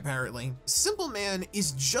anything apparently. Simple Man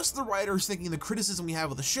is just the writers thinking the criticism we have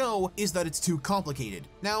of the show is that it's too complicated.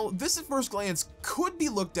 Now, this at first glance could be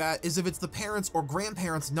looked at as if it's the parents or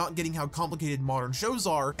grandparents not getting how complicated modern shows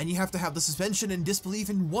are, and you have to have the suspension and disbelief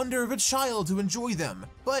and wonder of a child to enjoy them.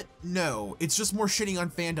 But no, it's just more shitting on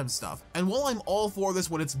fandom stuff. And while I'm all for this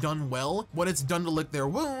when it's done well, when it's done to lick their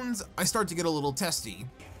wounds, I start to get a little testy.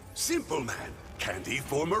 Simple Man. Candy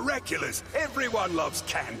for Miraculous. Everyone loves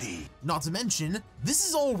candy. Not to mention, this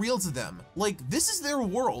is all real to them. Like, this is their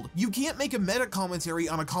world. You can't make a meta commentary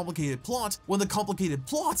on a complicated plot when the complicated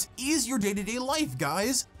plot is your day-to-day life,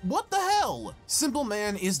 guys. What the hell? Simple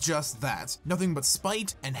Man is just that. Nothing but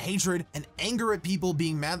spite and hatred and anger at people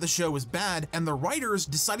being mad the show is bad and the writers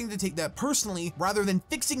deciding to take that personally rather than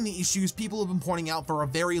fixing the issues people have been pointing out for a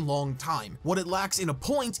very long time. What it lacks in a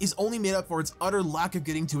point is only made up for its utter lack of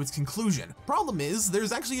getting to its conclusion. Problem is,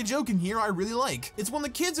 there's actually a joke in here I really like. It's when the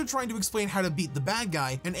kids are trying to explain how to beat the bad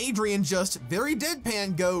guy and Adrien just very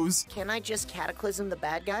deadpan goes, "Can I just cataclysm the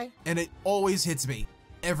bad guy?" And it always hits me.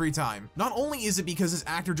 Every time. Not only is it because his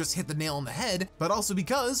actor just hit the nail on the head, but also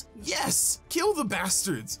because, yes, kill the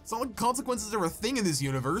bastards. It's not like consequences are a thing in this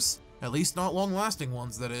universe. At least not long-lasting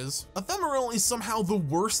ones, that is. Ephemeral is somehow the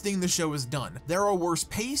worst thing the show has done. There are worse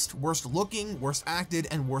paced, worse looking, worse acted,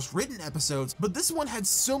 and worse written episodes, but this one had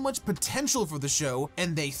so much potential for the show,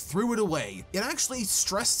 and they threw it away. It actually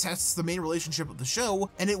stress tests the main relationship of the show,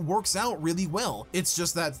 and it works out really well. It's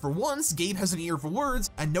just that for once, Gabe has an ear for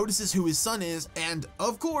words and notices who his son is, and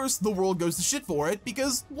of course, the world goes to shit for it,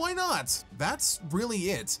 because why not? That's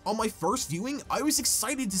really it. On my first viewing, I was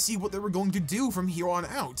excited to see what they were going to do from here on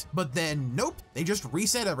out, but then nope, they just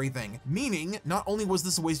reset everything, meaning not only was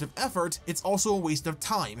this a waste of effort, it's also a waste of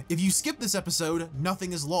time. If you skip this episode,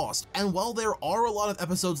 nothing is lost, and while there are a lot of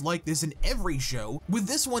episodes like this in every show, with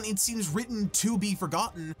this one it seems written to be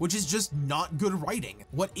forgotten, which is just not good writing.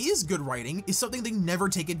 What is good writing is something they never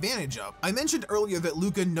take advantage of. I mentioned earlier that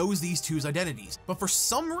Luka knows these two's identities, but for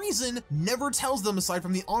some reason never tells them aside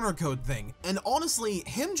from the honor code thing, and honestly,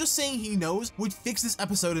 him just saying he knows would fix this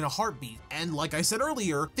episode in a heartbeat, and like I said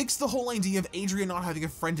earlier, fix the whole idea of Adrien not having a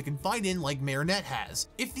friend to confide in like Marinette has.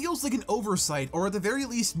 It feels like an oversight, or at the very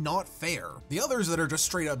least not fair. The others that are just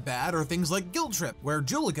straight up bad are things like Guilt Trip, where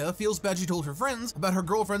Julika feels bad she told her friends about her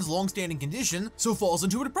girlfriend's long-standing condition, so falls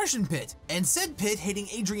into a depression pit, and said pit hitting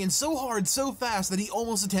Adrien so hard so fast that he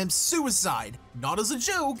almost attempts suicide. Not as a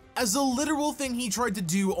joke, as a literal thing he tried to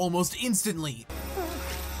do almost instantly.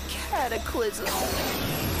 Cataclysm.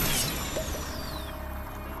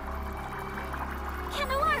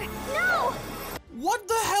 Noir, no! What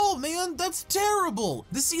the hell, man? That's terrible!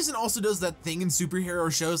 This season also does that thing in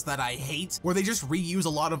superhero shows that I hate, where they just reuse a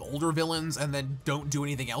lot of older villains and then don't do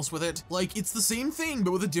anything else with it. Like, it's the same thing,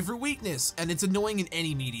 but with a different weakness, and it's annoying in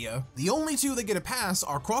any media. The only two that get a pass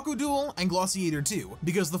are Crocodile and Glossiator 2,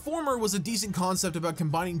 because the former was a decent concept about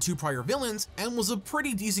combining two prior villains, and was a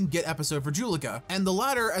pretty decent get episode for Julika, and the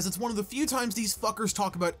latter as it's one of the few times these fuckers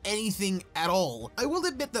talk about anything at all. I will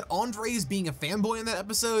admit that Andre is being a fanboy in that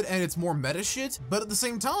episode, and it's more meta shit, but at the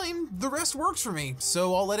same time, the rest works for me,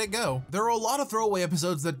 so I'll let it go. There are a lot of throwaway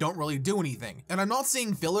episodes that don't really do anything, and I'm not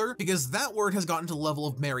saying filler, because that word has gotten to the level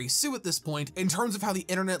of Mary Sue at this point in terms of how the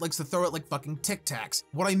internet likes to throw it like fucking Tic Tacs.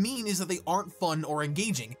 What I mean is that they aren't fun or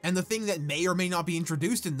engaging, and the thing that may or may not be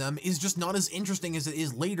introduced in them is just not as interesting as it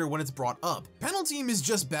is later when it's brought up. Panel Team is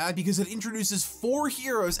just bad because it introduces 4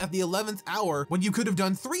 heroes at the 11th hour when you could have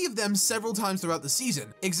done 3 of them several times throughout the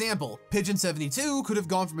season. Example, Pigeon 72 could have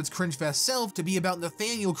gone from its cringe-fest self to be about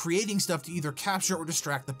Nathaniel creating stuff to either capture or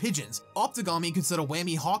distract the pigeons. Optigami could set a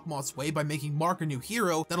whammy Hawk Moth's way by making Mark a new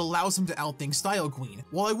hero that allows him to outthink Style Queen.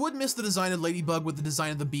 While I would miss the design of Ladybug with the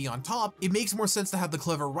design of the bee on top, it makes more sense to have the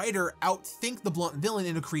clever writer outthink the blunt villain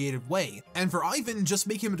in a creative way. And for Ivan, just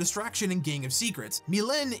make him a distraction in Gang of Secrets.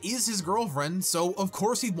 Mylène is his girlfriend, so of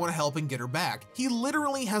course he'd want to help and get her back. He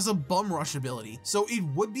literally has a bum rush ability, so it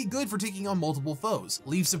would be good for taking on multiple foes.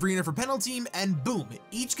 Leave Sabrina for Panel Team, and boom,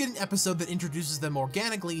 each get an episode that introduces them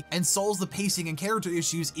organically and solves the pacing and character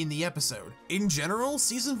issues in the episode. In general,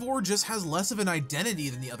 season 4 just has less of an identity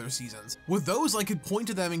than the other seasons. With those, I could point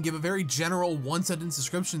to them and give a very general one-sentence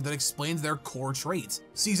description that explains their core traits.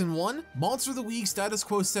 Season 1, Monster of the Week status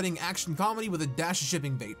quo setting action comedy with a dash of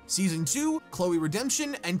shipping bait. Season 2, Chloé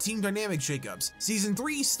redemption and team dynamic shakeups. Season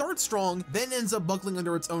 3 starts strong, then ends up buckling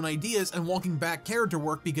under its own ideas and walking back character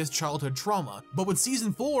work because childhood trauma. But with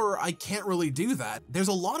season 4, I can't really do that. There's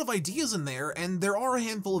a lot of ideas in there, and there are a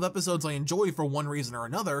handful of episodes I enjoy for one reason or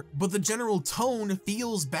another, but the general tone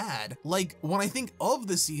feels bad. Like, when I think of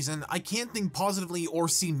the season, I can't think positively or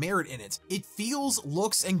see merit in it. It feels,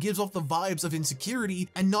 looks, and gives off the vibes of insecurity,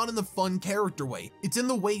 and not in the fun character way. It's in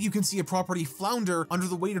the way you can see a property flounder under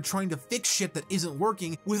the weight of trying to fix shit that isn't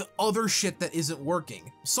working with other shit that isn't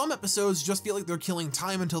working. Some episodes just feel like they're killing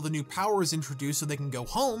time until the new power is introduced so they can go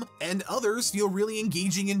home, and others feel really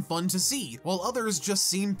engaging and fun to see, while others just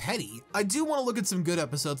seem petty. I do want to look at some good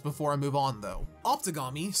episodes before I move on though.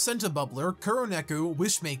 Optigami, Senta-Bubbler, Kuroneku,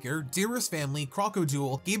 Wishmaker, Dearest Family,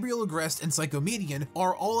 Crocodile, Gabriel Agrest, and Psychomedian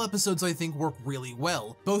are all episodes I think work really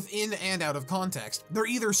well, both in and out of context. They're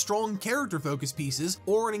either strong character-focused pieces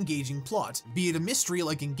or an engaging plot, be it a mystery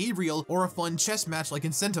like in Gabriel or a fun chess match like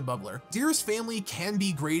in Senta-Bubbler. Dearest Family can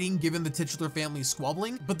be grating given the titular family's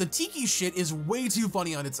squabbling, but the Tiki shit is way too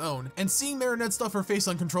funny on its own, and seeing Marinette stuff her face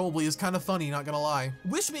uncontrollably is kinda funny, not gonna lie.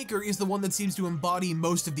 Wishmaker is the one that seems to embody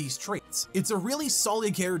most of these traits. It's a really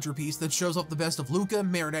solid character piece that shows off the best of Luka,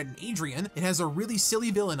 Marinette, and Adrien. It has a really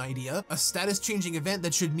silly villain idea, a status-changing event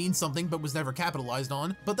that should mean something but was never capitalized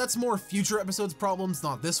on, but that's more future episodes' problems,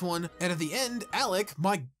 not this one. And at the end, Alec,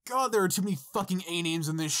 my God, there are too many fucking A names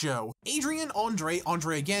in this show. Adrien,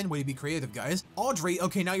 Andre again, way to be creative, guys. Audrey,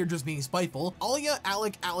 okay, now you're just being spiteful. Alya,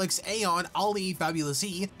 Alec, Alex, Aeon, Ali, Fabulous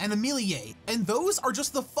E, and Amelie. And those are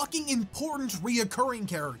just the fucking important reoccurring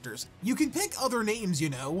characters. You can pick other names, you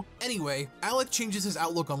know. Anyway, Alec changes his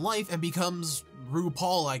outlook on life and becomes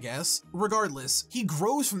RuPaul, I guess. Regardless, he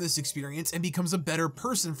grows from this experience and becomes a better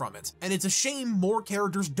person from it. And it's a shame more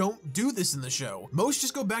characters don't do this in the show. Most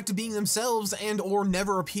just go back to being themselves and or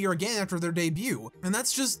never appear again after their debut. And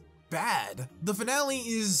that's just bad. The finale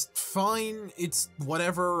is fine, it's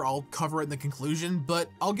whatever, I'll cover it in the conclusion, but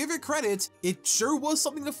I'll give it credit, it sure was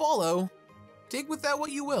something to follow. Take with that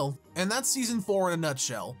what you will. And that's season 4 in a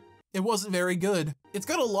nutshell. It wasn't very good. It's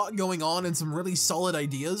got a lot going on and some really solid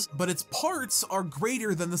ideas, but its parts are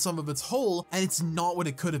greater than the sum of its whole, and it's not what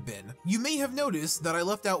it could have been. You may have noticed that I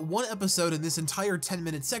left out one episode in this entire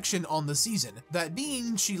 10-minute section on the season, that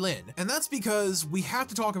being Shilin, and that's because we have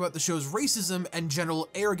to talk about the show's racism and general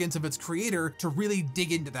arrogance of its creator to really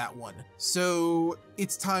dig into that one. So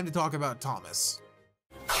it's time to talk about Thomas.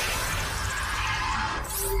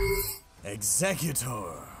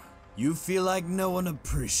 Executor, you feel like no one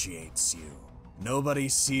appreciates you. Nobody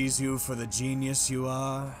sees you for the genius you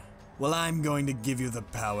are? Well, I'm going to give you the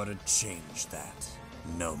power to change that,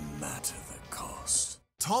 no matter the cost.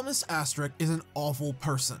 Thomas Astruc is an awful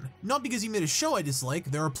person. Not because he made a show I dislike,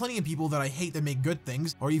 there are plenty of people that I hate that make good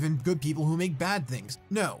things, or even good people who make bad things.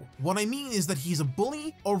 No, what I mean is that he's a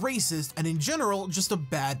bully, a racist, and in general, just a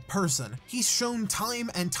bad person. He's shown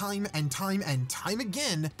time and time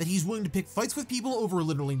again that he's willing to pick fights with people over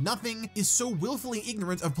literally nothing, is so willfully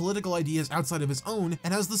ignorant of political ideas outside of his own,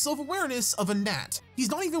 and has the self-awareness of a gnat.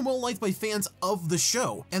 He's not even well liked by fans of the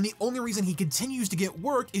show, and the only reason he continues to get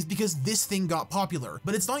work is because this thing got popular.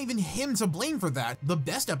 But it's not even him to blame for that. The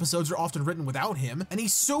best episodes are often written without him, and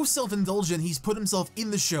he's so self-indulgent he's put himself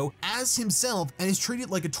in the show as himself and is treated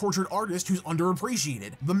like a tortured artist who's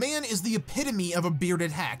underappreciated. The man is the epitome of a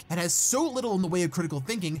bearded hack and has so little in the way of critical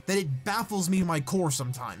thinking that it baffles me to my core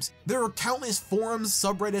sometimes. There are countless forums,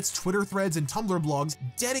 subreddits, Twitter threads, and Tumblr blogs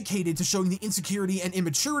dedicated to showing the insecurity and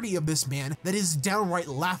immaturity of this man that is downright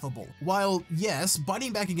laughable. While, yes,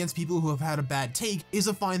 biting back against people who have had a bad take is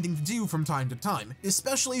a fine thing to do from time to time,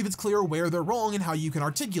 especially if it's clear where they're wrong and how you can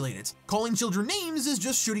articulate it. Calling children names is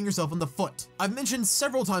just shooting yourself in the foot. I've mentioned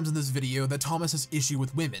several times in this video that Thomas has issue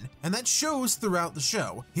with women, and that shows throughout the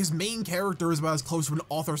show. His main character is about as close to an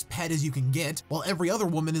author's pet as you can get, while every other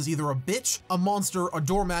woman is either a bitch, a monster, a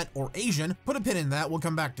doormat, or Asian. Put a pin in that, we'll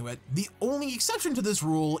come back to it. The only exception to this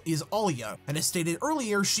rule is Alya, and as stated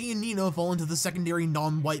earlier, she and Nino fall into the secondary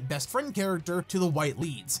non-white best friend character to the white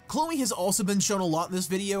leads. Chloé has also been shown a lot in this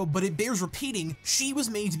video, but it bears repeating, she was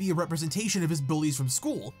made to be a representation of his bullies from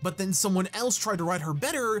school, but then someone else tried to write her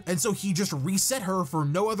better, and so he just reset her for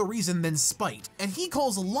no other reason than spite. And he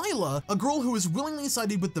calls Lila, a girl who has willingly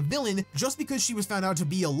sided with the villain just because she was found out to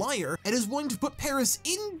be a liar, and is willing to put Paris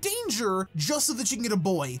in danger just so that she can get a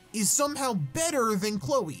boy, is somehow better than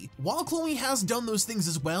Chloé. While Chloé has done those things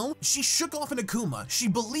as well, she shook off an Akuma, she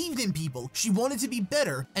believed in people, she wanted to be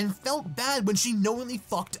better, and felt bad when she knowingly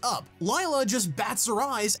fucked up. Lila just bats her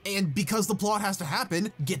eyes, and because the plot has to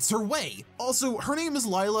happen, gets her way. Also, her name is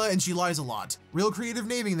Lila and she lies a lot. Real creative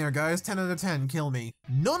naming there, guys. 10 out of 10, kill me.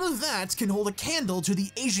 None of that can hold a candle to the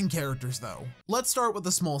Asian characters though. Let's start with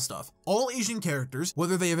the small stuff. All Asian characters,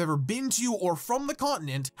 whether they have ever been to or from the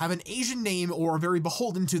continent, have an Asian name or are very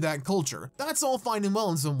beholden to that culture. That's all fine and well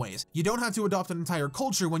in some ways. You don't have to adopt an entire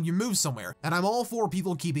culture when you move somewhere, and I'm all for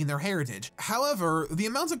people keeping their heritage. However, the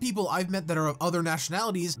amount of people I've met that are of other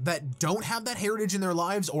nationalities that don't have that heritage in their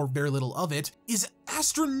lives or very little of it is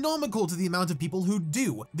astronomical to the amount of people who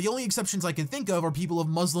do. The only exceptions I can think of are people of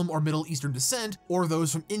Muslim or Middle Eastern descent, or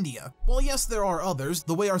those from India. While yes, there are others,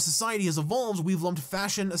 the way our society has evolved, we've lumped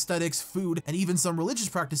fashion, aesthetics, food, and even some religious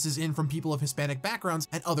practices in from people of Hispanic backgrounds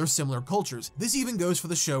and other similar cultures. This even goes for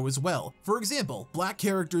the show as well. For example, Black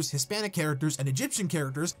characters, Hispanic characters, and Egyptian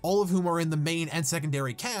characters, all of whom are in the main and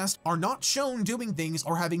secondary cast, are not shown doing things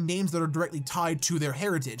or having names that are directly tied to their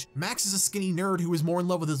heritage. Max is a skinny nerd who is more in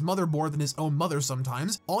love with his motherboard than his own mother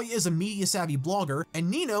sometimes, Alya is a media-savvy blogger, and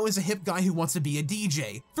Nino is a hip guy who wants to be a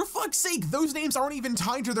DJ. For fuck's sake, those names aren't even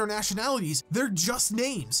tied to their nationalities, they're just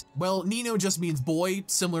names. Well, Nino just means boy,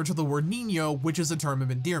 similar to the word Nino, which is a term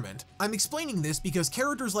of endearment. I'm explaining this because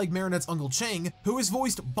characters like Marinette's Uncle Cheng, who is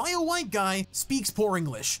voiced by a white guy, speaks poor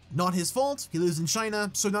English. Not his fault, he lives in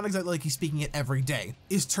China, so not exactly like he's speaking it every day.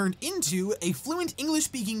 Is turned into a fluent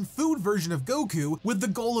English-speaking food version of Goku with the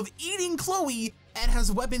goal of eating Chloé and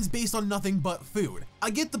has weapons based on nothing but food. I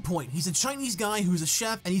get the point, he's a Chinese guy who's a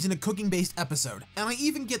chef and he's in a cooking-based episode, and I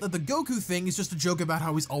even get that the Goku thing is just a joke about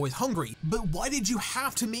how he's always hungry, but why did you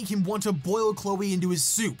have to make him want to boil Chloé into his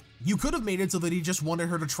soup? You could have made it so that he just wanted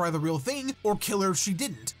her to try the real thing, or kill her if she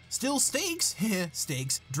didn't. Still stakes,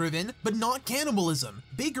 stakes driven, but not cannibalism.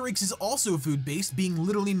 Baker X is also food-based, being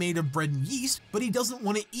literally made of bread and yeast, but he doesn't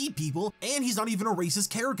want to eat people, and he's not even a racist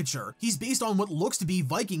caricature. He's based on what looks to be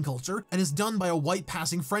Viking culture, and is done by a white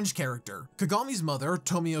passing French character. Kagami's mother,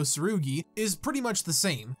 Tomio Tsurugi, is pretty much the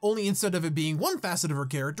same, only instead of it being one facet of her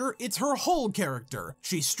character, it's her whole character.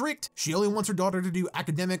 She's strict, she only wants her daughter to do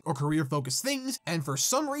academic or career-focused things, and for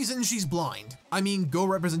some reason she's blind. I mean, go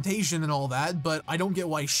representation and all that, but I don't get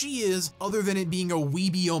why she is, other than it being a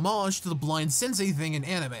weeby homage to the blind sensei thing in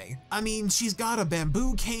anime. I mean, she's got a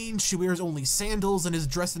bamboo cane, she wears only sandals, and is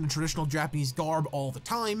dressed in a traditional Japanese garb all the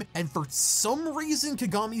time, and for some reason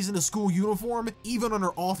Kagami's in a school uniform, even on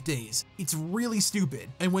her off days. It's really stupid.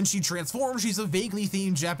 And when she transforms, she's a vaguely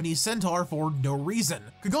themed Japanese centaur for no reason.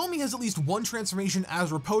 Kagami has at least one transformation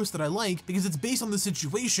as riposte that I like, because it's based on the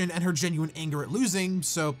situation and her genuine anger at losing,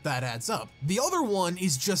 so that adds up. The other one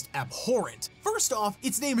is just abhorrent. First off,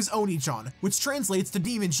 its name is Oni-chan, which translates to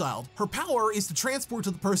Demon Child. Her power is to transport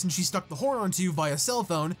to the person she stuck the horn onto via cell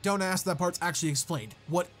phone. Don't ask, that part's actually explained.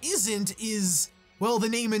 What isn't is, well, the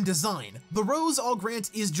name and design. The rose, I'll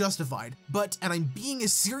grant, is justified, but, and I'm being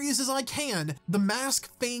as serious as I can, the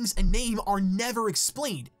mask, fangs, and name are never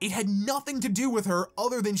explained. It had nothing to do with her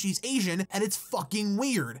other than she's Asian, and it's fucking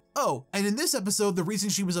weird. Oh, and in this episode, the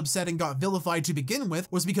reason she was upset and got vilified to begin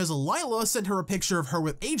with was because Lila sent her a picture of her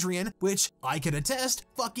with Adrien, which, I can attest,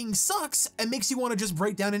 fucking sucks and makes you want to just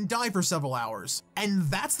break down and die for several hours. And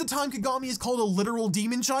that's the time Kagami is called a literal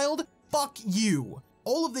demon child? Fuck you.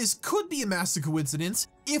 All of this could be a massive coincidence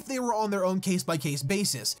if they were on their own case-by-case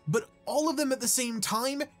basis, but all of them at the same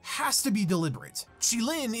time has to be deliberate.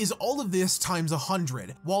 Qilin is all of this times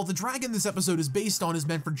 100. While the dragon this episode is based on is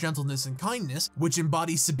meant for gentleness and kindness, which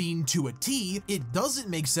embodies Sabine to a T, it doesn't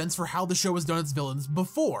make sense for how the show has done its villains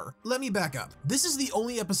before. Let me back up. This is the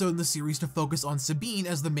only episode in the series to focus on Sabine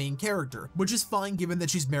as the main character, which is fine given that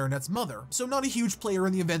she's Marinette's mother, so not a huge player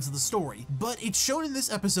in the events of the story. But it's shown in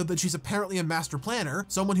this episode that she's apparently a master planner,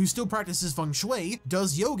 someone who still practices feng shui,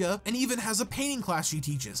 does yoga, and even has a painting class she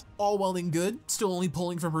teaches. All well and good, still only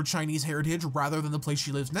pulling from her Chinese heritage rather than the place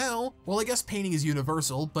she lives now. Well, I guess painting is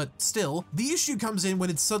universal, but still, the issue comes in when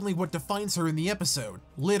it's suddenly what defines her in the episode.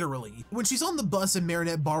 Literally. When she's on the bus and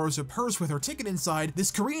Marinette borrows her purse with her ticket inside,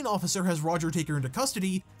 this Korean officer has Roger take her into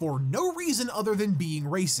custody for no reason other than being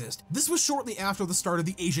racist. This was shortly after the start of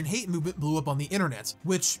the Asian hate movement blew up on the internet,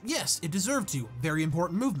 which, yes, it deserved to. Very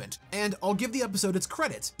important movement. And I'll give the episode its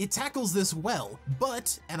credit. It tackles this well,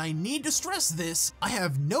 but, and I need to stress this, I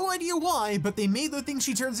have no idea why, but they made the thing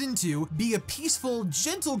she turns into be a peaceful,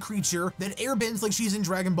 gentle creature that airbends like she's in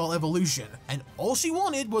Dragon Ball Evolution, and all she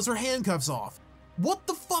wanted was her handcuffs off. What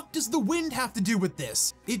the fuck does the wind have to do with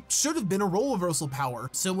this? It should have been a role reversal power,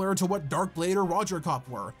 similar to what Darkblade or Roger Cop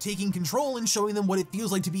were, taking control and showing them what it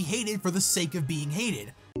feels like to be hated for the sake of being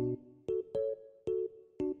hated.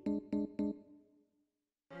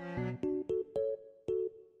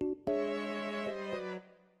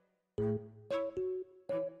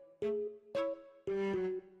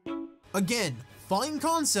 Again, fine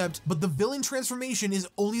concept, but the villain transformation is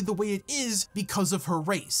only the way it is because of her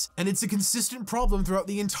race, and it's a consistent problem throughout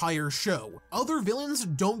the entire show. Other villains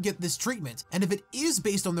don't get this treatment, and if it is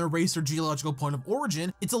based on their race or geological point of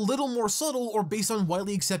origin, it's a little more subtle or based on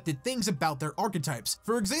widely accepted things about their archetypes.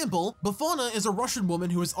 For example, Bafana is a Russian woman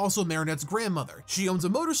who is also Marinette's grandmother. She owns a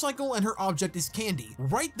motorcycle and her object is candy.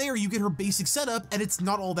 Right there you get her basic setup, and it's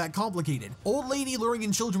not all that complicated. Old lady luring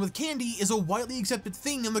in children with candy is a widely accepted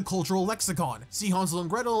thing in the cultural lexicon. See Hansel and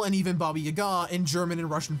Gretel and even Baba Yaga in German and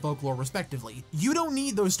Russian folklore respectively. You don't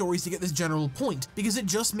need those stories to get this general point, because it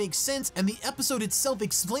just makes sense and the episode itself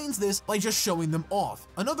explains this by just showing them off.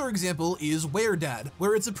 Another example is Were-Dad,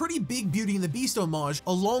 where it's a pretty big Beauty and the Beast homage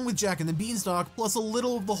along with Jack and the Beanstalk, plus a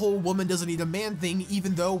little of the whole woman doesn't need a man thing,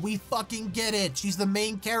 even though we fucking get it, she's the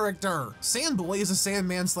main character. Sandboy is a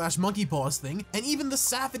Sandman / Monkey Paws thing, and even the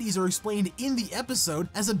Saffities are explained in the episode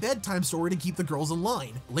as a bedtime story to keep the girls in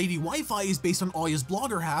line. Lady Wi-Fi is based on on Alya's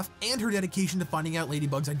blogger half and her dedication to finding out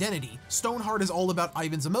Ladybug's identity. Stoneheart is all about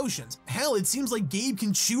Ivan's emotions. Hell, it seems like Gabe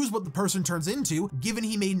can choose what the person turns into, given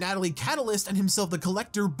he made Nathalie Catalyst and himself the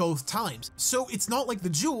Collector both times. So it's not like the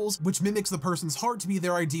jewels, which mimics the person's heart to be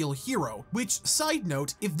their ideal hero. Which, side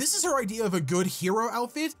note, if this is her idea of a good hero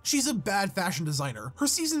outfit, she's a bad fashion designer. Her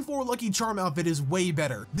season 4 Lucky Charm outfit is way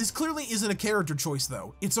better. This clearly isn't a character choice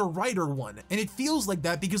though, it's a writer one, and it feels like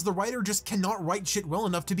that because the writer just cannot write shit well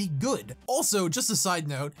enough to be good. Also, just a side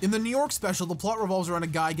note, in the New York special, the plot revolves around a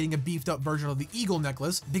guy getting a beefed up version of the eagle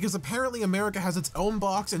necklace, because apparently America has its own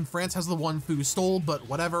box and France has the one Fu stole, but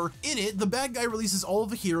whatever. In it, the bad guy releases all of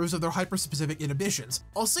the heroes of their hyper-specific inhibitions.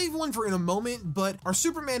 I'll save one for in a moment, but our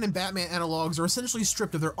Superman and Batman analogs are essentially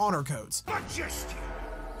stripped of their honor codes. Majesty,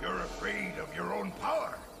 you're afraid of your own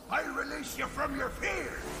power. I'll release you from your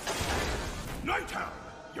fear. Night Owl,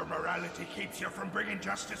 your morality keeps you from bringing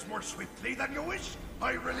justice more swiftly than you wish.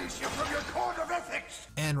 I release you from your code of ethics.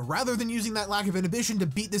 And rather than using that lack of inhibition to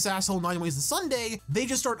beat this asshole 9 ways to Sunday, they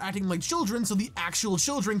just start acting like children so the actual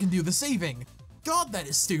children can do the saving. God, that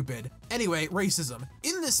is stupid. Anyway, racism.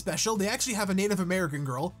 In this special, they actually have a Native American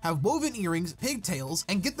girl, have woven earrings, pigtails,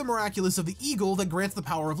 and get the miraculous of the eagle that grants the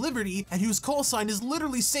power of liberty, and whose call sign is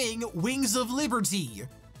literally saying, Wings of Liberty.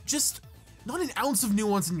 Just not an ounce of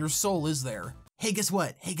nuance in your soul, is there? Hey, guess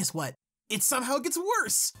what? Hey, guess what? It somehow gets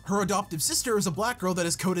worse! Her adoptive sister is a black girl that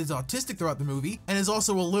is coded as autistic throughout the movie, and is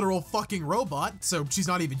also a literal fucking robot, so she's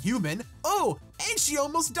not even human. Oh, and she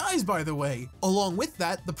almost dies, by the way. Along with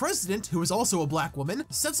that, the president, who is also a black woman,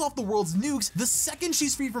 sets off the world's nukes the second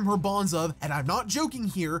she's freed from her bonds of, and I'm not joking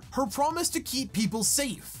here, her promise to keep people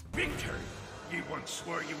safe. Victor, you once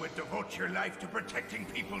swore you would devote your life to protecting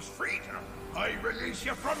people's freedom. I release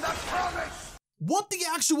you from that promise. What the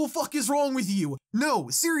actual fuck is wrong with you? No,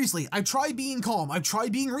 seriously, I've tried being calm, I've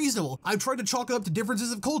tried being reasonable, I've tried to chalk it up to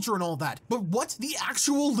differences of culture and all that, but what the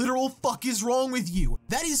actual literal fuck is wrong with you?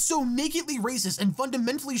 That is so nakedly racist and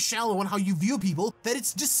fundamentally shallow on how you view people that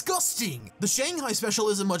it's disgusting. The Shanghai special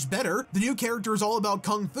isn't much better. The new character is all about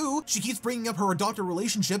Kung Fu, she keeps bringing up her adopted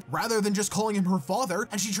relationship rather than just calling him her father,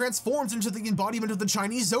 and she transforms into the embodiment of the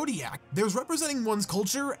Chinese zodiac. There's representing one's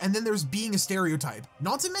culture, and then there's being a stereotype.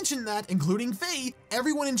 Not to mention that, including Faye,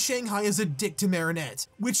 everyone in Shanghai is a dick to Marinette,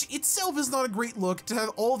 which itself is not a great look to have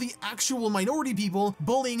all the actual minority people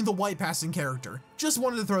bullying the white passing character. Just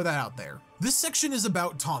wanted to throw that out there. This section is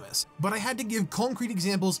about Thomas, but I had to give concrete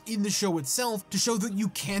examples in the show itself to show that you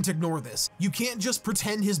can't ignore this. You can't just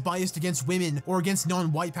pretend his bias against women or against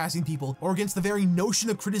non-white passing people or against the very notion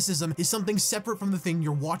of criticism is something separate from the thing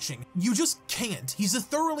you're watching. You just can't. He's a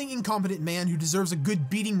thoroughly incompetent man who deserves a good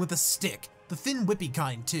beating with a stick. The thin whippy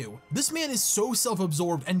kind too. This man is so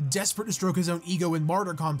self-absorbed and desperate to stroke his own ego and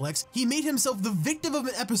martyr complex, he made himself the victim of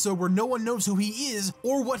an episode where no one knows who he is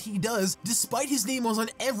or what he does, despite his name was on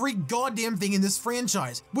every goddamn thing in this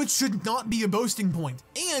franchise, which should not be a boasting point,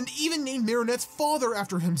 and even named Marinette's father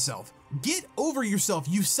after himself. Get over yourself,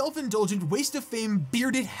 you self-indulgent waste of fame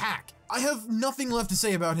bearded hack. I have nothing left to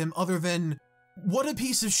say about him other than, what a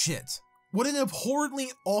piece of shit. What an abhorrently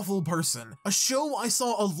awful person. A show I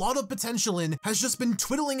saw a lot of potential in has just been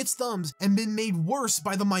twiddling its thumbs and been made worse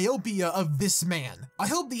by the myopia of this man. I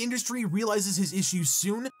hope the industry realizes his issues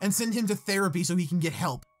soon and send him to therapy so he can get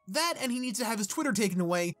help. That, and he needs to have his Twitter taken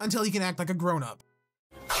away until he can act like a grown-up.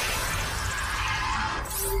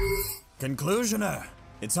 Conclusioner,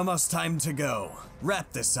 it's almost time to go.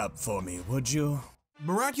 Wrap this up for me, would you?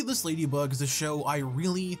 Miraculous Ladybug is a show I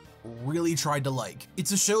really tried to like.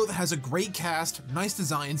 It's a show that has a great cast, nice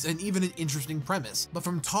designs, and even an interesting premise, but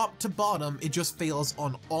from top to bottom, it just fails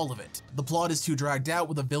on all of it. The plot is too dragged out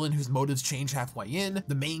with a villain whose motives change halfway in,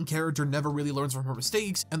 the main character never really learns from her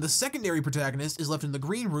mistakes, and the secondary protagonist is left in the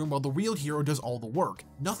green room while the real hero does all the work.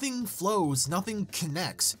 Nothing flows, nothing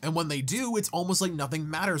connects, and when they do, it's almost like nothing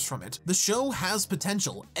matters from it. The show has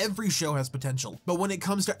potential, every show has potential, but when it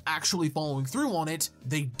comes to actually following through on it,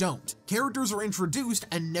 they don't. Characters are introduced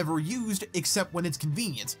and never used except when it's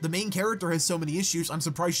convenient. The main character has so many issues I'm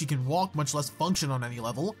surprised she can walk, much less function on any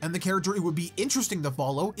level, and the character it would be interesting to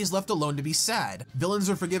follow is left alone to be sad. Villains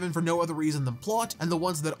are forgiven for no other reason than plot, and the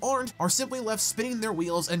ones that aren't are simply left spinning their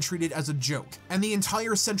wheels and treated as a joke. And the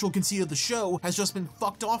entire central conceit of the show has just been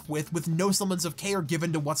fucked off with no semblance of care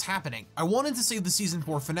given to what's happening. I wanted to save the season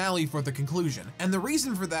 4 finale for the conclusion, and the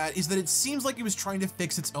reason for that is that it seems like it was trying to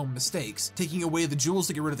fix its own mistakes, taking away the jewels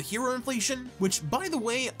to get rid of the hero inflation, which, by the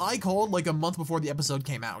way, I called like a month before the episode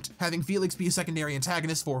came out, having Felix be a secondary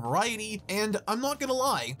antagonist for variety, and I'm not gonna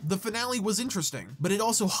lie, the finale was interesting, but it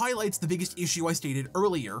also highlights the biggest issue I stated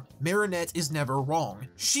earlier. Marinette is never wrong.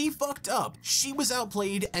 She fucked up, she was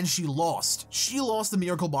outplayed, and she lost. She lost the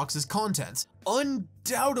Miracle Box's contents.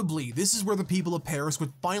 Undoubtedly, this is where the people of Paris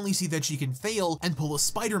would finally see that she can fail and pull a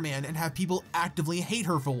Spider-Man and have people actively hate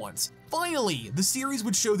her for once. Finally, the series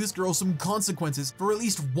would show this girl some consequences for at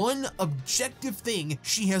least one objective thing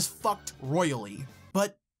she has fucked royally.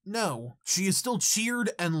 But no, she is still cheered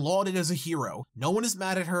and lauded as a hero. No one is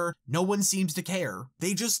mad at her, no one seems to care.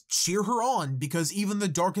 They just cheer her on because even the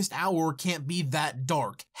darkest hour can't be that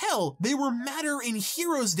dark. Hell, they were madder in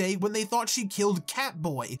Heroes Day when they thought she killed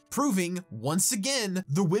Catboy, proving, once again,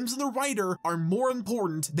 the whims of the writer are more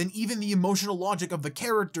important than even the emotional logic of the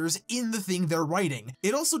characters in the thing they're writing.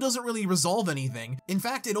 It also doesn't really resolve anything. In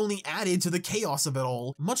fact, it only added to the chaos of it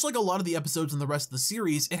all. Much like a lot of the episodes in the rest of the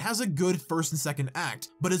series, it has a good first and second act,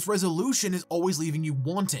 but its resolution is always leaving you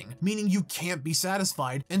wanting, meaning you can't be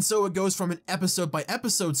satisfied, and so it goes from an episode by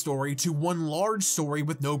episode story to one large story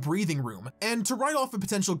with no breathing room. And to write off a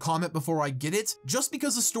potential comment before I get it, just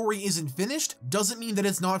because a story isn't finished doesn't mean that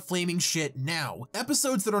it's not flaming shit now.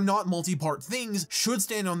 Episodes that are not multi-part things should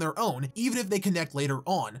stand on their own, even if they connect later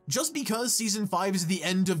on. Just because season 5 is the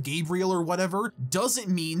end of Gabriel or whatever doesn't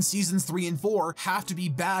mean seasons 3 and 4 have to be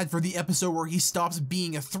bad for the episode where he stops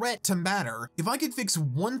being a threat to matter. If I could fix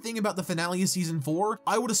one thing about the finale of season 4,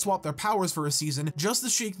 I would have swapped their powers for a season just to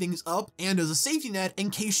shake things up and as a safety net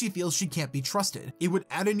in case she feels she can't be trusted. It would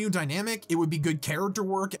add a new dynamic, it would be good character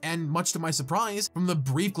work, and much to my surprise, from the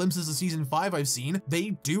brief glimpses of season 5 I've seen,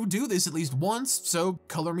 they do this at least once, so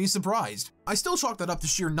color me surprised. I still chalk that up to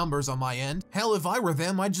sheer numbers on my end. Hell, if I were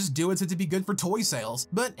them, I'd just do it to be good for toy sales.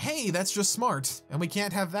 But hey, that's just smart, and we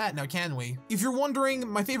can't have that now, can we? If you're wondering,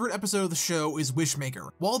 my favorite episode of the show is Wishmaker.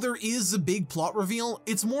 While there is a big plot reveal,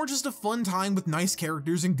 it's more just a fun time with nice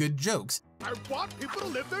characters and good jokes. I want people to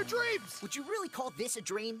live their dreams! Would you really call this a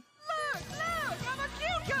dream? Look, I'm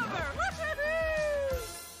a cucumber!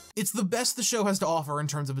 It's the best the show has to offer in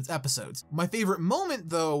terms of its episodes. My favorite moment,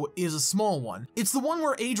 though, is a small one. It's the one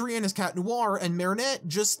where Adrien as Cat Noir and Marinette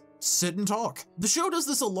just sit and talk. The show does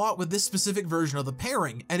this a lot with this specific version of the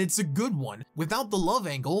pairing, and it's a good one. Without the love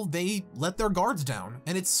angle, they let their guards down,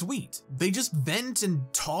 and it's sweet. They just vent and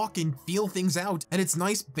talk and feel things out, and it's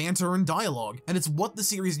nice banter and dialogue, and it's what the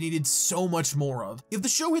series needed so much more of. If the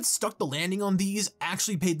show had stuck the landing on these,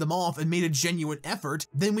 actually paid them off, and made a genuine effort,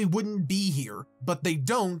 then we wouldn't be here. But they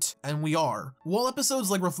don't, and we are. While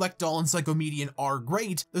episodes like Reflect Doll and Psychomedian are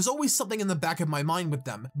great, there's always something in the back of my mind with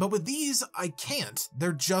them. But with these, I can't.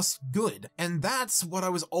 They're just good. And that's what I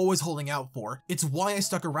was always holding out for. It's why I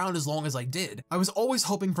stuck around as long as I did. I was always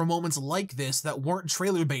hoping for moments like this that weren't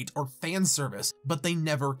trailer bait or fan service, but they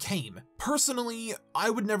never came. Personally, I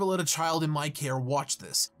would never let a child in my care watch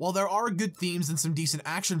this. While there are good themes and some decent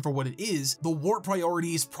action for what it is, the warped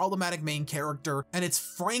priorities, problematic main character, and its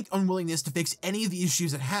frank unwillingness to fix any of the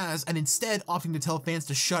issues it has, and instead opting to tell fans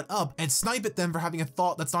to shut up and snipe at them for having a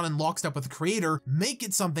thought that's not in lockstep with the creator, make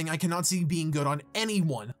it something I cannot see being good on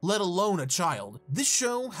anyone, let alone a child. This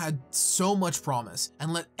show had so much promise,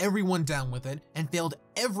 and let everyone down with it, and failed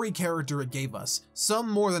every character it gave us,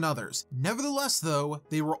 some more than others. Nevertheless though,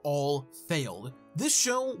 they were all failed. This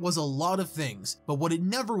show was a lot of things, but what it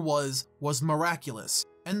never was miraculous.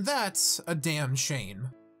 And that's a damn shame.